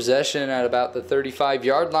started their possession at about the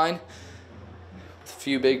 35-yard line. A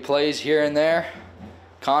few big plays here and there.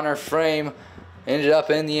 Connor Frame ended up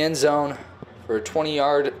in the end zone for a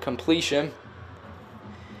 20-yard completion.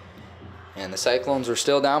 And the Cyclones were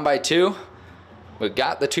still down by 2, but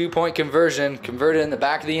got the 2-point conversion, converted in the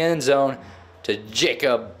back of the end zone to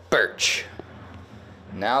Jacob Birch.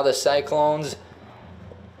 Now the Cyclones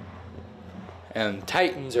and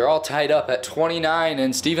Titans are all tied up at 29,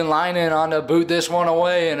 and Steven Linen on to boot this one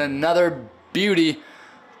away, and another beauty,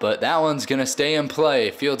 but that one's going to stay in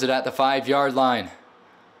play. Fields it at the 5-yard line.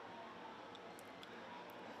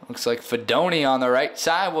 Looks like Fedoni on the right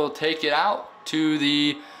side will take it out to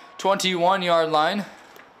the 21-yard line.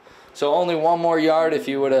 So only 1 more yard if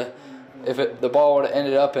the ball would have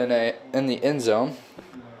ended up in the end zone.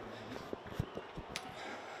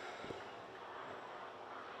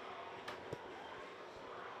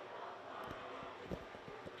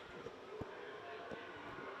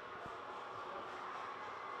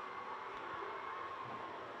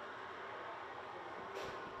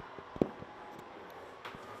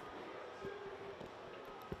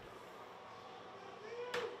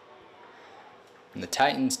 And the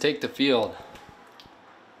Titans take the field.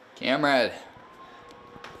 Camrad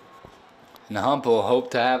and Humple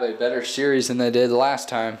hope to have a better series than they did last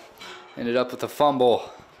time. Ended up with a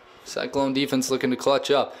fumble. Cyclone defense looking to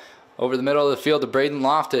clutch up. Over the middle of the field to Braden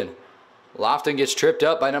Lofton. Lofton gets tripped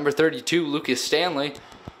up by number 32, Lucas Stanley.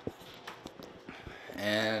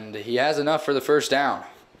 And he has enough for the first down.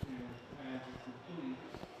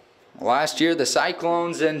 Last year, the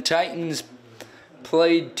Cyclones and Titans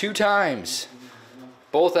played 2 times,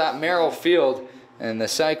 both at Merrill Field, and the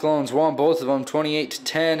Cyclones won both of them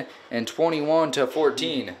 28-10 and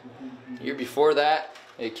 21-14. The year before that,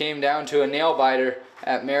 it came down to a nail-biter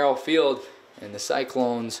at Merrill Field, and the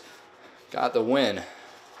Cyclones got the win.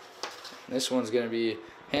 This one's going to be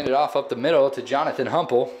handed off up the middle to Jonathan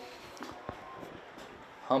Humple.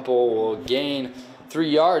 Humple will gain 3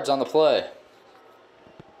 yards on the play.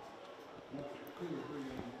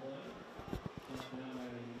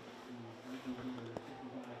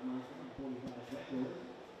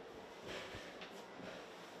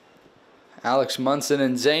 Alex Munson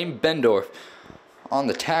and Zane Bendorf on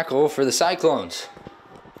the tackle for the Cyclones.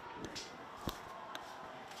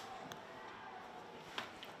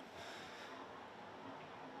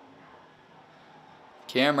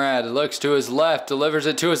 Camrad looks to his left, delivers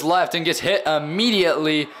it to his left, and gets hit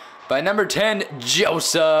immediately by number 10,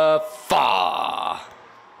 Joseph Faw.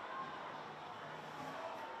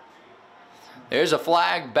 There's a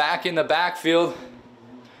flag back in the backfield.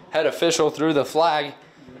 Head official threw the flag.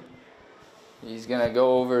 He's going to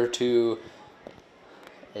go over to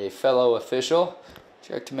a fellow official,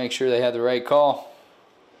 check to make sure they had the right call.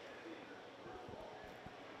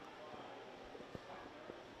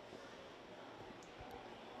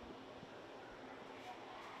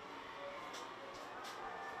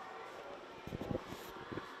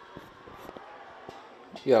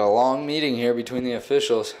 You got a long meeting here between the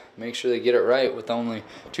officials. Make sure they get it right with only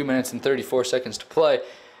 2 minutes and 34 seconds to play.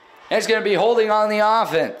 And it's going to be holding on the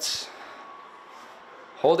offense.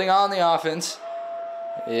 Holding on the offense.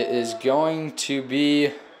 It is going to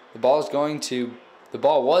be, the ball was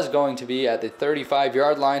going to be at the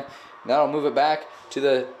 35-yard line. That'll move it back to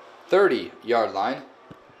the 30-yard line.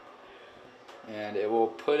 And it will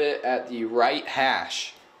put it at the right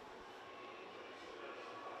hash.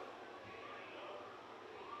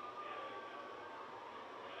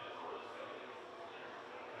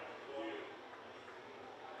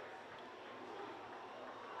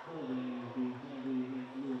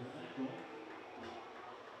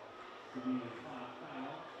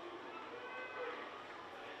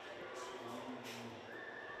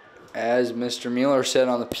 As Mr. Mueller said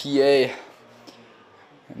on the PA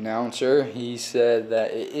announcer, he said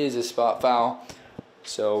that it is a spot foul.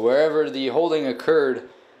 So wherever the holding occurred,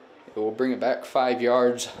 it will bring it back 5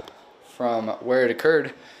 yards from where it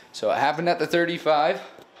occurred. So it happened at the 35,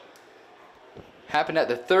 happened at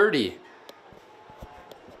the 30.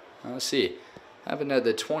 Let's see. Happened at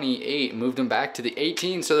the 28, moved them back to the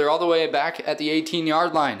 18, so they're all the way back at the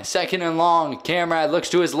 18-yard line. Second and long. Camrad looks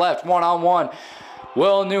to his left, one-on-one.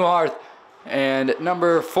 Will Newharth and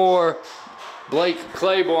number 4, Blake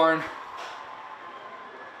Claiborne.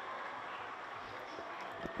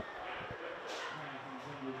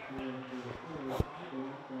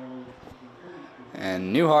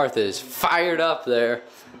 And Newharth is fired up there.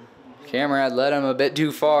 Camrad led him a bit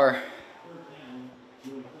too far.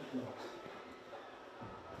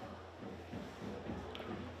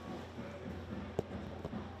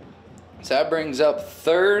 So that brings up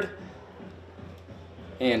 3rd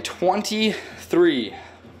and 23.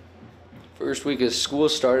 First week of school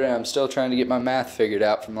started, and I'm still trying to get my math figured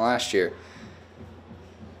out from last year.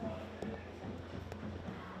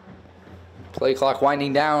 Play clock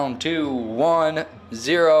winding down to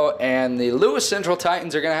 1-0, and the Lewis Central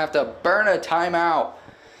Titans are going to have to burn a timeout.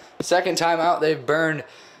 Second timeout they've burned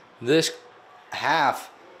this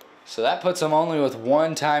half, so that puts them only with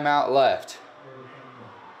 1 timeout left.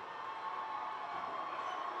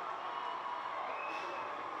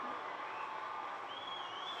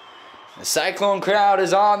 The Cyclone crowd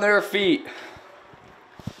is on their feet.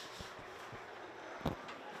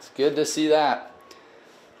 It's good to see that.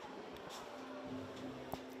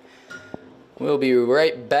 We'll be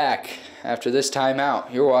right back after this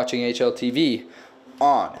timeout. You're watching HLTV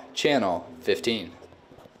on Channel 15.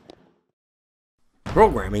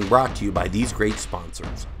 Programming brought to you by these great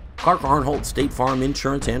sponsors: Clark Arnholt State Farm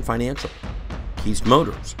Insurance and Financial, Keast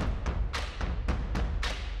Motors,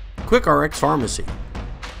 Quick RX Pharmacy,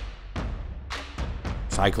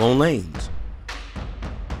 Cyclone Lanes,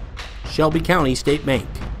 Shelby County State Bank,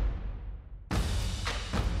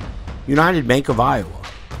 United Bank of Iowa,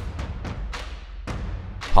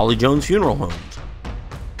 Holly Jones Funeral Homes,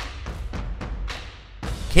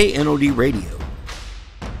 KNOD Radio,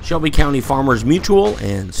 Shelby County Farmers Mutual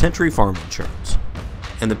and Century Farm Insurance,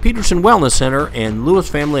 and the Peterson Wellness Center and Lewis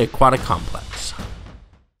Family Aquatic Complex.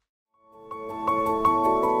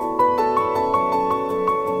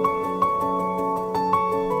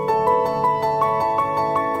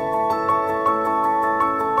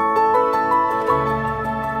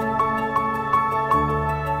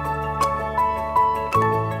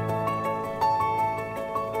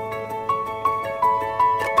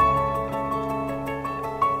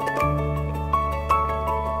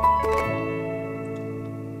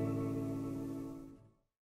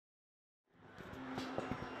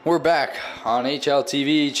 We're back on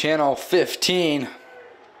HLTV channel 15,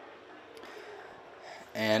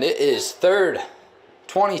 and it is third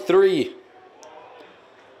 23.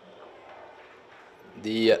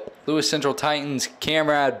 The Lewis Central Titans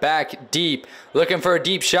camera back deep, looking for a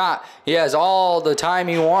deep shot. He has all the time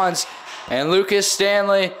he wants, and Lucas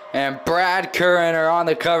Stanley and Brad Curran are on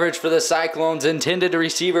the coverage for the Cyclones. Intended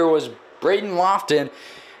receiver was Braden Lofton,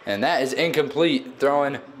 and that is incomplete,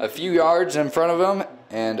 throwing a few yards in front of him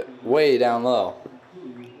and way down low.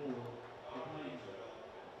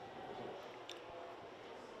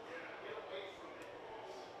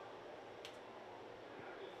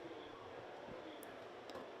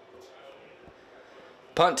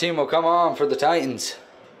 Punt team will come on for the Titans.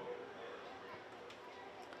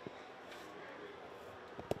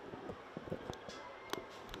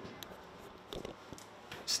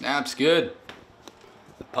 Snap's good.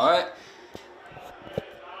 Punt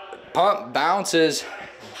bounces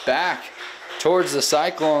back towards the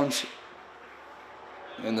Cyclones,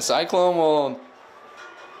 and the Cyclone will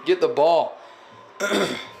get the ball.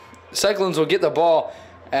 The Cyclones will get the ball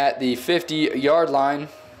at the 50-yard line,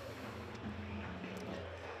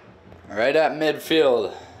 right at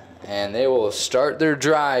midfield, and they will start their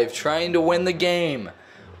drive trying to win the game.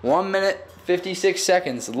 1 minute 56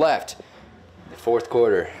 seconds left in the fourth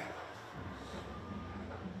quarter.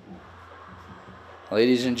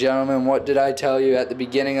 Ladies and gentlemen, what did I tell you at the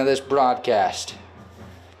beginning of this broadcast?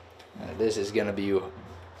 This is going to be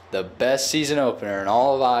the best season opener in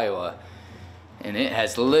all of Iowa, and it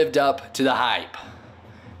has lived up to the hype.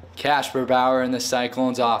 Casper Bauer and the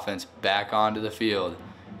Cyclones offense back onto the field.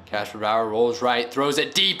 Casper Bauer rolls right, throws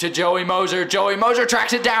it deep to Joey Moser. Joey Moser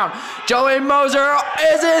tracks it down. Joey Moser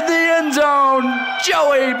is in the end zone.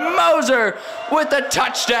 Joey Moser with the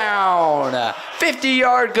touchdown.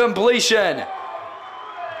 50-yard completion.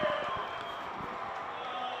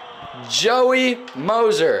 Joey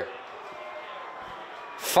Moser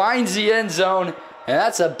finds the end zone, and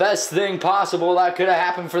that's the best thing possible that could have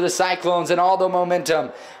happened for the Cyclones, and all the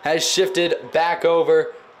momentum has shifted back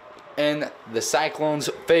over in the Cyclones'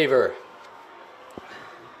 favor.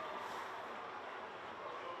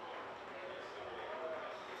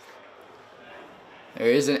 There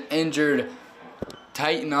is an injured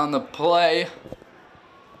Titan on the play.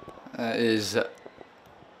 That is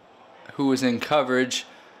who was in coverage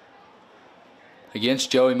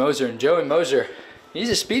against Joey Moser. And Joey Moser, he's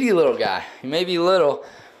a speedy little guy. He may be little,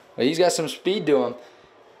 but he's got some speed to him,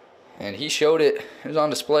 and he showed it. It was on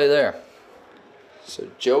display there. So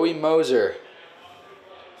Joey Moser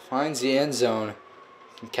finds the end zone,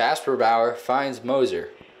 and Casper Bauer finds Moser.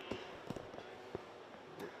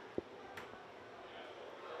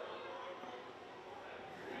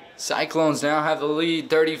 Cyclones now have the lead,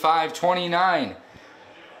 35-29.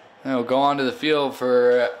 They'll go onto the field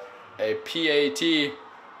for a PAT.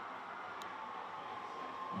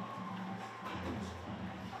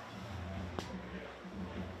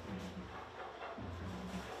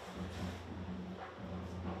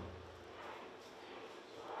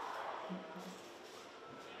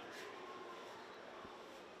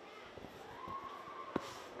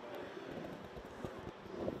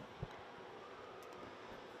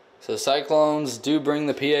 So Cyclones do bring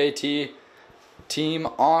the PAT team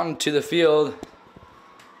onto the field.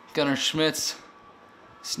 Gunnar Schmitz,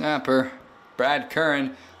 snapper, Brad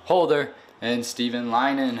Curran, holder, and Steven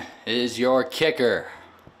Leinen is your kicker.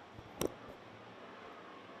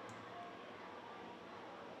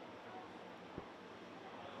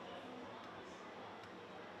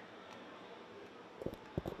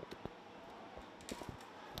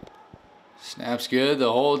 Snap's good,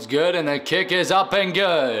 the hold's good, and the kick is up and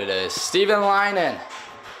good. Steven Leinen.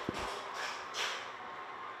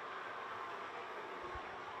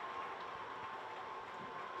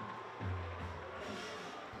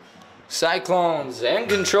 Cyclones in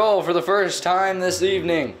control for the first time this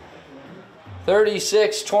evening.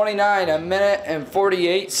 36-29, a minute and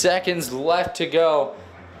 48 seconds left to go.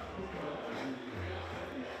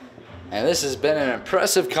 And this has been an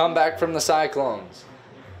impressive comeback from the Cyclones.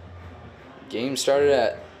 Game started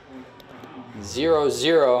at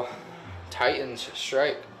 0-0. Titans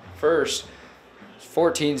strike first.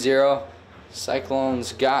 14-0.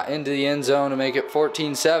 Cyclones got into the end zone to make it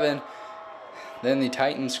 14-7. Then the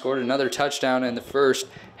Titans scored another touchdown in the first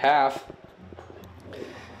half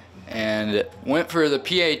and went for the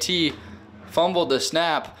PAT, fumbled the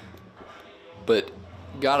snap, but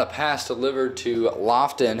got a pass delivered to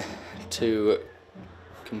Lofton to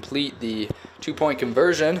complete the two-point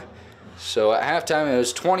conversion. So at halftime it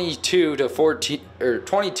was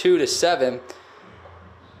 22-7,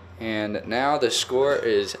 and now the score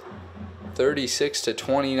is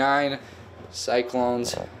 36-29.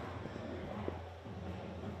 Cyclones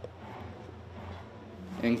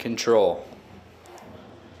in control.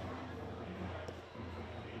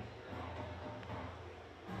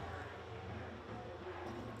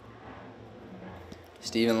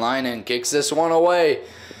 Steven Leinen kicks this one away.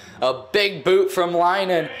 A big boot from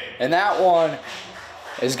Leinen, and that one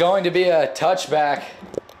is going to be a touchback.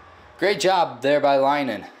 Great job there by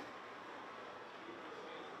Leinen.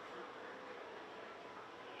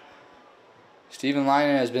 Steven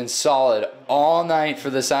Leinen has been solid all night for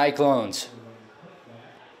the Cyclones.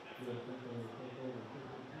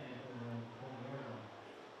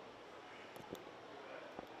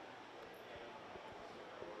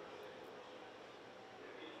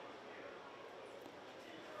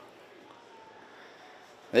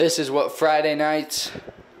 This is what Friday nights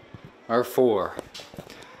are for.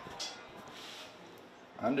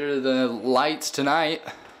 Under the lights tonight.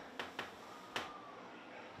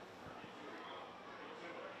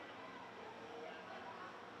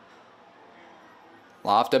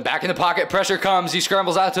 Lofton back in the pocket, pressure comes, he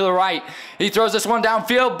scrambles out to the right. He throws this one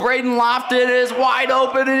downfield, Braden Lofton is wide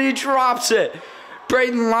open and he drops it.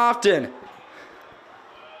 Braden Lofton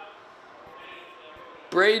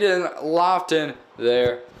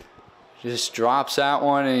there just drops that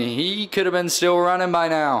one, and he could have been still running by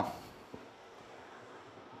now.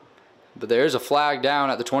 But there's a flag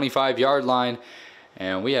down at the 25-yard line,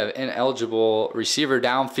 and we have ineligible receiver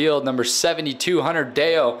downfield, number 72, Hunter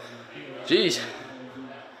Deo. Jeez.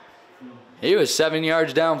 He was 7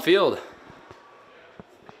 yards downfield.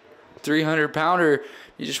 300-pounder,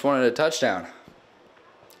 he just wanted a touchdown.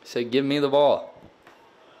 He said, give me the ball.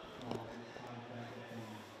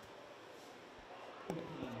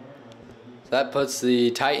 That puts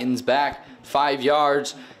the Titans back 5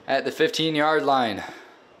 yards at the 15-yard line.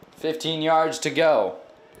 15 yards to go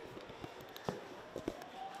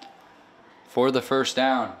for the first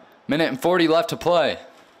down. Minute and 40 left to play.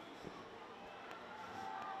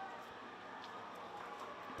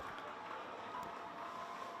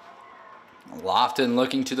 Lofton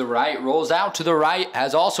looking to the right, rolls out to the right,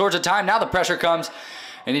 has all sorts of time. Now the pressure comes,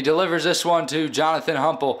 and he delivers this one to Jonathan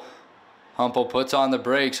Humple. Humple puts on the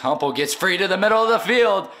brakes. Humple gets free to the middle of the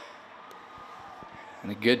field.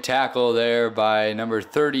 And a good tackle there by number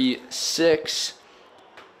 36,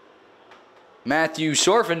 Matthew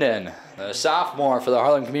Sorfenden, the sophomore for the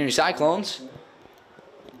Harlan Community Cyclones.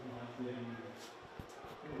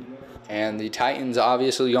 And the Titans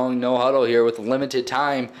obviously going no huddle here with limited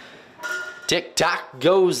time. Tick-tock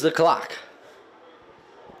goes the clock.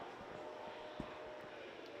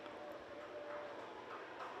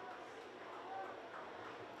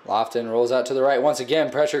 Lofton rolls out to the right. Once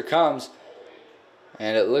again, pressure comes.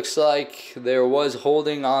 And it looks like there was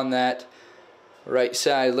holding on that right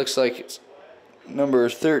side. Looks like it's number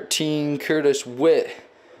 13, Curtis Witt,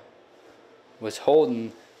 was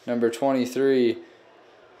holding number 23,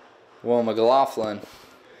 Will McLaughlin.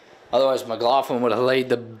 Otherwise, McLaughlin would have laid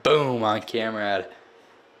the boom on camera.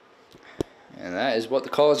 And that is what the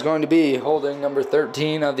call is going to be, holding number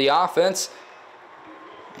 13 of the offense.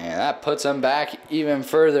 And that puts them back even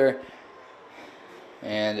further.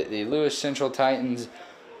 And the Lewis Central Titans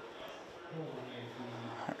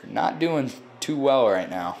are not doing too well right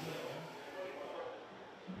now.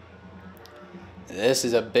 This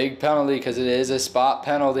is a big penalty because it is a spot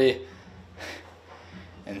penalty.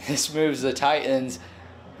 And this moves the Titans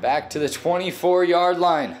back to the 24-yard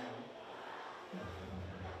line.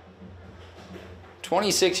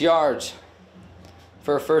 26 yards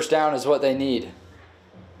for a first down is what they need.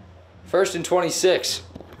 First and 26.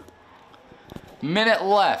 Minute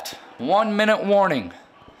left. 1 minute warning.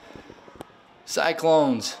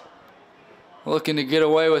 Cyclones looking to get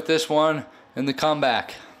away with this one in the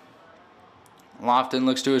comeback. Lofton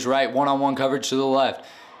looks to his right. One-on-one coverage to the left.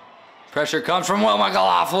 Pressure comes from Will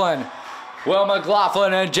McLaughlin. Will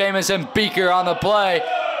McLaughlin and Jamison Beaker on the play.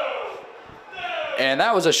 And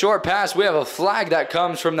that was a short pass. We have a flag that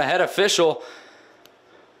comes from the head official.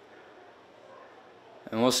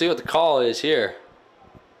 And we'll see what the call is here.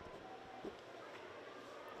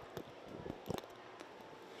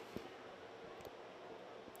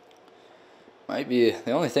 Might be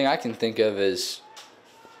the only thing I can think of is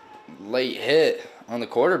late hit on the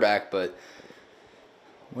quarterback, but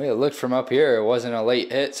the way it looked from up here, it wasn't a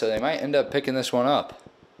late hit, so they might end up picking this one up.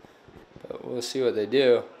 But we'll see what they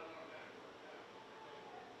do.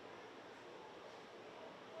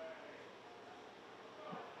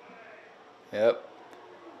 Yep.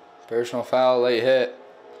 Personal foul, late hit.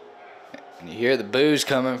 And you hear the boos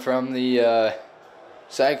coming from the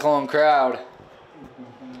Cyclone crowd.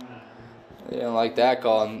 They didn't like that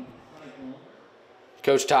call. And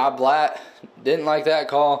Coach Todd Blatt didn't like that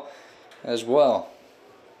call as well.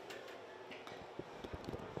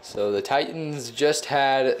 So the Titans just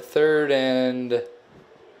had third and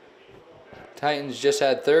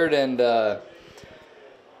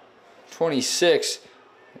 26.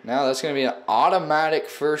 Now that's going to be an automatic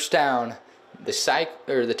first down.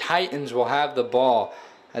 The Titans will have the ball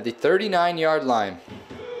at the 39-yard line.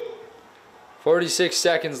 46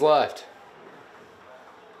 seconds left.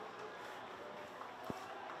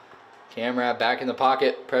 Camera back in the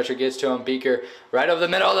pocket. Pressure gets to him. Beaker right over the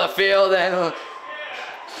middle of the field, and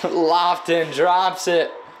Lofton drops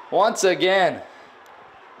it once again.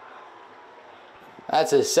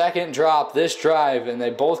 That's his second drop this drive, and they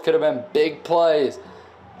both could have been big plays.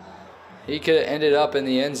 He could have ended up in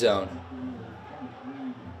the end zone.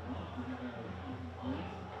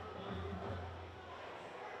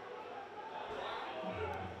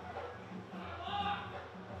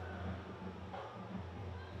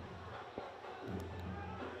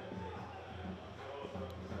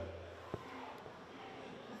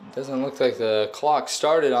 Doesn't look like the clock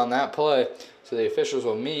started on that play, so the officials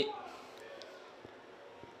will meet.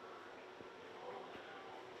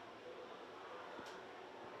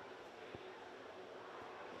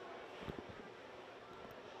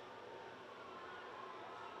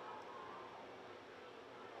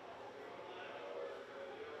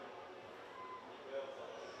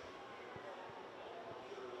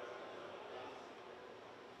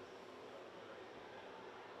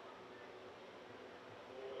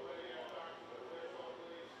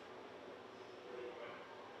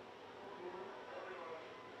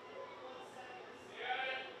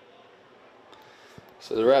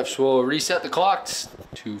 So the refs will reset the clock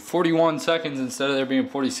to 41 seconds instead of there being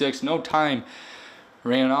 46. No time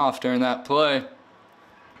ran off during that play.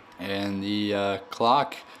 And the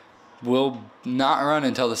clock will not run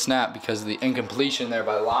until the snap because of the incompletion there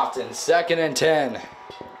by Lofton. 2nd and 10.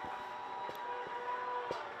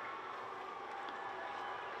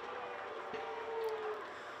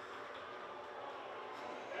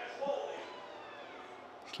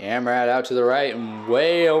 Camrad out to the right and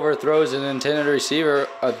way overthrows an intended receiver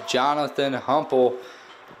of Jonathan Humple.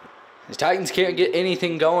 The Titans can't get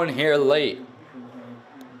anything going here late.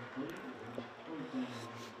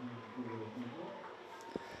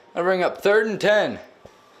 I'll bring up 3rd and 10.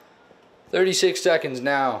 36 seconds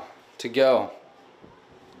now to go.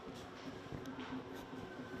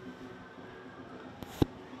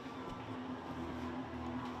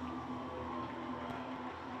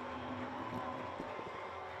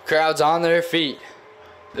 Crowd's on their feet.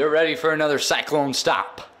 They're ready for another Cyclone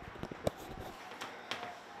stop.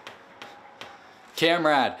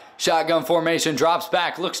 Camrad, shotgun formation, drops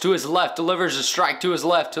back, looks to his left, delivers a strike to his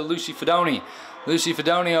left to Lucy Fedoni. Lucy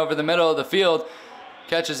Fedoni over the middle of the field,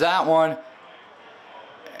 catches that one.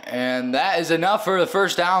 And that is enough for the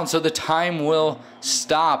first down, so the time will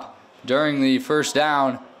stop during the first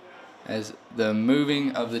down as the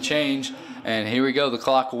moving of the change. And here we go, the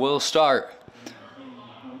clock will start.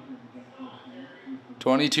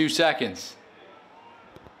 22 seconds.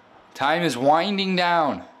 Time is winding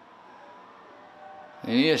down.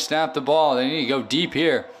 They need to snap the ball. They need to go deep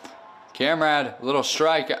here. Camrad, little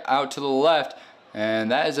strike out to the left. And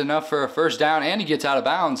that is enough for a first down. And he gets out of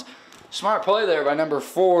bounds. Smart play there by number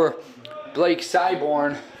 4, Blake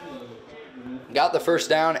Syborn. Got the first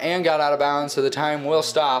down and got out of bounds, so the time will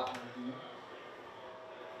stop.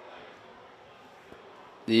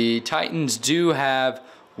 The Titans do have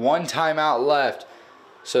 1 timeout left.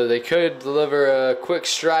 So they could deliver a quick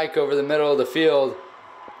strike over the middle of the field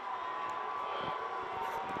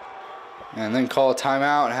and then call a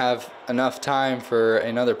timeout and have enough time for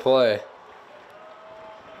another play.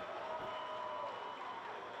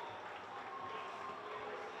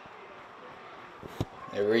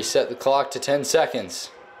 They reset the clock to 10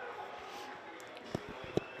 seconds.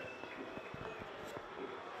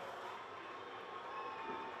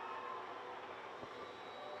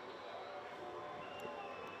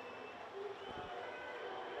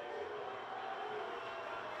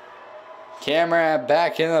 Camrad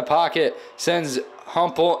back in the pocket, sends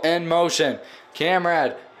Humple in motion.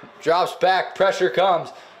 Camrad drops back, pressure comes.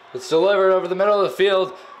 It's delivered over the middle of the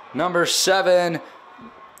field. Number 7,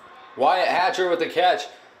 Wyatt Hatcher with the catch.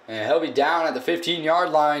 And he'll be down at the 15-yard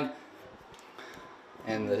line.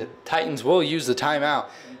 And the Titans will use the timeout.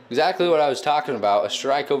 Exactly what I was talking about, a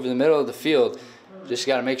strike over the middle of the field. Just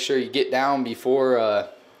got to make sure you get down before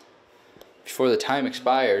the time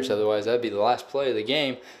expires. Otherwise, that'd be the last play of the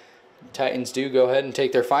game. Titans do go ahead and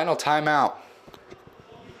take their final timeout.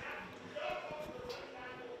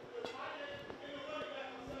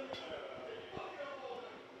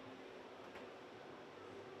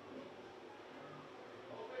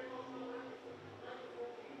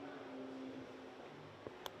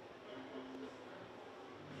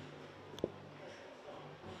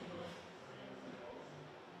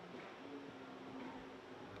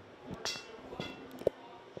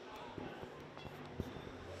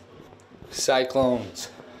 Cyclones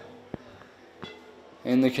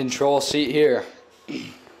in the control seat here.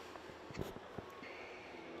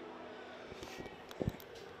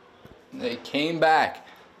 They came back.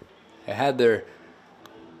 They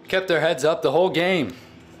kept their heads up the whole game.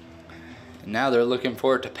 And now they're looking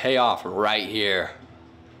for it to pay off right here.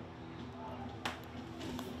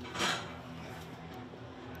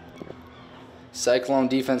 Cyclone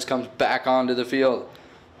defense comes back onto the field,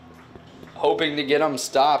 hoping to get them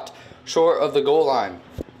stopped short of the goal line.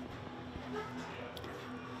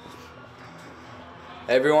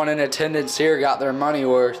 Everyone in attendance here got their money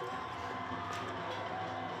worth.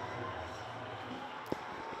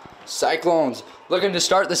 Cyclones looking to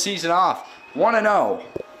start the season off 1-0.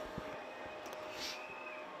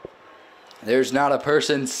 There's not a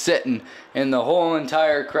person sitting in the whole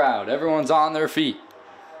entire crowd. Everyone's on their feet.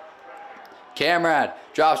 Camrad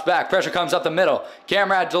drops back. Pressure comes up the middle.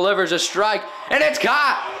 Camrad delivers a strike, and it's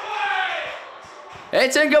caught.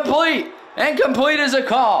 It's incomplete. Incomplete is a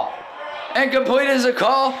call. Incomplete is a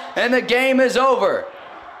call, and the game is over.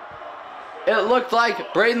 It looked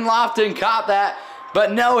like Braden Lofton caught that,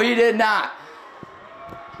 but no, he did not.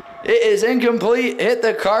 It is incomplete. Hit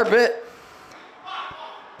the carpet.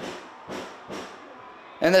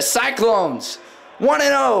 And the Cyclones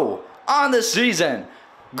 1-0 on the season.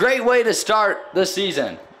 Great way to start the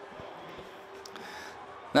season.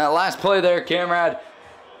 That last play there, Camrad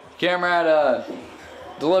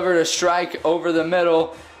delivered a strike over the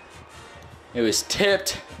middle. It was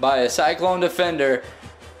tipped by a Cyclone defender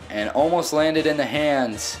and almost landed in the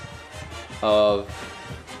hands of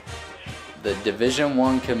the Division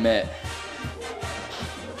I commit,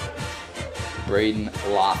 Braden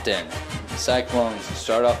Lofton. Cyclones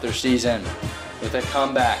start off their season with a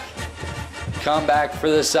comeback. Comeback for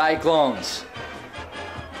the Cyclones.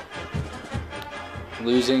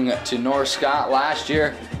 Losing to North Scott last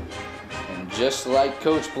year. And just like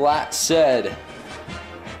Coach Blatt said,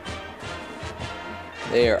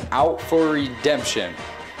 they are out for redemption.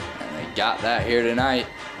 And they got that here tonight.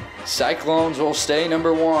 Cyclones will stay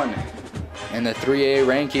number 1 in the 3A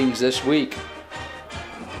rankings this week.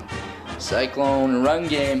 Cyclone run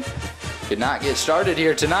game could not get started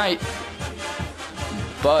here tonight,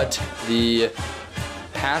 but the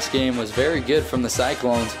pass game was very good from the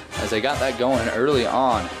Cyclones as they got that going early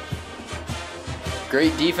on.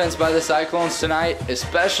 Great defense by the Cyclones tonight,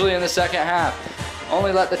 especially in the second half.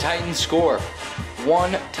 Only let the Titans score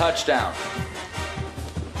 1 touchdown.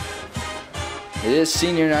 It is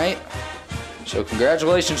senior night, so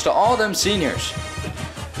congratulations to all them seniors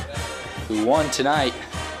who won tonight.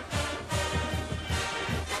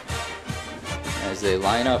 As they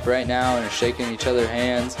line up right now and are shaking each other's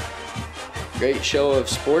hands. Great show of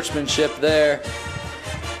sportsmanship there.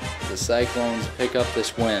 The Cyclones pick up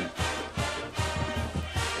this win.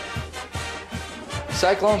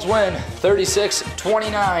 Cyclones win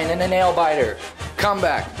 36-29 in a nail-biter.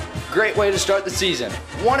 Comeback. Great way to start the season.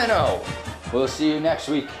 1-0. We'll see you next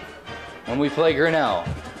week when we play Grinnell.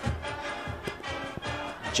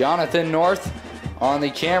 Jonathan North on the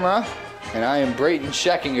camera, and I am Brayton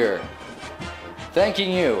Scheckinger.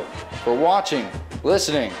 Thanking you for watching,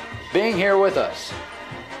 listening, being here with us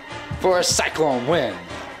for a Cyclone win.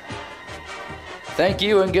 Thank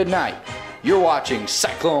you and good night. You're watching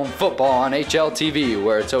Cyclone football on HLTV,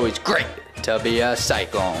 where it's always great to be a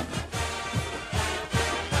Cyclone.